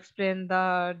how do you explain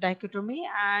the dichotomy?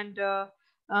 And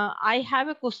I have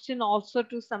a question also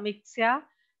to Samiksha.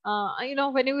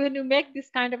 When you make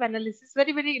this kind of analysis,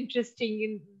 very, very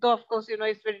interesting. Though of course,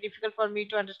 it's very difficult for me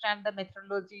to understand the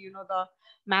methodology, the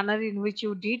manner in which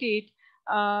you did it.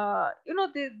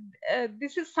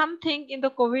 This is something in the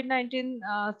COVID-19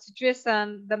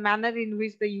 situation, the manner in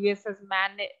which the US has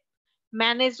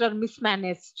managed or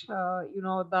mismanaged,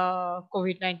 the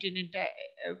COVID-19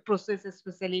 process,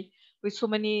 especially with so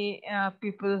many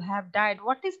people have died.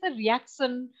 What is the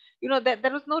reaction? That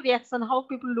there was no reaction. How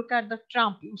people look at the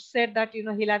Trump? You said that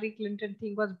Hillary Clinton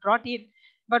thing was brought in,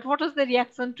 but what was the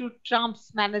reaction to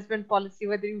Trump's management policy?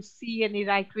 Whether you see any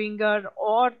right winger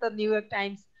or the New York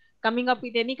Times coming up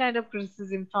with any kind of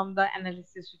criticism from the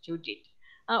analysis which you did.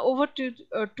 Over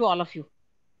to all of you.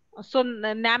 So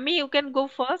Nami, you can go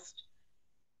first.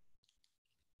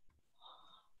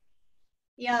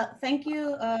 Yeah, thank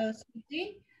you,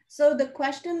 Smruti. So the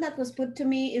question that was put to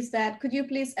me is that, could you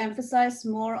please emphasize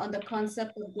more on the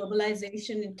concept of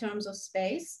globalization in terms of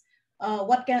space?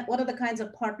 What are the kinds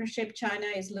of partnership China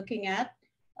is looking at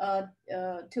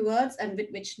towards, and with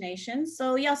which nations?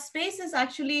 So yeah, space is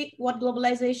actually what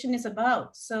globalization is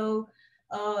about. So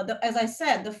as I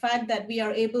said, the fact that we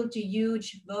are able to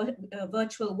use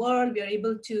virtual world, we are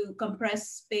able to compress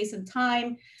space and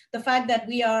time, the fact that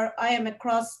I am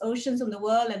across oceans in the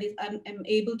world and I'm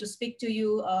able to speak to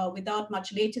you without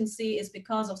much latency is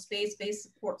because of space-based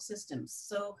support systems.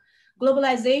 So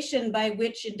globalization, by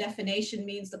which in definition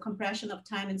means the compression of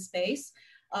time and space,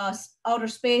 outer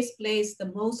space plays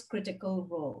the most critical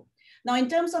role. Now, in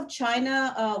terms of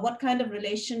China, what kind of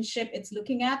relationship it's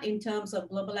looking at in terms of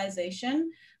globalization?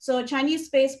 So Chinese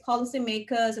space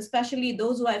policymakers, especially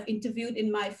those who I've interviewed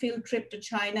in my field trip to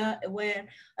China, were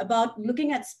about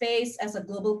looking at space as a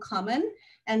global common.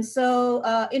 And so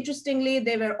interestingly,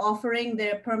 they were offering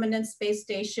their permanent space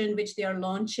station, which they are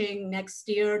launching next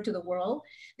year to the world.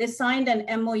 They signed an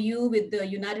MOU with the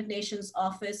United Nations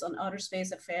Office on Outer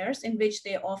Space Affairs, in which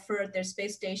they offered their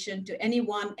space station to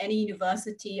anyone, any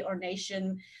university or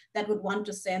nation that would want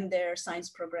to send their science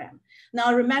program.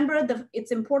 Now, remember,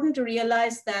 it's important to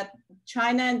realize that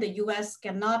China and the US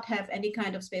cannot have any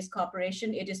kind of space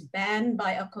cooperation. It is banned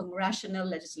by a congressional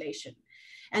legislation.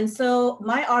 And so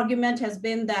my argument has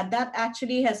been that that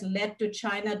actually has led to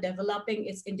China developing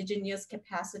its indigenous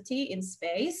capacity in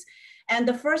space. And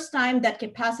the first time that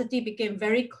capacity became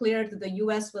very clear to the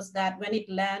US was that when it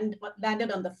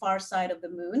landed on the far side of the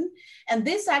moon. And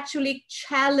this actually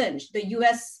challenged the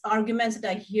US arguments that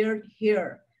I hear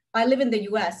here. I live in the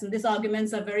US, and these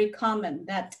arguments are very common,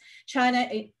 that China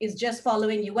is just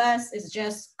following US, is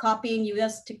just copying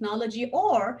US technology,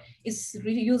 or is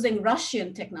using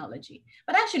Russian technology.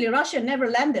 But actually, Russia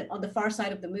never landed on the far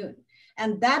side of the moon.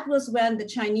 And that was when the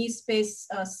Chinese space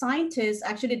scientists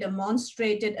actually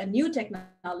demonstrated a new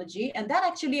technology, and that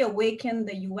actually awakened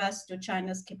the US to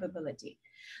China's capability.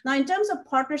 Now, in terms of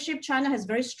partnership, China has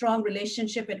very strong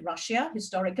relationship with Russia.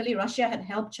 Historically, Russia had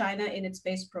helped China in its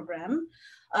space program.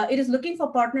 It is looking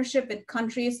for partnership with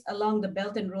countries along the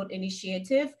Belt and Road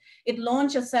Initiative. It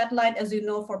launched a satellite, as you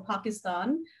know, for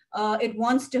Pakistan. It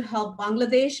wants to help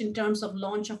Bangladesh in terms of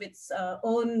launch of its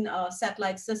own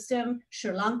satellite system,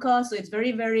 Sri Lanka. So it's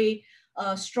very, very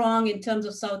strong in terms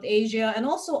of South Asia, and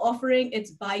also offering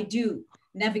its Baidu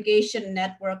navigation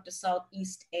network to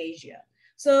Southeast Asia.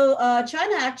 So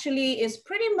China actually is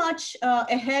pretty much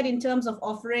ahead in terms of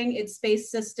offering its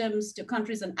space systems to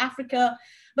countries in Africa.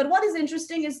 But what is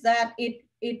interesting is that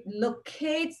it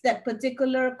locates that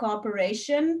particular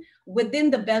cooperation within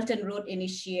the Belt and Road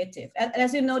Initiative.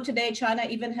 As you know, today, China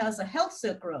even has a health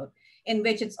Silk Road in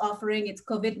which it's offering its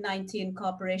COVID-19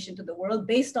 cooperation to the world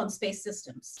based on space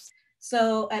systems.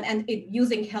 So, and it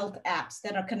using health apps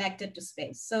that are connected to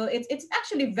space. So it's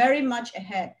actually very much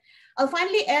ahead. I'll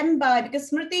finally end by, because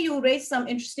Smruti, you raised some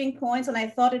interesting points, and I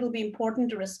thought it will be important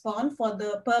to respond for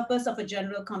the purpose of a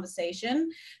general conversation.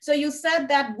 So you said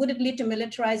that would it lead to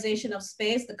militarization of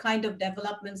space, the kind of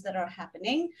developments that are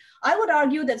happening? I would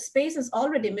argue that space is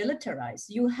already militarized.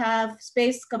 You have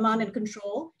space command and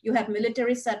control. You have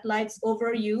military satellites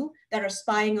over you that are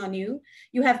spying on you.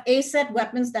 You have ASAT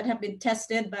weapons that have been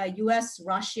tested by US,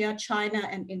 Russia, China,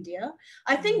 and India.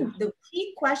 I think the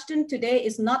key question today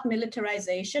is not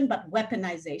militarization, but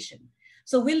weaponization.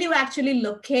 So will you actually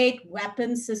locate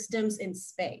weapon systems in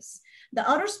space? The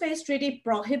Outer Space Treaty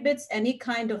prohibits any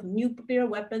kind of nuclear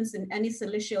weapons in any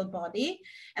celestial body.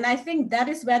 And I think that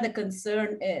is where the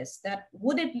concern is, that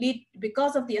would it lead,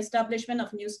 because of the establishment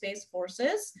of new space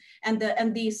forces and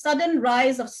the sudden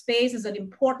rise of space is an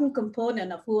important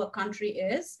component of who a country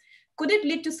is, could it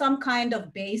lead to some kind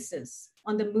of bases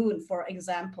on the moon, for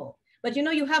example? But you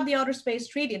know, you have the Outer Space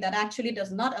Treaty that actually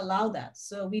does not allow that.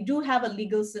 So we do have a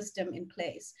legal system in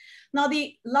place. Now,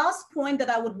 the last point that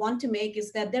I would want to make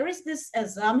is that there is this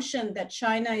assumption that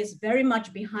China is very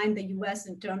much behind the US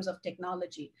in terms of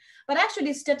technology. But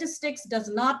actually, statistics does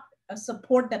not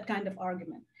support that kind of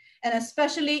argument. And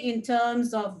especially in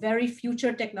terms of very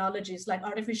future technologies like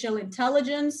artificial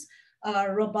intelligence,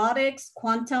 robotics,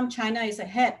 quantum, China is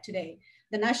ahead today.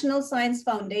 The National Science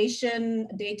Foundation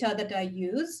data that I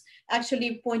use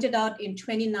actually pointed out in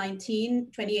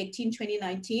 2018,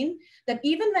 2019, that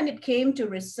even when it came to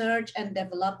research and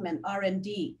development,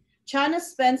 R&D, China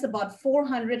spends about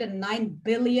 $409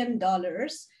 billion,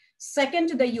 second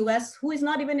to the US, who is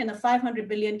not even in a 500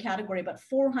 billion category, but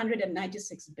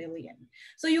 496 billion.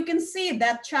 So you can see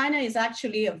that China is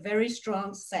actually a very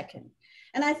strong second.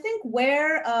 And I think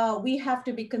where we have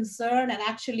to be concerned, and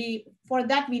actually for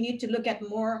that, we need to look at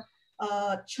more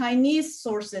Chinese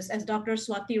sources, as Dr.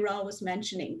 Swati Rao was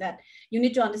mentioning, that you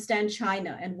need to understand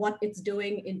China and what it's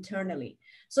doing internally.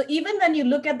 So even when you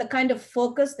look at the kind of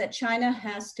focus that China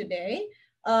has today,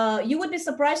 you would be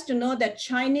surprised to know that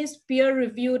Chinese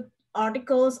peer-reviewed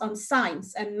articles on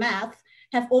science and math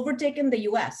have overtaken the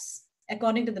US,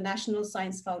 according to the National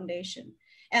Science Foundation.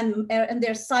 And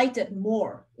they're cited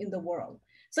more in the world.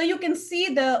 So you can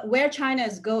see where China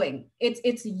is going.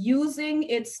 It's using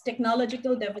its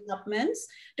technological developments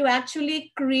to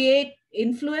actually create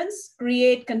influence,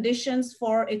 create conditions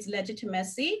for its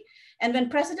legitimacy. And when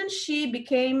President Xi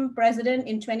became president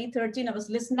in 2013, I was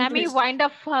listening Let me wind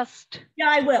up first. Yeah,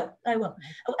 I will.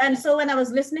 And so when I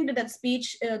was listening to that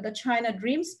speech, the China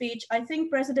Dream speech, I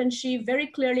think President Xi very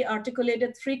clearly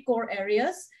articulated 3 core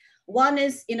areas. One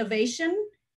is innovation,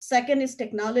 second is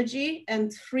technology,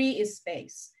 and 3 is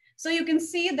space. So you can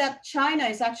see that China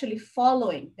is actually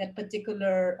following that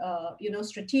particular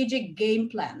strategic game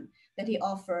plan that he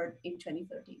offered in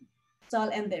 2013. So I'll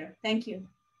end there. Thank you.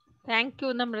 Thank you,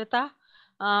 Namrata.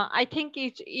 I think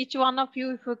each one of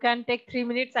you, if you can take 3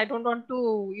 minutes, I don't want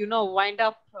to, wind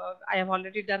up. I have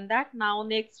already done that. Now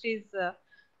next is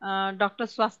Dr.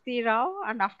 Swasti Rao,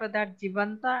 and after that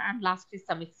Jivanta, and last is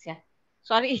Samitsya.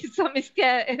 Sorry,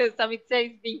 Samithya is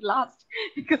being last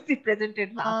because he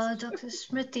presented last. Dr.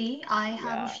 Smruti, I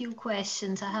have a Yeah. few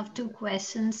questions. I have two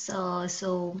questions,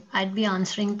 so I'd be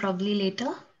answering probably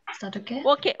later. Is that okay?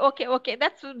 Okay.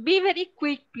 That's be very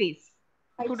quick, please.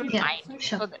 Right, If you don't Yeah, mind.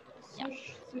 sure. So that, yeah.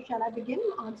 So shall I begin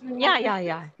answering my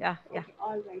Yeah. questions? Okay,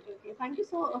 all right, okay. Thank you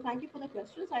for the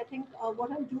questions. I think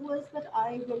what I'll do is that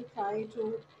I will try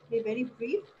to be very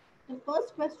brief. The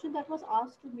first question that was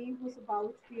asked to me was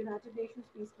about the United Nations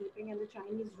peacekeeping and the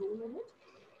Chinese role in it.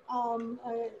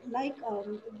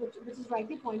 Which is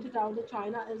rightly pointed out, that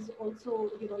China is also,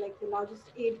 like the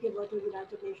largest aid giver to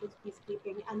United Nations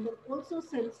peacekeeping, and then also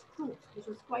sends troops, which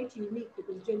is quite unique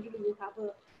because generally you have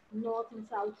a North and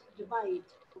South divide,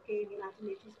 okay, in United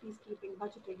Nations peacekeeping,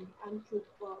 budgeting, and troop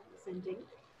sending.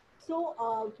 So,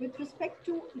 with respect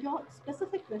to your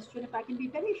specific question, if I can be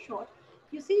very short,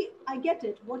 you see, I get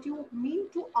it. What you mean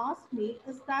to ask me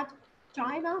is that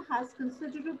China has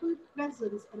considerable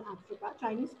presence in Africa.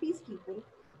 Chinese peacekeepers,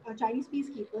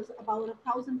 about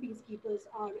 1,000 peacekeepers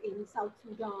are in South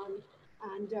Sudan,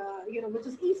 and which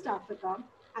is East Africa.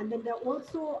 And then there are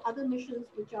also other missions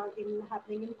which are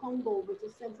happening in Congo, which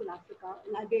is Central Africa.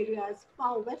 Liberia is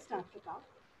far West Africa.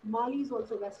 Mali is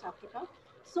also West Africa.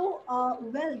 So,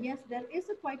 well, yes, there is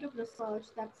a quite of research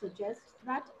that suggests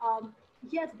that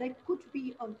yes, there could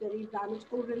be a very valid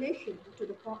correlation to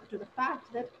the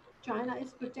fact that China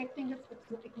is protecting its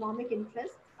economic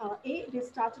interests. They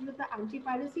started with the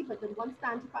anti-piracy, but then once the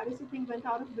anti-piracy thing went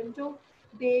out of window,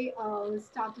 they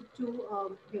started to,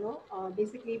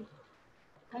 basically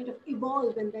kind of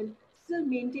evolve and then still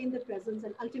maintain the presence,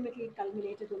 and ultimately it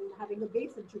culminated in having a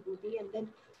base in Djibouti. And then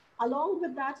along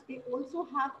with that, they also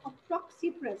have a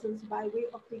proxy presence by way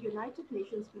of the United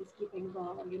Nations peacekeeping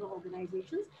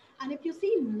organizations. And if you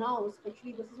see now,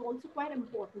 especially, this is also quite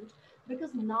important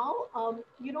because now,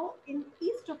 in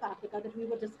east of Africa that we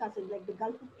were discussing, like the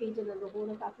Gulf of Aden and the Horn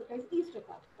of Africa is east of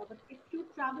Africa. But if you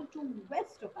travel to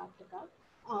west of Africa,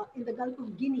 in the Gulf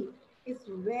of Guinea, is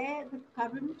where the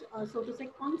current, so to say,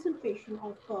 concentration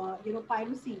of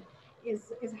piracy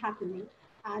is happening,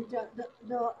 and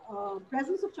the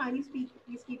presence of Chinese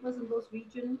peacekeepers in those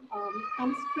regions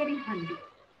comes pretty handy.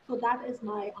 So that is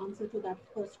my answer to that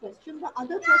first question. The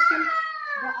other question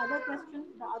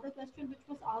which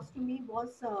was asked to me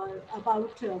was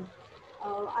about.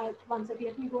 One second,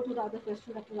 let me go to the other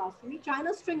question that was asked to me.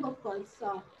 China's string of pearls.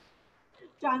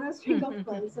 China's string of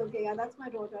pearls. Okay, yeah, that's my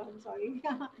daughter. I'm sorry.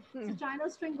 So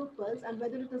China's string of pearls and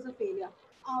whether it is a failure.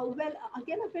 Well,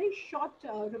 again, a very short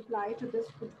reply to this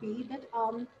would be that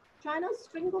China's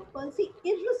string of pearls, see,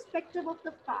 irrespective of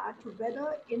the fact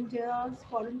whether India's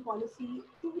foreign policy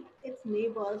to its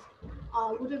neighbors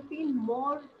would have been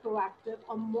more proactive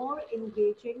or more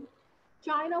engaging,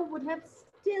 China would have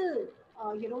still,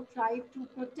 tried to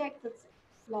protect its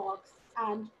flocks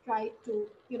and tried to,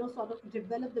 sort of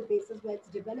develop the basis where it's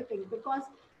developing, because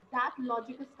that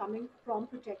logic is coming from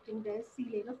protecting their sea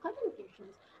lane of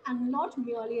communications and not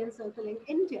merely encircling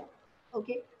India.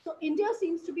 Okay, so India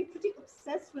seems to be pretty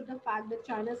obsessed with the fact that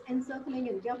China is encircling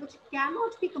India, which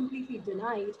cannot be completely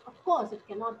denied. Of course, it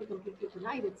cannot be completely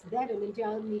denied. It's there, and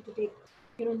India need to take,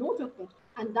 note of it.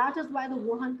 And that is why the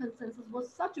Wuhan consensus was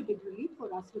such a big relief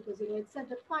for us, because it said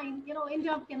that fine,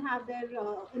 India can have their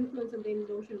influence in the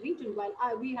Indian Ocean region, while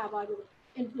we have our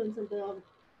influence in the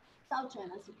South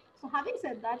China Sea. So having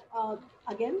said that,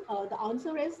 again, the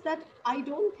answer is that I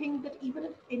don't think that even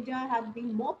if India had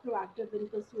been more proactive in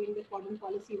pursuing the foreign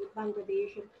policy with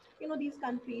Bangladesh and these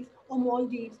countries, or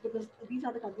Maldives, because these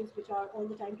are the countries which are all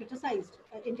the time criticized,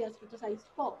 India is criticized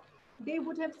for, they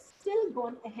would have still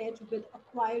gone ahead with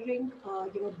acquiring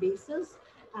bases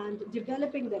and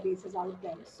developing their bases out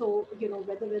there. So,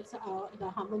 whether it's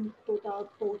the Hambantota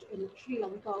port in Sri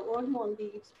Lanka, or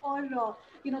Maldives, or,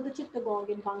 the Chittagong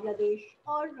in Bangladesh,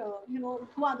 or,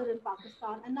 Gwadar in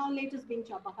Pakistan, and now latest being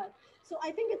Chabahar. So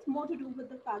I think it's more to do with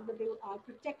the fact that they are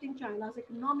protecting China's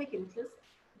economic interests.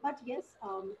 But yes,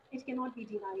 it cannot be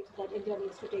denied that India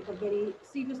needs to take a very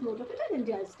serious note of it, and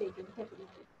India is taking, definitely.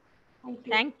 Thank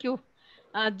you. Thank you.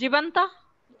 Jivanta?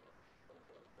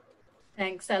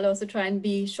 Thanks. I'll also try and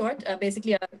be short.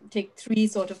 Basically, I'll take three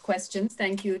sort of questions.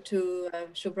 Thank you to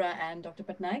Shubhra and Dr.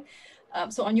 Pattanaik.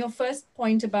 So on your first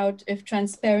point about if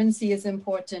transparency is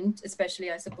important,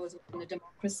 especially, I suppose, in a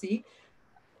democracy,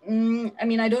 I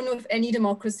mean, I don't know if any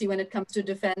democracy, when it comes to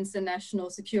defense and national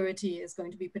security, is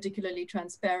going to be particularly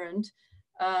transparent.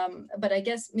 But I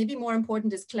guess maybe more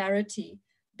important is clarity,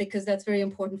 because that's very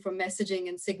important for messaging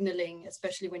and signaling,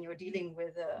 especially when you're dealing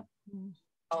with a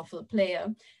powerful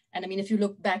player. And I mean, if you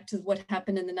look back to what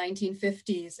happened in the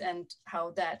 1950s and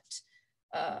how that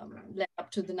led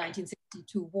up to the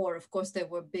 1962 war. Of course, there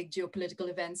were big geopolitical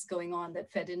events going on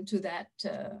that fed into that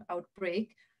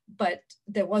outbreak, but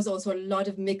there was also a lot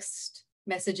of mixed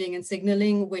messaging and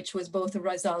signaling, which was both a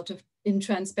result of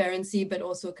intransparency, but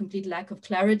also a complete lack of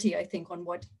clarity, I think, on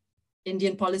what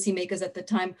Indian policymakers at the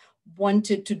time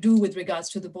wanted to do with regards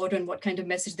to the border and what kind of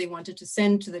message they wanted to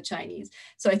send to the Chinese.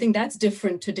 So I think that's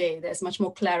different today. There's much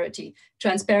more clarity.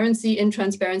 Transparency,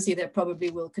 intransparency, there probably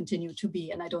will continue to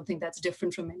be. And I don't think that's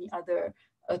different from any other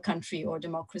country or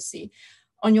democracy.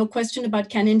 On your question about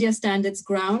can India stand its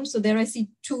ground? So there I see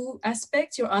two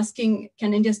aspects. You're asking,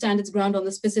 can India stand its ground on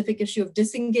the specific issue of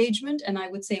disengagement? And I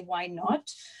would say, why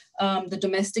not? The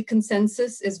domestic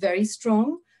consensus is very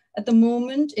strong. At the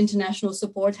moment, international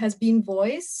support has been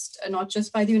voiced, not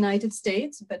just by the United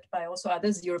States, but by also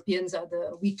others. Europeans are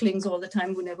the weaklings all the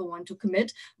time who never want to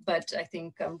commit. But I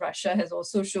think Russia has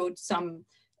also showed some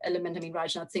element. I mean,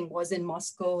 Rajnath Singh was in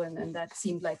Moscow, and that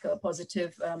seemed like a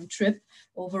positive trip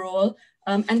overall.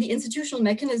 And the institutional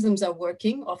mechanisms are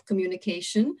working of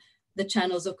communication, the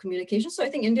channels of communication. So I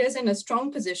think India is in a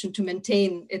strong position to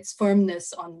maintain its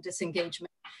firmness on disengagement.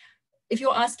 If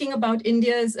you're asking about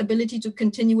India's ability to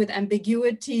continue with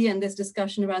ambiguity and this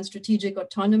discussion around strategic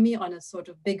autonomy on a sort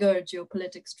of bigger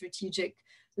geopolitical strategic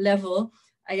level,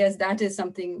 I guess that is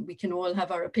something we can all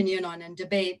have our opinion on and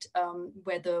debate,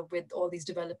 whether with all these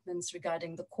developments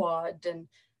regarding the Quad and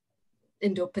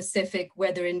Indo-Pacific,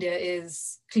 whether India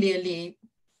is clearly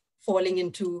falling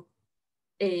into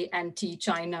a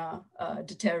anti-China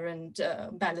deterrent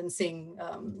balancing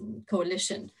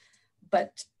coalition.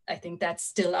 But I think that's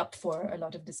still up for a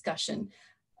lot of discussion.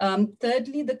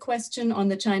 Thirdly, the question on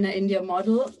the China-India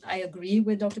model, I agree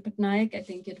with Dr. Pattanaik. I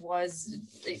think it was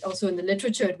also in the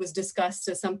literature, it was discussed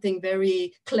as something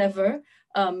very clever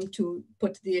to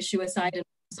put the issue aside and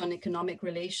focus on economic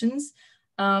relations.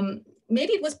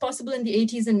 Maybe it was possible in the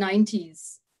 80s and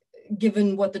 90s,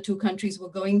 given what the two countries were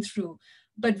going through.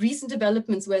 But recent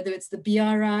developments, whether it's the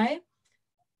BRI,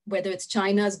 whether it's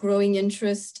China's growing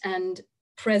interest and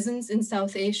presence in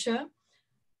South Asia,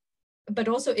 but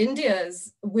also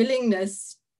India's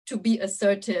willingness to be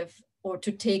assertive or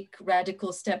to take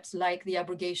radical steps like the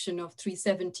abrogation of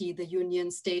 370, the union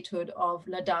statehood of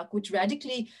Ladakh, which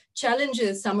radically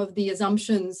challenges some of the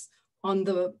assumptions on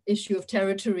the issue of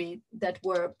territory that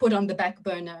were put on the back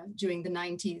burner during the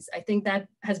 90s. I think that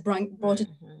has brought it.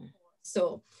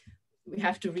 So we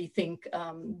have to rethink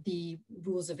the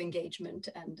rules of engagement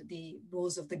and the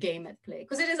rules of the game at play,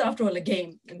 because it is, after all, a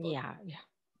game. Yeah.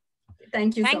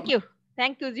 Thank you. Thank you.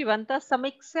 Thank you, Jivanta.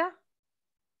 Samiksha?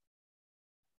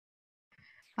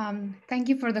 Thank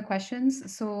you for the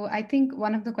questions. So I think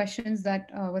one of the questions that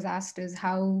was asked is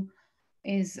how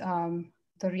is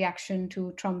the reaction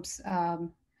to Trump's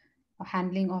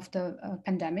handling of the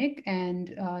pandemic.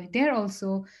 And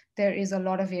there is a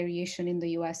lot of variation in the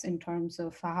US in terms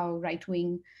of how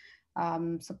right-wing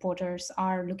supporters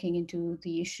are looking into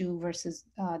the issue versus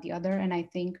the other. And I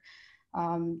think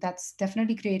that's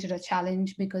definitely created a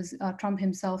challenge because Trump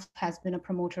himself has been a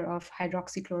promoter of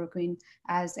hydroxychloroquine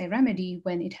as a remedy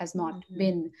when it has not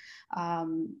been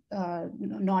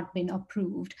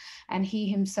approved. And he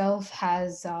himself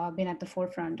has been at the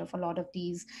forefront of a lot of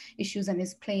these issues and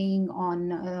is playing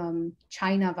on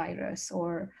China virus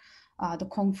or the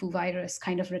Kung Fu virus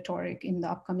kind of rhetoric in the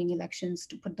upcoming elections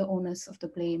to put the onus of the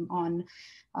blame on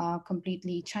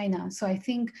completely China. So I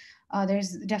think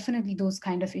there's definitely those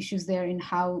kind of issues there in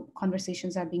how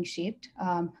conversations are being shaped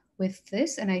with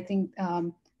this. And I think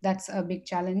that's a big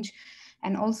challenge.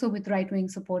 And also with right-wing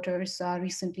supporters,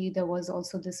 recently there was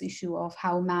also this issue of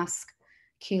how mask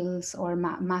kills or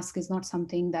mask is not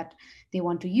something that they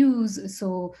want to use.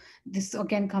 So this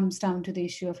again comes down to the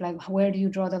issue of like, where do you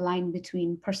draw the line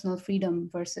between personal freedom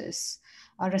versus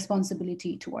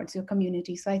responsibility towards your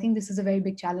community? So I think this is a very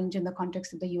big challenge in the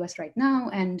context of the US right now,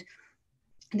 and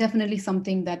definitely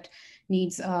something that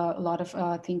needs a lot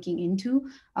of thinking into.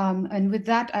 And with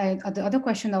that, the other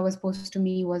question that was posed to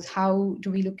me was, how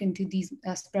do we look into these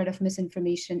spread of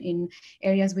misinformation in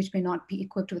areas which may not be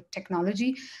equipped with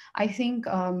technology? I think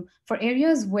for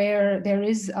areas where there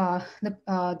is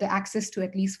the access to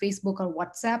at least Facebook or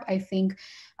WhatsApp, I think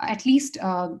at least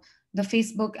the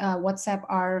Facebook, WhatsApp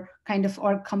are kind of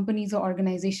or companies or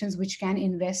organizations which can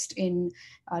invest in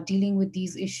dealing with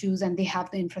these issues, and they have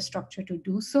the infrastructure to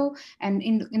do so. And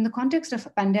in the context of a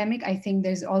pandemic, I think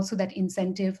there's also that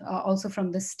incentive also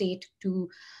from the state to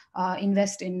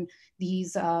invest in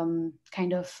these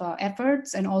kind of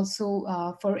efforts. And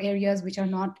also for areas which are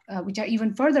not, which are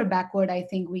even further backward, I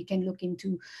think we can look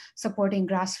into supporting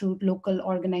grassroots local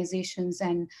organizations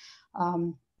and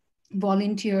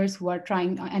volunteers who are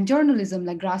trying, and journalism,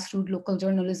 like grassroots local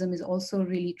journalism, is also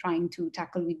really trying to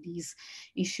tackle with these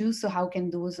issues. So how can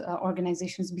those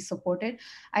organizations be supported?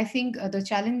 I think the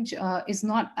challenge is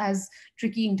not as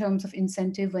tricky in terms of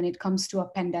incentive when it comes to a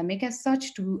pandemic as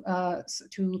such to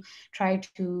try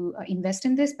to invest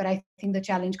in this, but I think the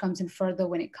challenge comes in further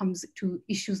when it comes to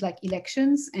issues like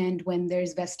elections and when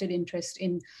there's vested interest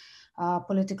in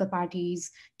political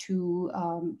parties to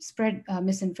spread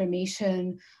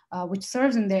misinformation, which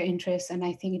serves in their interests. And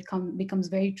I think it becomes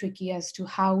very tricky as to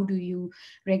how do you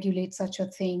regulate such a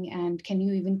thing, and can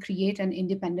you even create an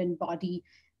independent body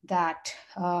that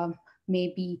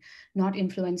may be not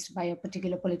influenced by a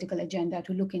particular political agenda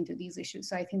to look into these issues.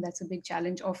 So I think that's a big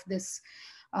challenge of this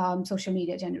social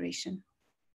media generation.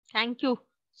 Thank you.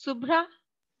 Shubhra?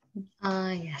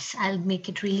 Yes, I'll make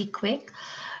it really quick.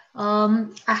 I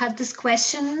had this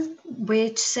question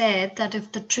which said that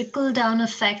if the trickle down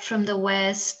effect from the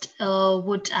West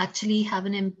would actually have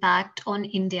an impact on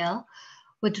India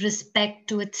with respect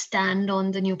to its stand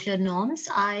on the nuclear norms,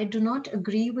 I do not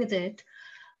agree with it,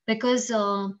 because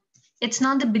it's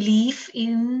not the belief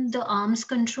in the arms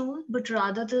control, but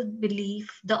rather the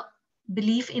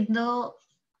belief in the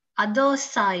other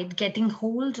side getting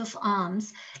hold of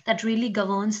arms that really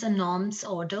governs the norms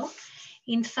order.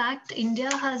 In fact,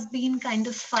 India has been kind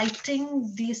of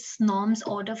fighting this norms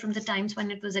order from the times when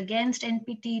it was against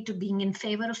NPT to being in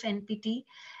favor of NPT.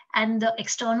 And the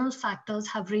external factors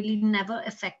have really never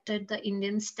affected the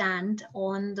Indian stand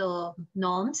on the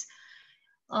norms.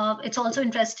 It's also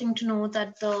interesting to know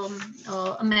that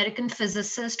the American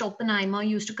physicist Oppenheimer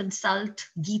used to consult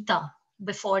Gita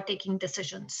before taking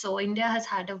decisions. So India has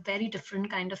had a very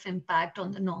different kind of impact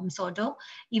on the norms order,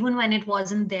 even when it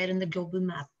wasn't there in the global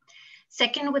map.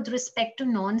 Second, with respect to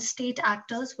non-state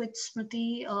actors, which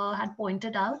Smruti had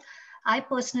pointed out, I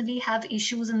personally have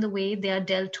issues in the way they are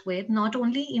dealt with, not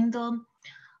only in the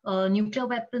nuclear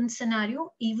weapons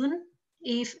scenario, even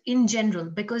if in general,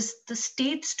 because the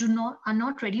states are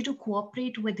not ready to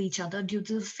cooperate with each other due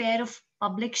to the fear of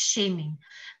public shaming.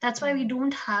 That's why we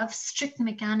don't have strict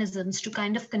mechanisms to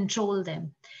kind of control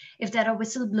them. If there are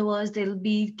whistleblowers, they'll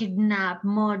be kidnapped,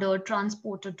 murdered,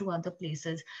 transported to other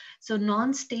places. So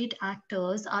non-state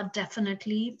actors are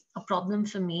definitely a problem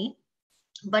for me.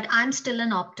 But I'm still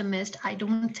an optimist. I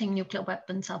don't think nuclear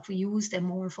weapons are for use. They're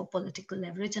more for political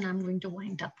leverage, and I'm going to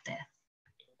wind up there.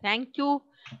 Thank you.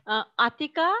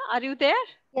 Atika, are you there?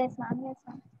 Yes, ma'am. Yes,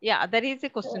 ma'am. Yeah, there is a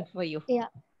question for you. Yeah.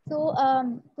 So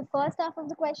the first half of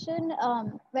the question,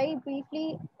 very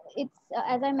briefly, it's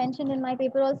as I mentioned in my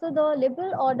paper also, the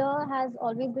liberal order has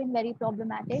always been very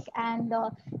problematic, and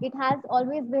it has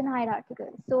always been hierarchical.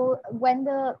 So when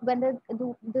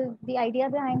the idea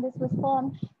behind this was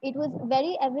formed, it was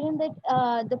very evident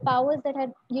that the powers that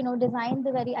had designed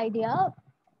the very idea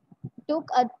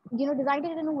designed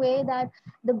it in a way that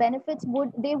the benefits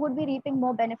would be reaping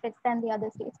more benefits than the other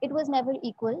states. It was never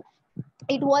equal.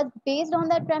 It was based on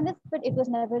that premise, but it was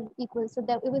never equal. So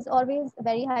that it was always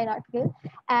very hierarchical,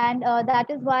 and that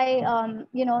is why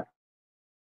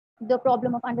the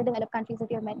problem of underdeveloped countries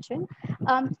that you have mentioned.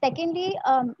 Secondly,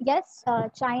 yes,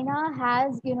 China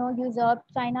has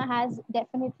usurped. China has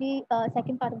definitely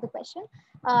second part of the question.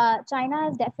 China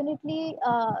has definitely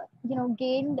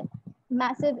gained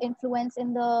massive influence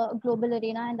in the global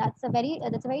arena, and that's a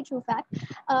very true fact.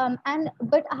 And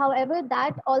but however,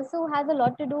 that also has a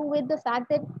lot to do with the fact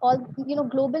that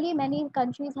globally many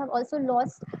countries have also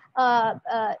lost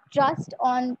trust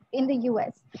in the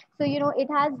US. So it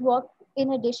has worked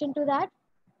in addition to that.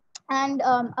 And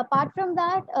apart from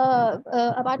that,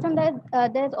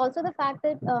 there's also the fact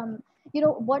that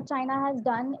what China has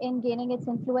done in gaining its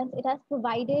influence. It has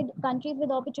provided countries with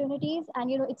opportunities,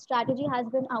 and its strategy has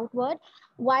been outward,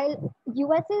 while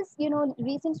US's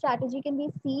recent strategy can be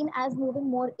seen as moving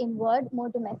more inward, more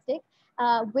domestic,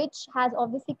 which has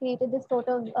obviously created this sort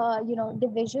of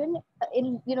division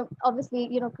in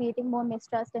obviously creating more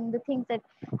mistrust and the things that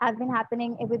have been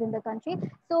happening within the country.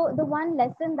 So the one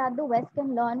lesson that the West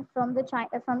can learn from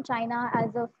from China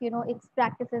as of its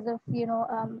practices of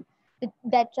the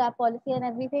debt trap policy and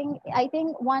everything, I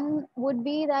think one would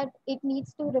be that it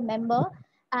needs to remember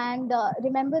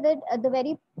that the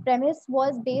very premise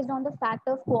was based on the fact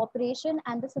of cooperation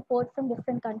and the support from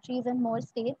different countries and more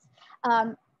states.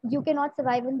 You cannot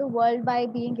survive in the world by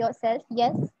being yourself.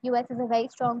 Yes, US is a very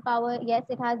strong power. Yes,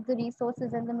 it has the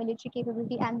resources and the military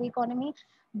capability and the economy,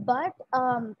 but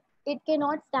it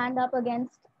cannot stand up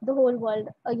against the whole world.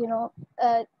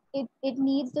 It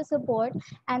needs the support,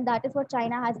 and that is what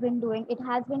China has been doing. It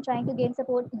has been trying to gain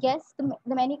support. Yes, the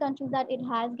many countries that it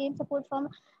has gained support from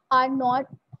are not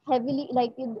heavily,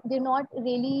 like they're not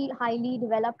really highly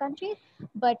developed countries.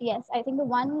 But yes, I think the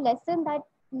one lesson that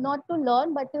not to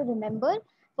learn but to remember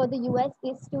for the US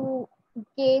is to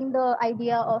gain the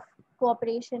idea of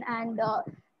cooperation and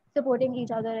supporting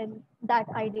each other in that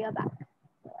idea back.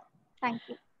 Thank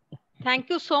you. Thank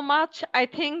you so much. I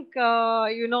think,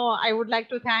 I would like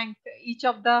to thank each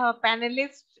of the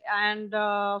panelists and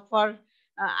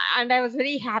and I was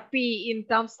very happy in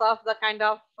terms of the kind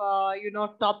of,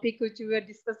 topic which we were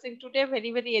discussing today,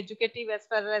 very, very educative as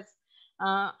far as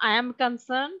I am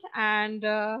concerned. And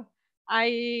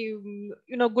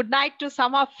good night to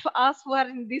some of us who are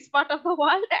in this part of the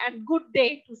world, and good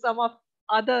day to some of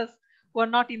others who are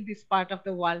not in this part of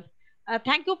the world.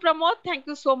 Thank you, Pramod. Thank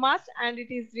you so much. And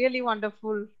it is really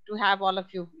wonderful to have all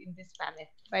of you in this panel.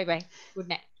 Bye-bye. Good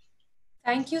night.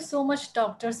 Thank you so much,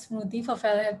 Dr. Smruti, for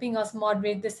helping us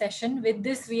moderate the session. With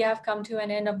this, we have come to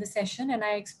an end of the session, and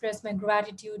I express my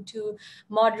gratitude to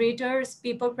moderators,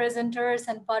 paper presenters,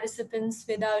 and participants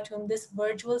without whom this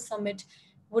virtual summit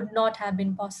would not have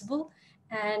been possible.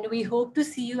 And we hope to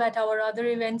see you at our other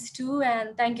events too.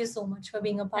 And thank you so much for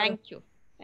being a part of it. Thank you.